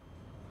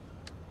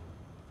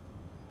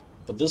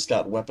 But this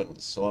got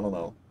weapons, so I don't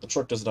know. The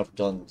truck doesn't have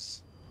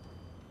guns.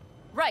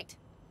 Right.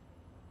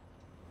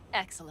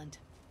 Excellent.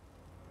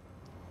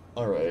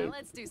 Alright. Now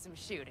let's do some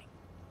shooting.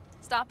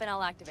 Stop and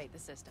I'll activate the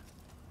system.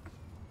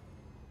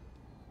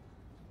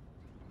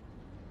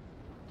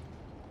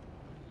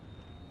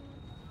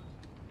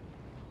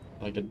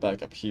 I get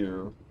back up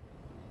here.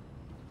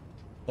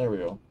 There we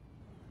go.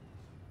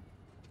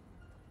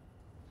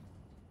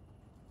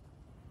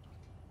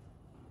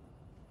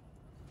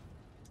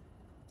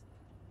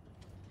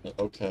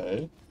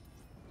 Okay.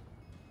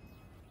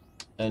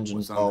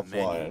 Engines What's on the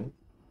menu? offline.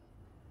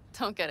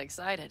 Don't get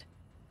excited.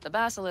 The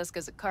Basilisk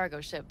is a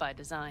cargo ship by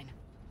design.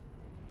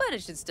 But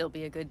it should still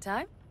be a good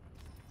time.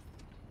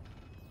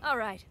 All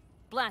right,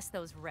 blast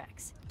those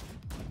wrecks.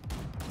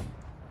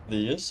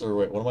 These? Or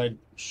wait, what am I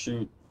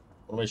shooting?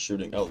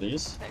 Oh,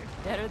 these? They're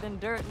better than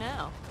dirt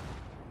now.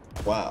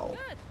 Wow.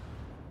 Good.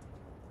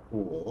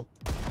 Cool.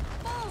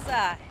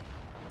 Bullseye.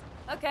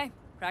 Okay,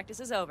 practice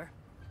is over.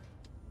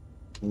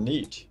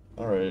 Neat.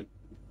 Alright.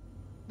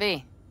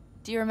 V,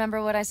 do you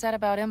remember what I said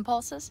about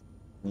impulses?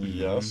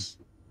 Yes.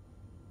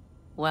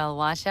 Well,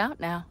 watch out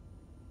now.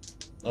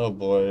 Oh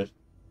boy.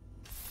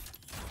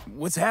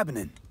 What's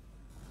happening?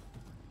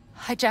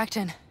 Hi,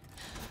 Jackton.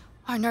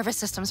 Our nervous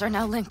systems are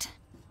now linked.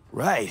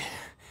 Right.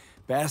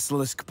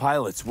 Basilisk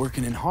pilots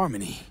working in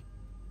harmony.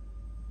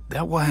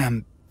 That why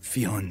I'm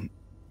feeling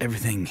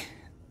everything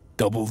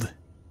doubled?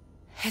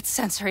 It's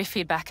sensory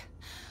feedback.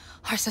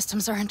 Our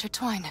systems are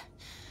intertwined.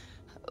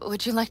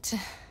 Would you like to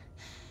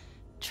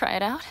try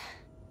it out?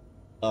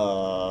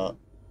 Am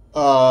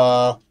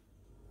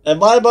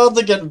I about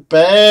to get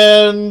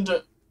banned?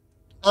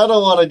 I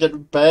don't want to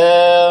get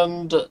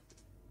banned.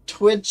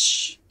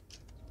 Twitch.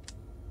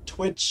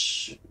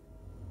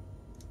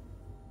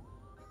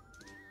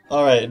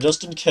 Alright,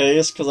 just in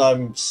case, because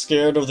I'm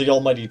scared of the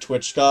almighty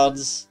Twitch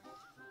gods,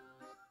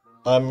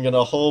 I'm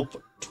gonna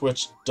hope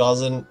Twitch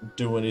doesn't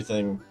do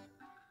anything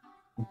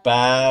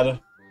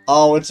bad.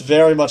 Oh, it's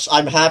very much...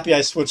 I'm happy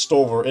I switched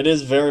over. It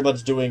is very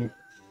much doing...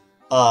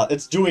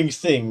 it's doing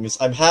things.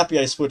 I'm happy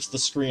I switched the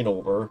screen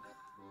over.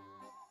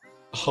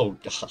 Oh,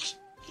 God.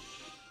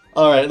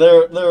 Alright,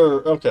 they're...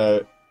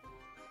 okay.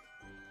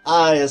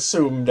 I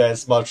assumed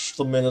as much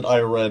the minute I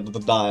read the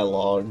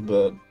dialogue,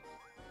 but...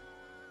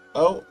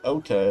 Oh,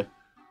 okay.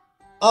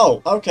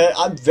 Oh, okay,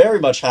 I'm very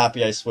much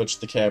happy I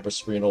switched the camera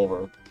screen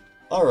over.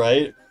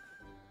 Alright.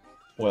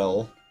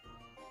 Well...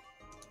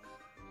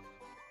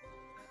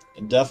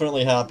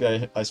 Definitely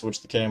happy I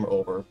switched the camera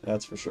over,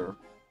 that's for sure.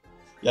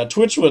 Yeah,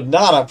 Twitch would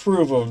not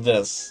approve of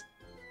this.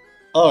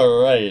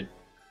 Alright.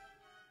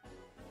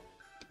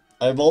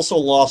 I've also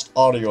lost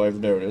audio, I've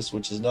noticed,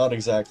 which is not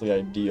exactly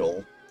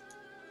ideal.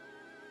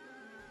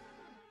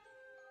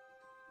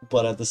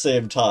 But at the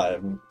same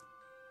time...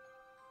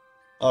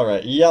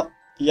 Alright, yep,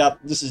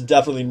 this is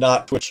definitely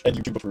not Twitch and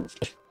YouTube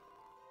approved.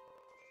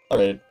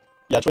 Alright.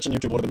 Yeah, Twitch and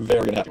YouTube would have been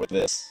very unhappy with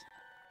this.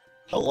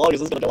 How long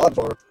is this gonna go on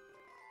for?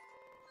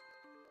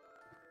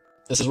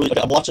 This is really,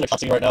 like, I'm watching a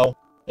cutscene right now,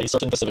 a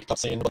certain specific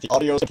cutscene, but the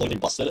audio is completely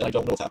busted and I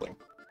don't know what's happening.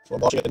 So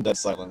I'm watching it in dead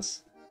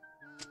silence.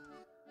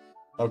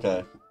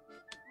 Okay.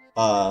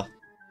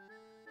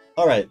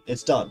 Alright,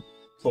 it's done.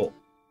 Cool.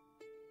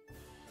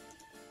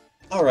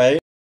 Alright.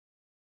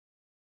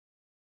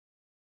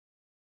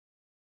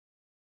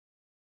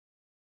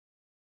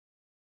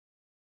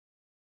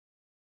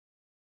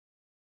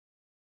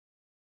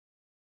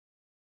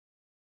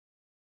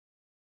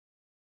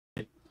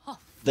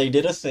 They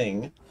did a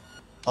thing.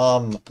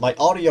 My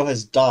audio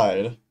has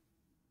died.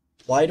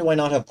 Why do I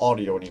not have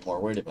audio anymore?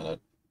 Wait a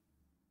minute.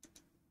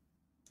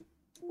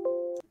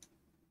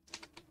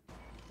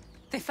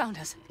 They found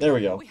us. There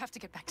we go. We have to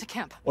get back to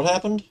camp. What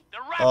happened?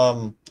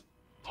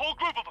 Whole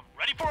group of them,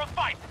 ready for a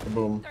fight.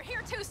 Boom. They're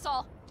here too,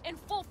 Saul. In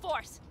full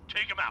force.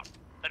 Take them out.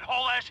 Then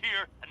haul ass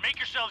here and make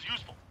yourselves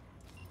useful.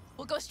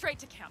 We'll go straight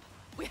to camp.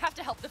 We have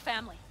to help the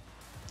family.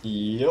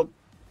 Yep.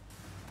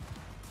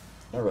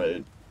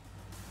 Alright.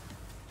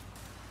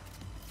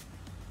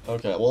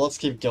 Okay, well, let's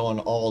keep going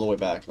all the way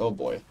back. Oh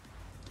boy.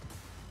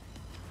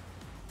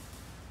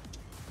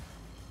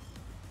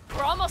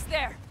 We're almost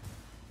there.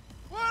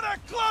 What a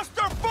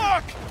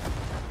clusterfuck!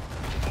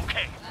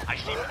 Okay, I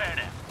see Pan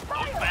Am.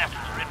 Those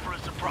bastards are in for a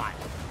surprise.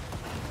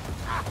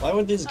 Why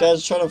would these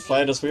guys try to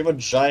fight us? We have a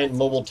giant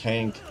mobile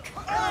tank.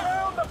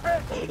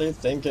 What are they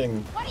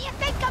thinking? What do you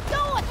think I'm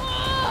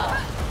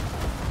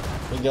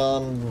doing? Be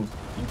gone.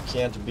 You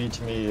can't beat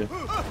me.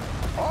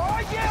 Oh,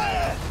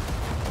 yeah!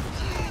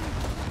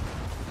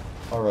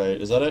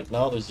 Alright, is that it?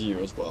 No, there's you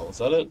as well. Is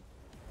that it?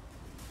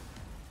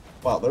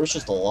 Wow, there's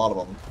just a lot of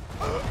them.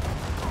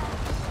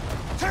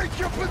 Take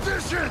your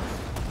position!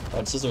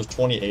 It says there's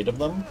 28 of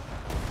them?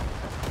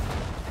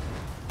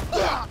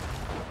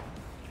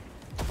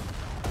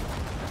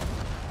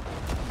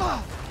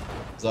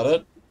 Is that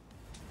it?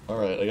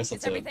 Alright, I guess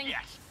that's it.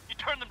 Yes, you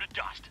turned them to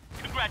dust.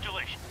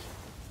 Congratulations.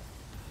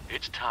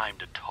 It's time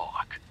to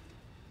talk.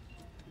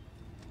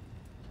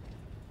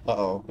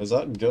 Uh-oh, is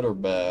that good or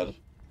bad?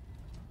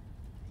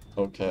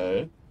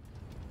 Okay.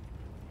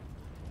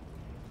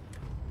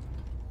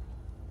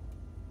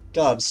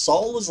 God,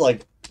 Saul is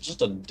like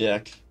just a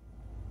dick.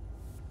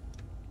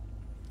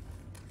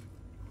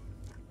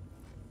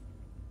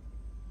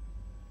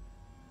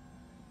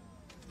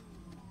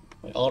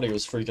 My audio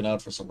is freaking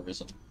out for some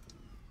reason.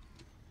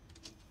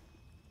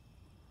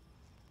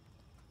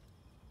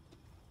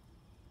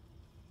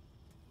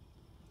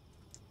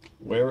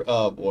 Where?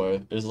 Oh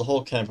boy, is the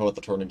whole camp about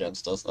to turn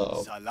against us?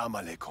 Uh-oh. Salam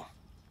alaikum.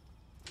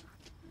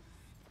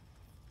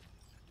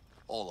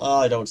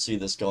 I don't see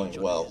this going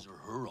well.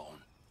 Her own.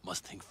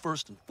 must think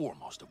first and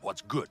foremost of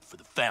what's good for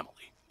the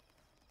family.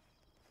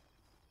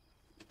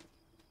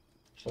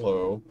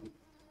 Hello.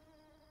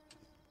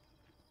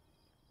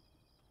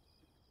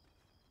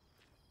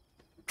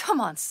 Come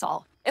on,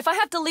 Saul. If I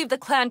have to leave the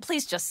clan,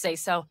 please just say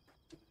so.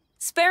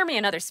 Spare me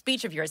another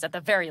speech of yours at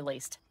the very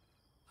least.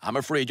 I'm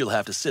afraid you'll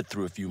have to sit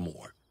through a few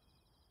more.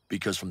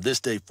 Because from this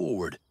day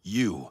forward,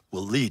 you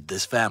will lead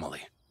this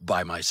family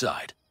by my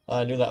side.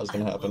 I knew that was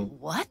going to happen.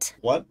 What?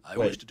 What? I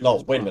wish to Wait, do no,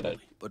 this wait a properly,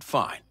 minute. But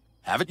fine.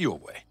 Have it your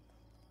way.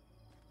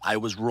 I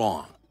was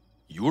wrong.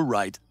 You were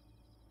right.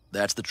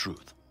 That's the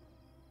truth.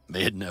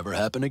 May it never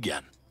happen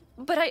again.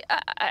 But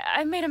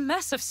I made a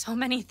mess of so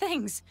many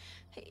things.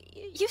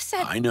 You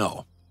said... I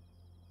know.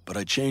 But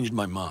I changed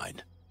my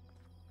mind.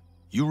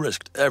 You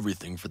risked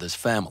everything for this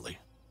family,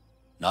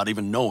 not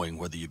even knowing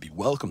whether you'd be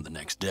welcome the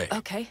next day.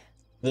 Okay.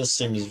 This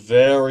seems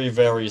very,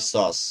 very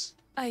sus.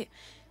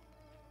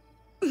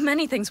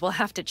 Many things will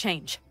have to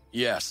change.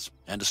 Yes,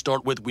 and to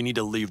start with, we need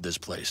to leave this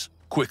place.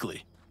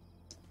 Quickly.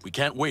 We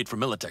can't wait for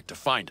Militech to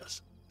find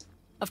us.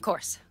 Of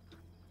course.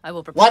 I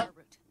will prepare a route.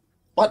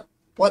 What?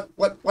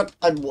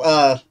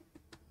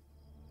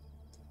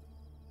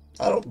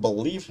 I don't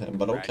believe him,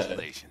 but okay.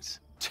 Congratulations.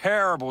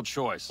 Terrible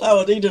choice.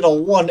 Oh, he did a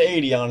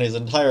 180 on his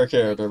entire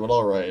character, but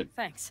alright.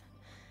 Thanks.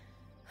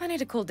 I need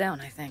to cool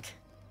down, I think.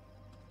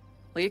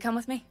 Will you come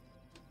with me?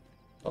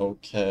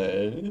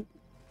 Okay.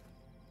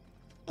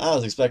 I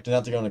was expecting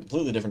that to go in a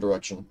completely different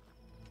direction.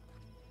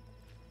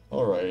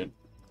 Alright.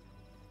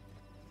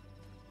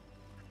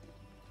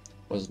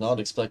 Was not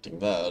expecting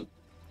that.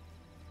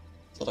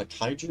 Is that a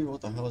kaiju?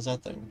 What the hell is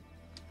that thing?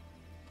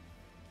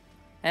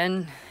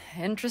 An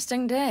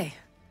interesting day.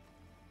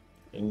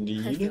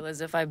 Indeed. I feel as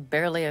if I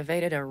barely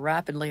evaded a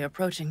rapidly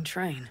approaching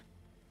train.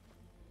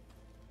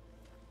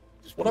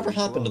 Whatever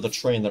happened to the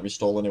train that we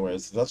stole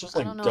anyways? Did that just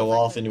like go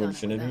off into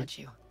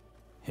infinity?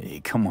 Hey,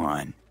 come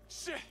on.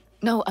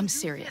 No, I'm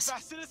serious.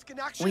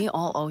 We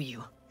all owe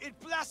you.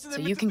 So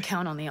you can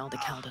count on the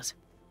Aldecaldos.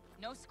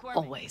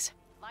 Always.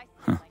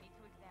 Huh.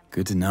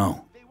 Good to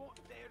know.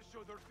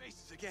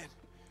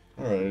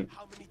 Alright.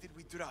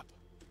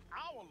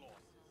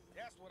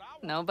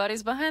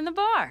 Nobody's behind the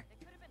bar.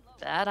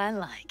 That I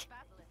like.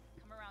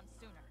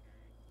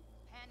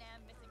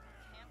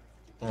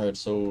 Alright,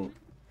 so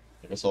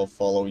I guess I'll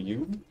follow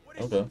you.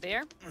 Okay.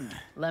 Beer?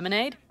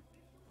 Lemonade?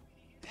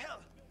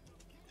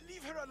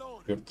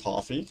 We have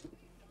coffee.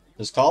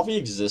 Does coffee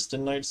exist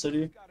in Night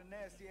City?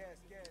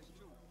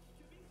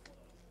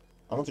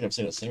 I don't think I've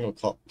seen a single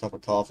cup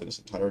of coffee this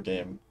entire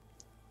game.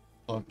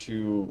 Talk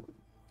to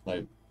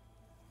my...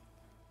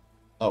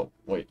 Oh,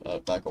 wait,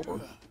 back over.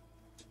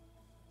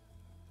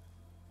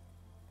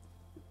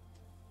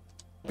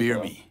 Beer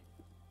me.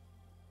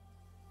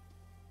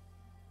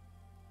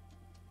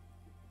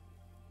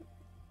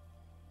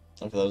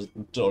 Okay, that was...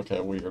 Okay,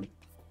 weird.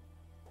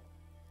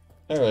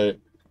 Alright.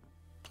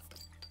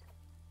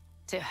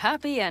 To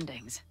happy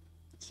endings.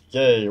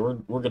 Yay, we're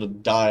gonna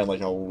die in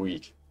like a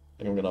week.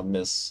 I think I'm gonna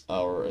miss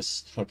our...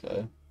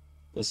 Okay.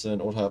 Listen,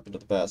 what happened to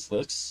the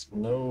basilisks?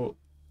 Know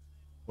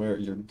where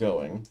you're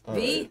going.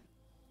 Alright. V?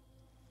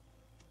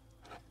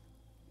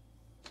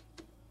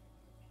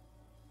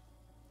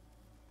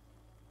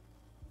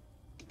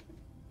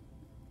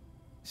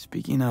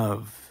 Speaking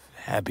of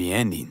happy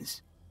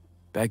endings,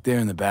 back there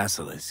in the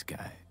Basilisk,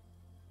 I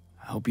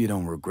hope you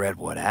don't regret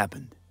what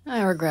happened.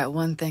 I regret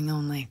one thing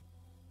only.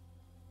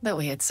 That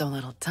we had so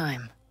little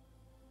time.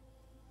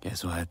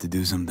 Guess we'll have to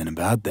do something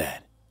about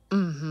that.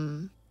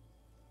 Mm-hmm.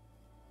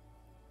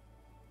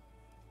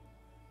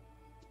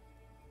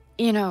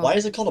 You know... Why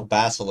is it called a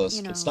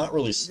basilisk? It's not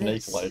really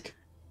snake-like.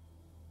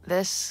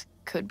 This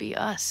could be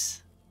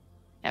us.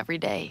 Every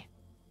day.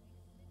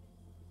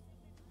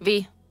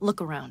 V,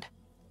 look around.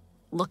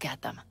 Look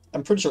at them.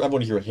 I'm pretty sure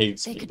everyone here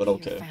hates me, but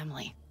okay.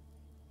 Family.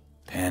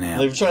 Pan Am.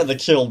 They've tried to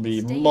kill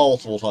me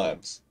multiple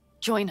times.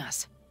 Join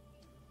us.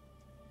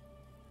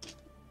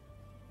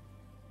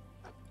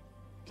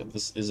 If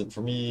this isn't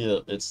for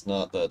me, it's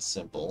not that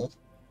simple.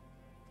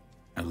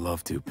 I'd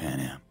love to, Pan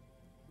Am.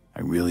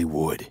 I really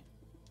would.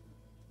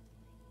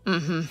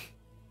 Mm-hmm.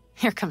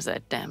 Here comes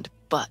that damned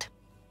butt.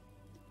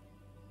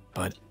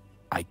 But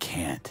I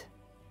can't.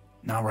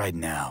 Not right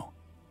now.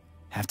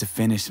 Have to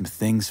finish some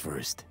things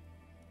first.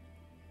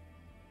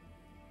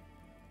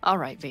 All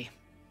right, V.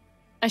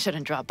 I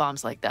shouldn't drop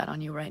bombs like that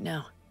on you right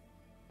now.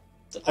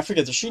 I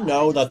forget, does she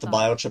know that the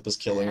biochip is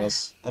killing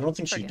us? I don't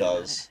think she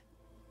does.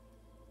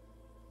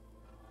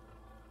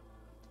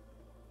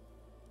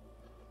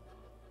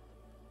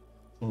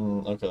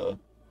 Okay.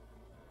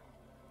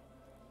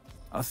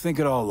 I'll think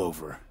it all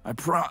over.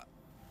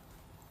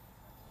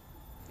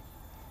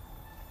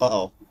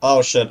 Uh-oh.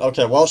 Oh, shit.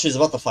 Okay, well, she's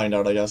about to find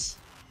out, I guess.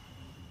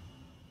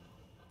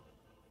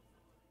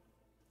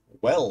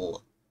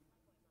 Well,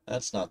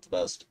 that's not the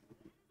best.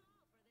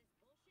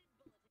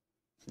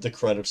 The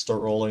credits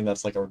start rolling,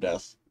 that's like our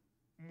death.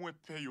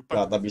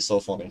 God, that'd be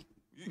so funny.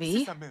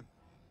 V?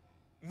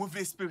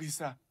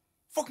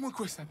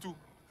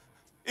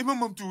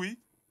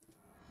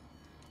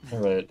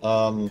 Alright,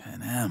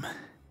 Pan Am.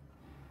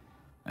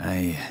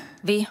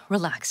 V,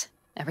 relax.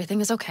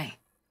 Everything is okay.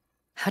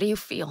 How do you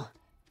feel?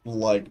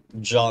 Like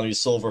Johnny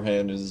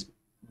Silverhand is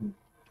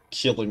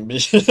killing me.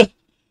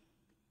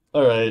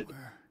 Alright.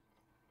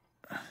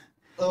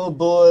 Oh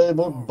boy,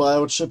 more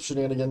biochip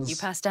shenanigans. You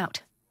passed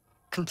out.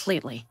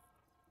 Completely.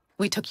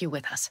 We took you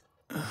with us.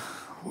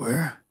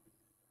 Where?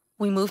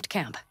 We moved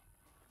camp.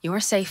 You are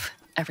safe.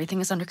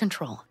 Everything is under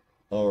control.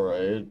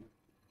 Alright.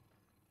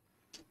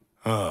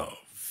 Oh,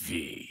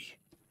 V.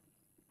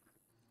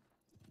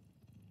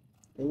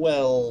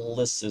 Well,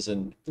 this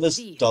doesn't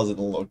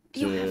look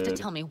good. You have to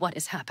tell me what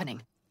is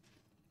happening.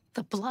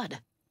 The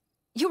blood.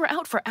 You were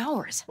out for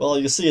hours. Well,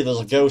 you see,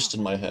 there's a ghost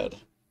in my head.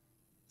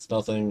 It's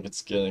nothing,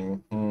 it's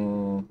getting,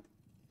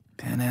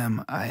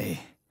 Panam,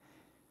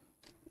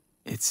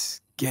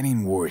 it's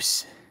getting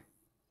worse.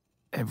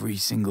 Every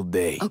single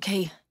day.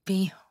 Okay,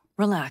 V,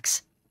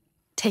 relax.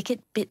 Take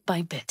it bit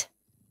by bit.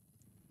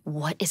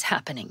 What is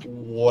happening?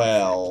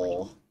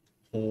 Well.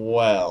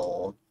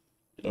 You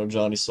know,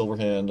 Johnny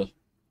Silverhand.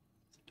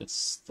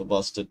 It's the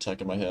busted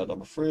tech in my head,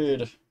 I'm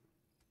afraid.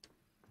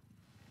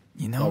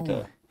 You know,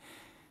 okay.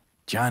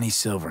 Johnny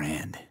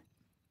Silverhand.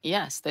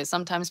 Yes, they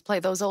sometimes play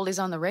those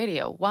oldies on the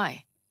radio.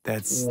 Why?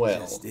 That's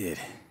just it.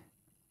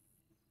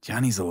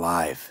 Johnny's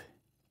alive.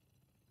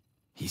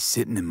 He's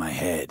sitting in my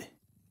head.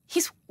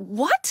 He's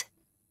what?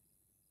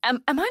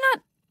 Am I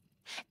not...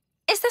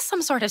 Is this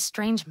some sort of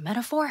strange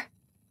metaphor?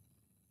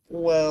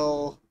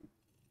 Well...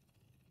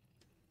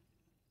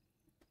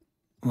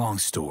 Long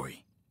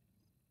story.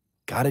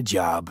 Got a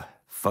job,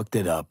 fucked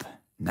it up.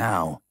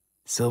 Now,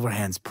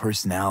 Silverhand's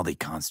personality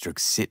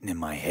construct's sitting in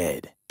my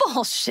head.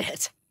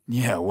 Bullshit!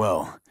 Yeah,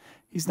 well,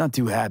 he's not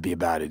too happy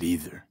about it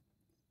either.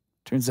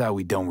 Turns out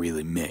we don't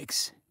really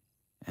mix.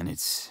 And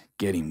it's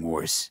getting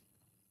worse.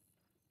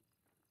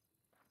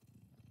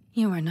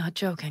 You are not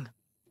joking.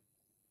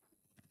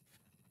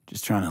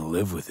 Just trying to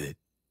live with it.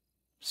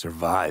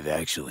 Survive,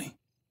 actually.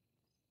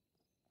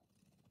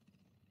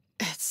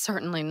 It's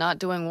certainly not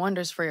doing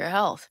wonders for your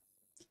health.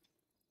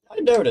 I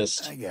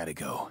noticed. I gotta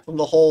go. From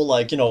the whole,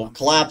 like, you know,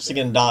 collapsing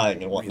and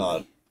dying and whatnot.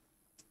 Really?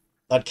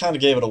 That kind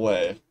of gave it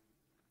away.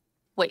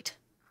 Wait.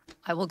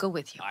 I will go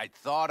with you. I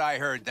thought I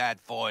heard that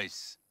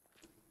voice.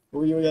 Who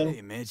were you again?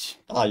 Hey, Mitch.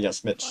 Ah,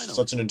 yes, Mitch.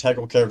 Such an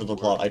integral character to the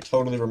plot. I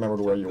totally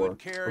remembered where you were.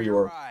 Where you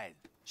were. Ride.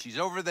 She's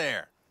over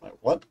there. My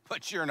what?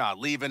 But you're not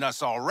leaving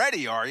us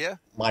already, are you?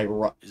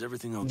 Is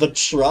everything okay? The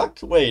truck?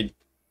 Wait.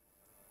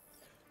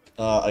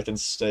 I can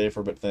stay for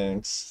a bit,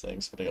 thanks.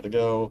 Thanks, but I gotta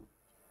go.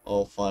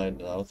 Oh, fine.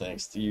 No,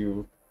 thanks to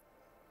you.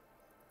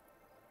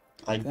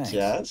 Thanks.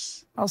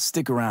 Guess? I'll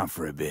stick around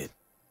for a bit.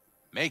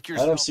 Make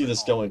I don't see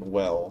this going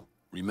well.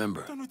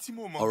 Remember,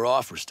 our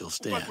offer still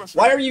stands.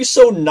 Why are you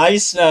so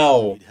nice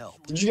now?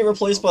 Did you get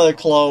replaced by a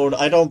clone?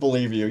 I don't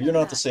believe you. You're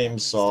not the same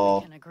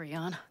Saw.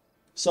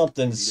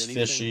 Something's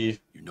fishy.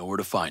 You know where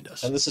to find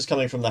us. And this is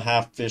coming from the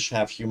half-fish,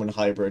 half-human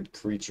hybrid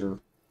creature.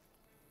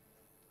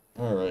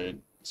 Alright.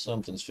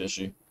 Something's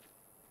fishy.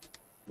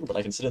 Ooh, but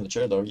I can sit in the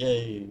chair, though.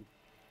 Yay.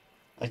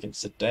 I can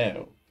sit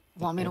down.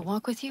 Want me to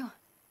walk with you?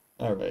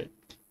 Alright.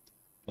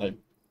 I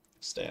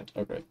stand.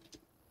 Okay.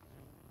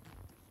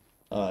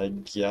 I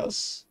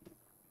guess.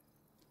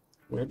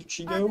 Where did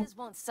she go? This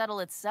won't settle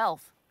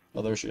itself.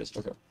 Oh, there she is.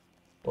 Okay.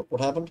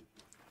 What happened?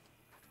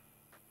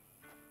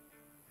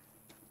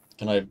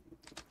 Can I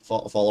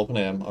follow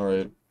Panam?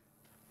 Alright.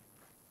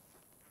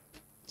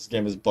 This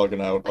game is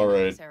bugging out.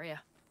 Alright.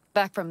 Area.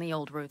 Back from the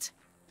old routes.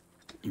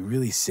 You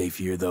really safe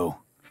here, though?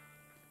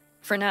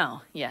 For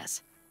now,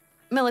 yes.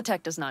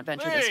 Militech does not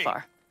venture this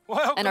far.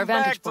 And our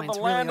back vantage points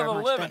really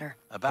are much better.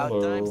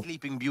 About time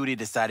Sleeping Beauty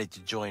decided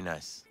to join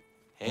us.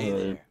 Hey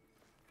there.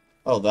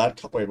 Oh,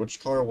 that... Wait,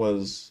 which car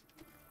was...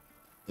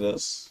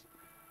 this?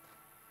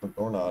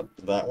 Or not.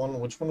 That one?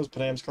 Which one was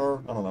Panam's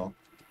car? I don't know.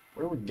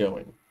 Where are we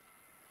going?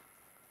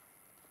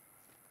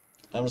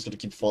 I'm just gonna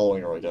keep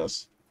following her, I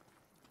guess.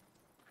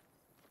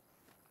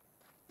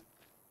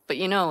 But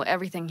you know,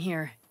 everything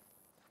here,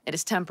 it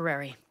is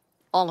temporary.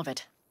 All of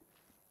it.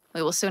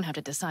 We will soon have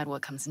to decide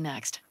what comes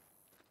next.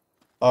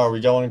 Oh, are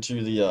we going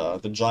to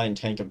the giant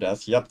tank of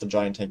death? Yep, the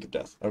giant tank of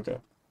death. Okay.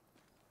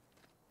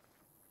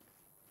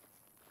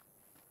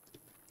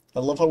 I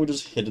love how we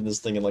just hidden this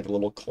thing in like a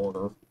little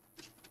corner.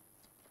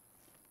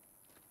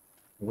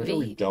 Where are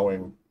we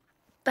going?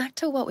 Back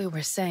to what we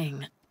were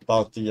saying.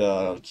 About the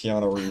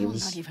Keanu Reeves. I will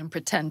not even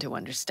pretend to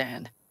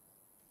understand.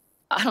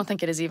 I don't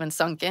think it is even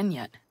sunk in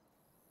yet.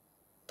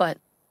 But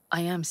I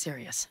am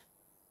serious.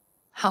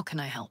 How can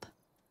I help?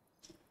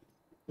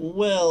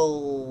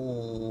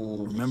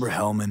 Well... Remember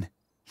Hellman?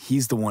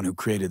 He's the one who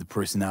created the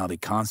personality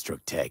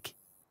construct tech.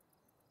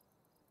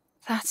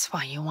 That's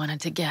why you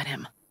wanted to get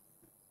him.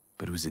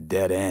 But it was a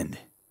dead end.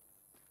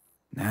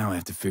 Now I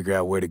have to figure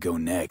out where to go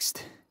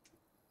next.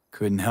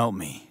 Couldn't help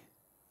me.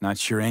 Not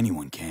sure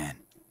anyone can.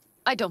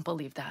 I don't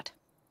believe that.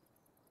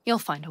 You'll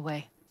find a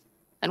way.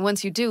 And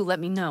once you do, let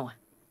me know.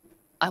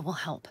 I will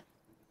help.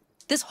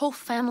 This whole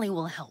family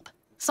will help.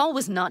 Saul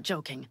was not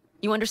joking.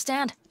 You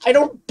understand? I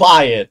don't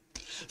buy it.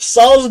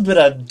 Saul's been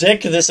a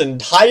dick this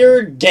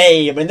entire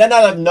game, and then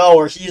out of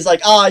nowhere, he's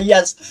like, ah,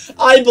 yes,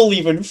 I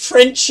believe in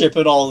friendship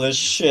and all this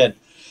shit.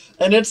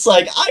 And it's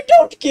like, I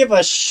don't give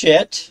a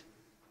shit.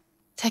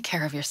 Take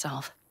care of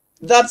yourself.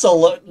 That's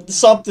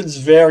something's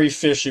very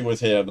fishy with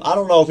him. I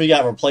don't know if he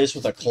got replaced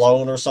with a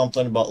clone or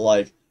something, but,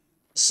 like,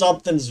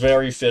 something's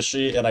very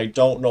fishy, and I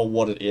don't know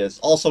what it is.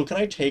 Also, can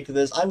I take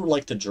this? I would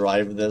like to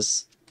drive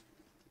this.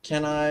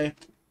 Can I?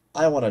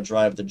 I want to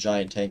drive the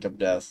giant tank of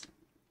death.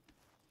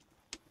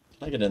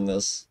 Can I get in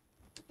this?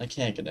 I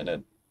can't get in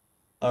it.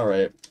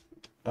 Alright.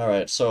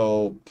 Alright,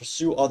 so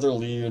pursue other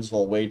leads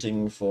while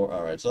waiting for...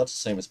 Alright, so that's the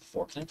same as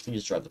before. Can I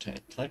please drive the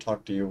tank? Can I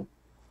talk to you?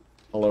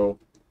 Hello?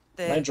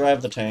 Can I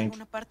drive the tank?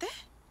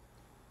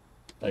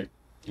 Like,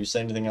 do you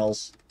say anything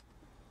else?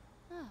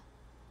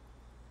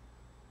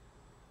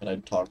 Can I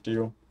talk to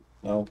you?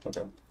 No?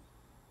 Okay.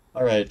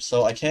 Alright,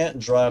 so I can't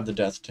drive the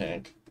death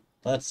tank.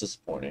 That's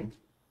disappointing.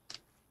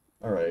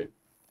 Alright.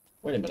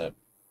 Wait a minute.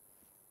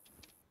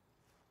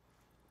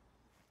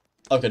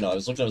 Okay, no, I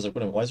was looking, I was like,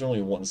 wait a minute, why is there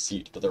only one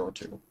seat? But there were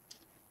two.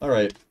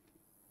 Alright.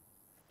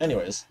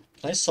 Anyways,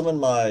 can I summon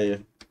my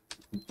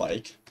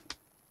bike?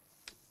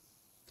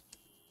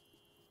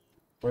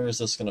 Where is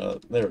this gonna...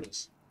 There it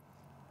is.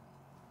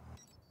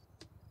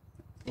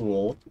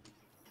 Cool.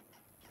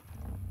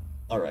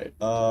 Alright,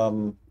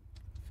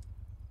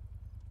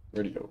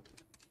 where'd he go?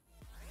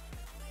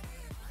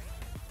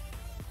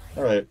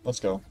 Alright, let's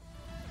go.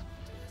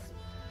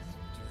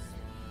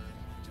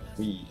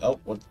 Oh,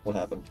 what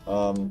happened?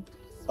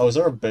 Oh, is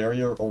there a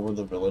barrier over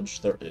the village?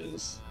 There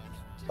is.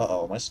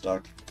 Uh-oh, am I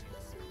stuck?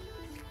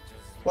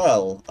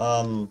 Well,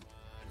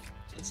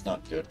 it's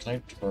not good. Can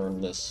I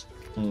turn this?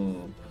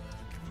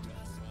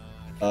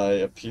 I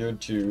appeared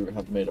to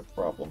have made a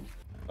problem.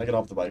 Can I get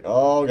off the bike?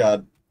 Oh,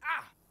 God.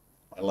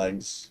 My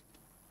legs.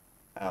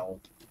 Ow.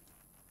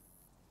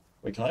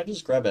 Wait, can I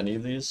just grab any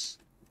of these?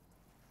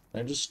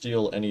 Can I just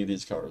steal any of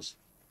these cars?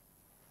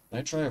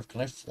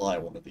 Can I fly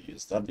one of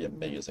these? That'd be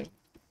amazing.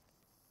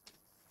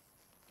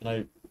 Can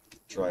I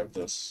drive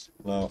this?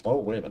 No. Oh,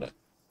 wait a minute.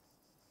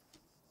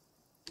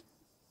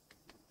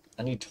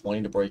 I need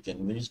 20 to break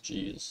in these?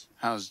 Jeez.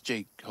 How's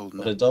Jake holding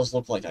But up? it does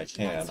look like I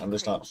can. I'm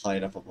just not high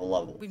enough of a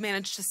level. We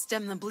managed to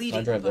stem the bleeding.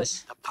 Can I drive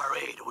this? The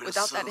parade will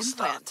without soon that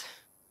start. implant.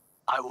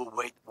 I will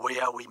wait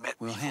where we met.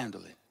 We'll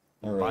handle it.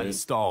 All By right. the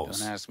stalls.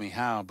 Don't ask me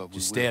how, but we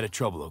Just will. stay out of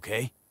trouble,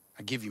 okay?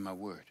 I give you my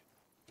word.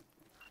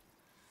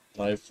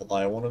 Can I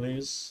fly one of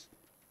these?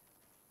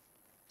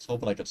 I was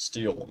hoping I could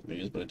steal one of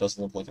these, but it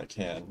doesn't look like I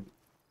can.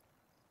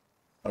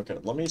 Okay,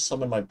 let me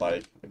summon my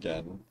bike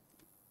again.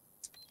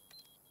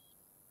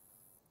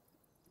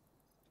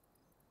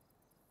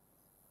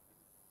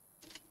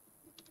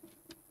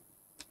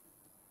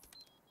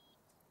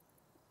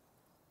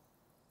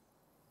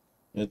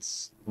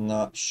 It's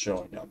not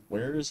showing up.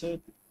 Where is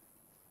it?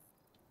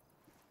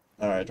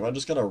 Alright, do I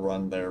just gotta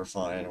run there?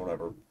 Fine,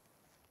 whatever.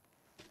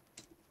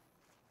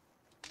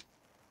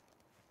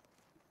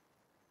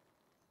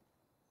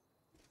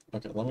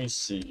 Okay, let me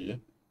see.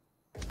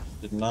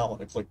 Did not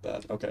want to click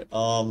that. Okay,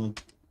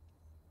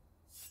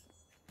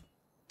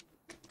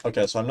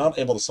 okay, so I'm not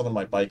able to summon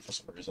my bike for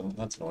some reason.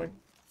 That's annoying.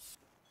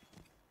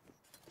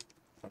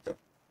 Okay.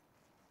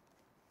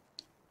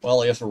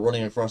 Well, I guess we're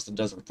running across the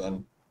desert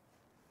then.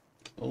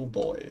 Oh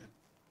boy.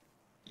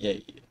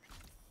 Yay.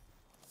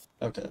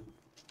 Okay.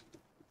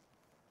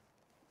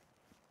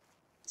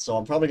 So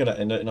I'm probably gonna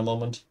end it in a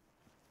moment.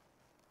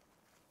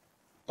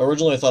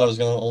 Originally I thought I was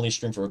gonna only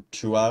stream for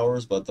 2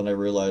 hours, but then I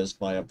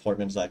realized my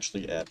appointment is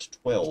actually at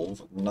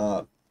 12,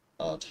 not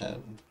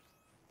 10.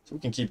 So we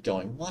can keep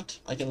going. What?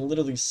 I can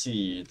literally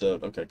see the...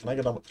 Okay, can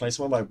I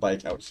summon my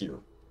bike out here?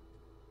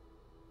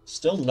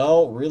 Still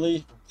no?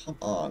 Really? Come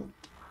on.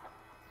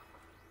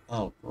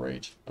 Oh,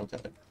 great. Okay.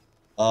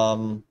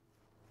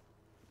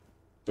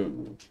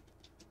 Boo.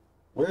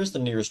 Where's the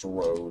nearest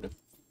road?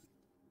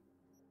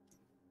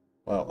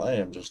 Wow, I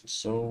am just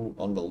so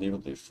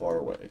unbelievably far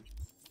away.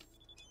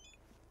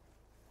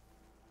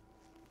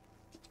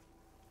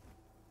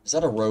 Is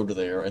that a road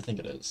there? I think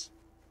it is.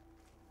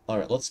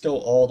 Alright, let's go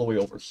all the way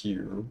over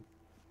here.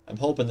 I'm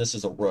hoping this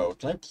is a road.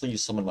 Can I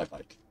please summon my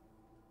bike?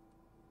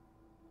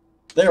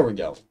 There we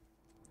go.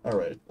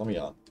 Alright, let me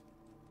on.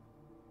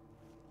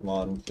 Come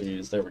on,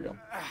 please. There we go.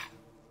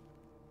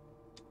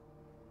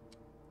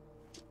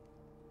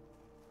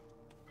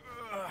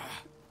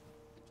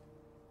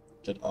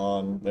 Get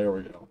on. There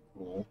we go.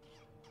 Cool.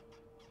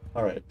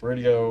 Alright,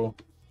 radio.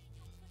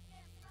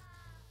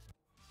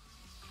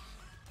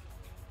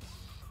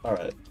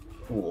 Alright,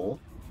 cool.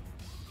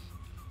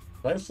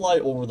 Can I fly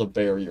over the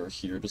barrier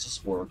here? Does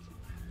this work?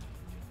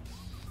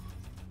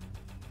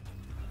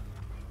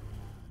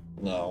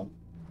 No.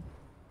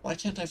 Why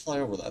can't I fly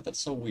over that? That's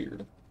so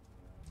weird.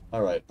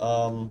 Alright,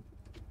 fine,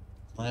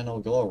 I'll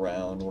go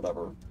around,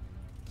 whatever.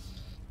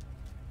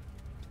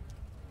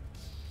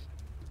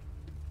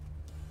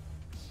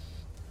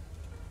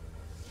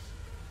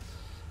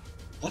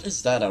 What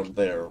is that out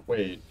there?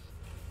 Wait.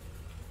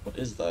 What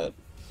is that?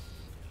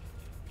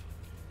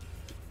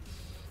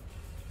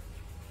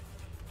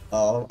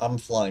 I'm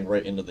flying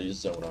right into the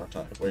zone, aren't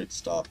I? Wait,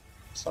 stop.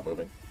 Stop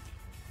moving.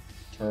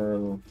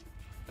 Turn.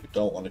 I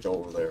don't want to go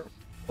over there.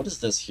 What is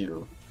this here?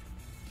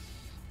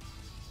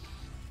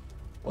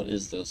 What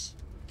is this?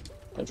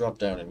 I dropped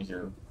down in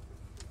here.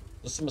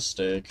 This is a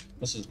mistake.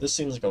 This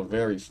seems like a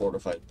very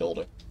fortified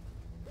building.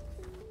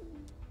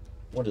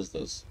 What is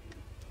this?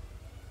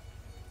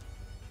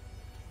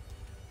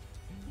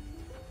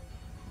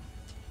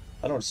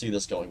 I don't see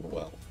this going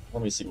well.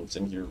 Let me see what's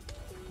in here.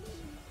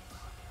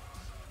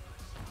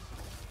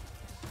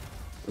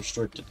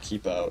 Restricted,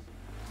 keep out.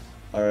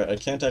 Alright, I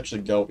can't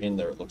actually go in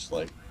there, it looks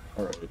like.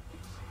 Alright.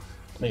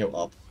 Let me go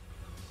up.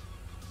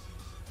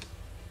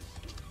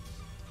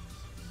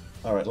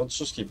 Alright, let's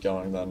just keep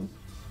going then.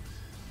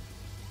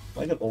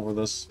 Can I get over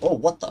this? Oh,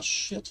 what the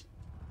shit?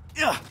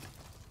 Yeah.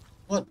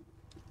 What?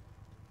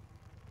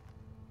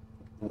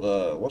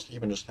 What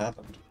even just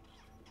happened?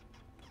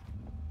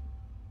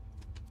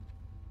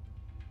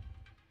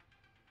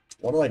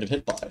 What did I get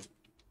hit by?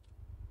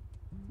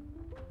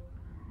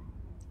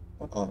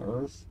 What on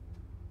earth?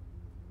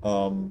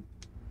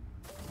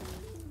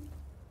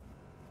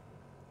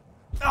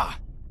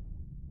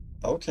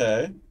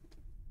 Okay.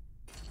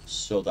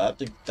 So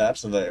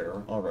that's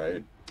there. All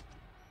right.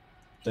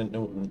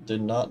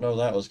 Did not know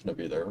that was gonna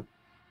be there.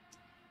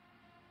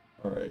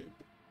 All right.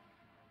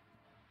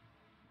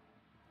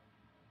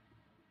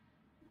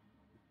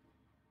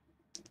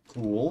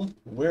 Cool.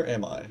 Where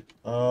am I?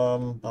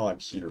 Oh, I'm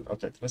here.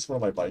 Okay, can I swim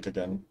on my bike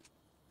again?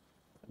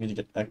 I need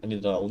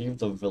to leave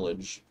the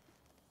village.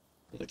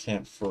 The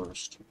camp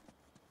first.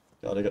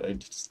 Gotta get a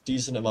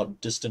decent amount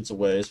of distance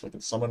away so I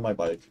can summon my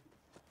bike.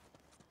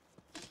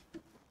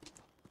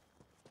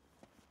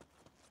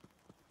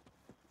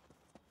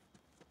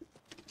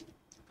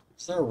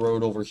 Is there a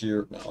road over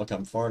here? No, okay,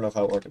 I'm far enough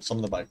out where I can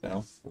summon the bike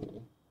now.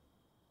 Cool.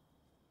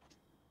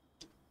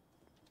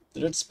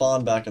 Did it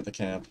spawn back at the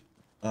camp?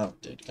 Oh,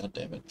 it did. God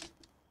damn it.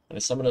 And I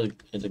summoned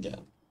it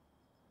again.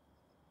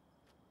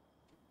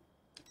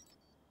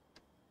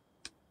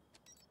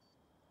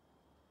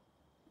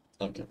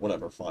 Okay,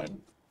 whatever,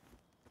 fine.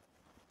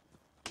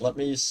 Let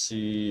me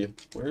see.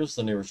 Where's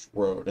the nearest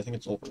road? I think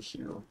it's over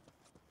here.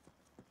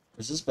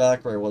 Is this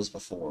back where I was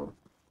before?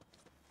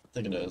 I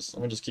think it is.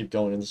 Let me just keep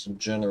going in this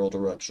general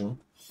direction.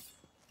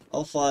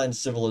 I'll find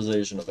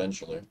civilization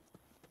eventually.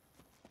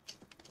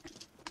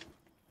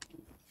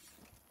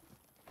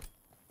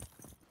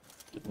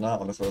 Did not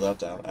want to throw that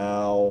down.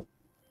 Ow.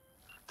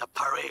 The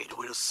parade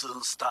will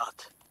soon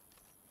start.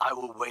 I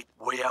will wait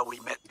where we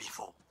met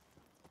before.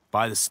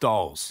 By the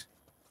stalls.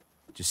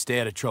 Just stay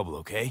out of trouble,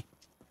 okay?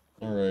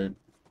 Alright.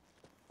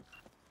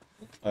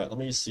 Alright, let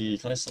me see.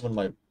 Can I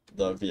summon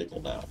the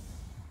vehicle now?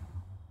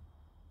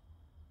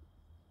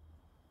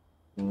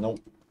 Nope.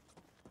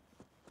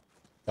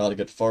 Gotta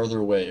get farther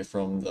away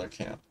from the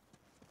camp.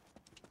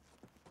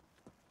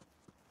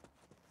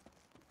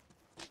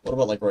 What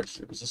about, like, right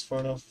here? Is this far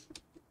enough?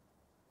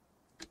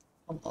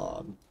 Come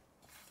on.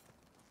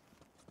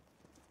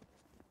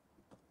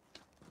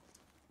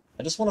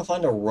 I just want to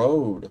find a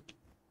road.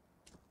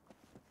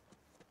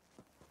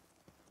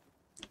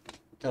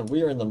 God,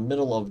 we are in the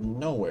middle of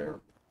nowhere.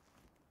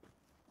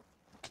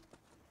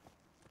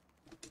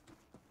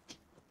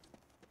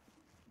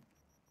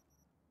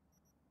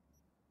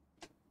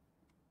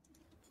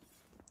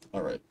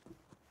 Alright.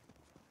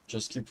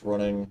 Just keep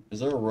running.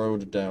 Is there a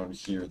road down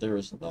here? There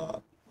is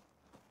not.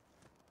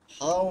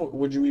 How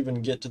would you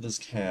even get to this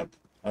camp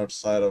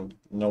outside of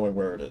knowing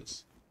where it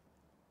is?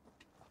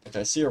 Okay,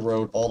 I see a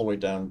road all the way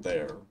down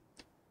there.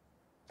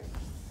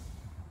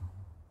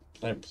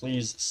 Can I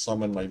please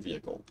summon my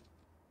vehicle?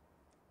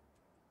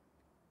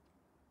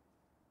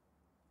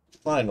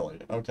 Finally.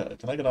 Okay,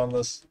 can I get on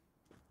this?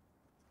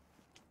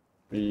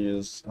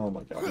 Please. Oh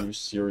my god, are you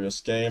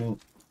serious? Game?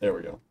 There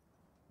we go.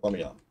 Let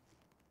me on.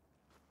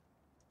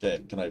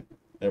 Game, can I...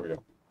 There we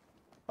go.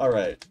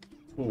 Alright.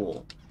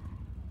 Cool.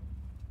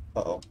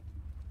 Uh-oh.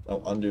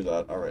 Oh, undo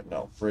that. Alright,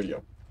 no.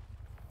 Radio.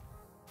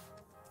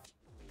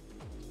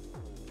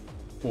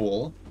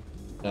 Cool.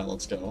 Now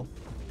let's go.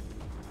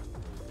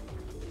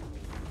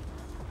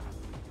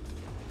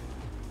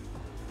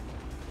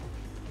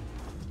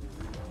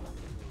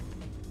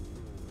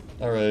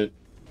 Alright.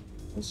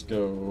 Let's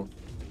go.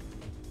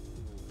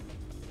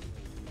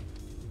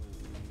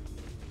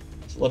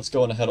 So let's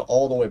go and head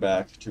all the way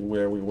back to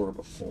where we were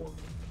before.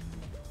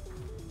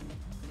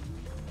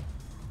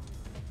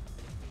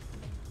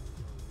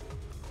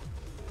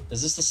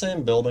 Is this the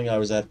same building I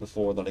was at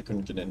before that I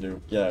couldn't get into?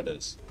 Yeah, it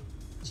is.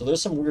 So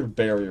there's some weird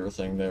barrier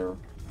thing there.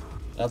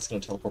 That's gonna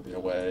teleport me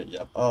away.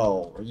 Yep.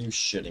 Oh, are you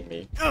shitting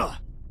me?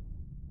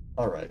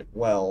 Alright,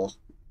 well...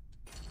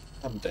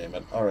 God damn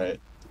it. Alright.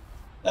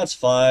 That's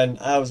fine.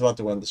 I was about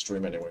to end the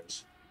stream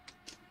anyways.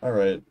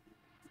 Alright.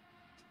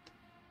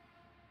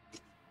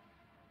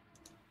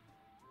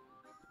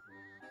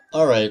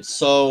 Alright,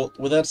 so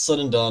with that said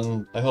and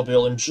done, I hope you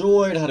all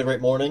enjoyed, had a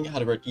great morning,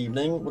 had a great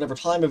evening, whatever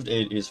time of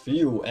day it is for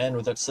you, and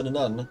with that said and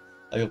done,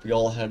 I hope you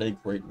all had a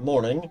great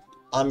morning,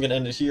 I'm going to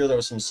end it here. There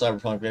was some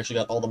Cyberpunk. We actually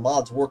got all the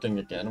mods working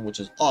again, which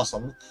is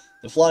awesome.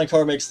 The flying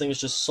car makes things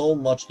just so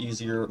much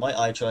easier. My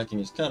eye tracking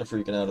is kind of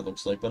freaking out, it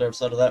looks like, but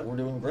outside of that, we're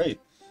doing great.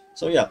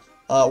 So yeah,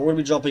 we're going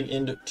to be jumping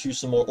into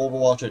some more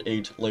Overwatch at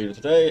 8 later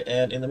today,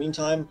 and in the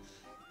meantime,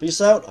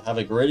 peace out, have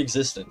a great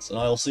existence, and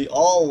I will see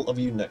all of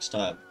you next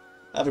time.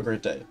 Have a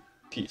great day.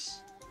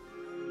 Peace.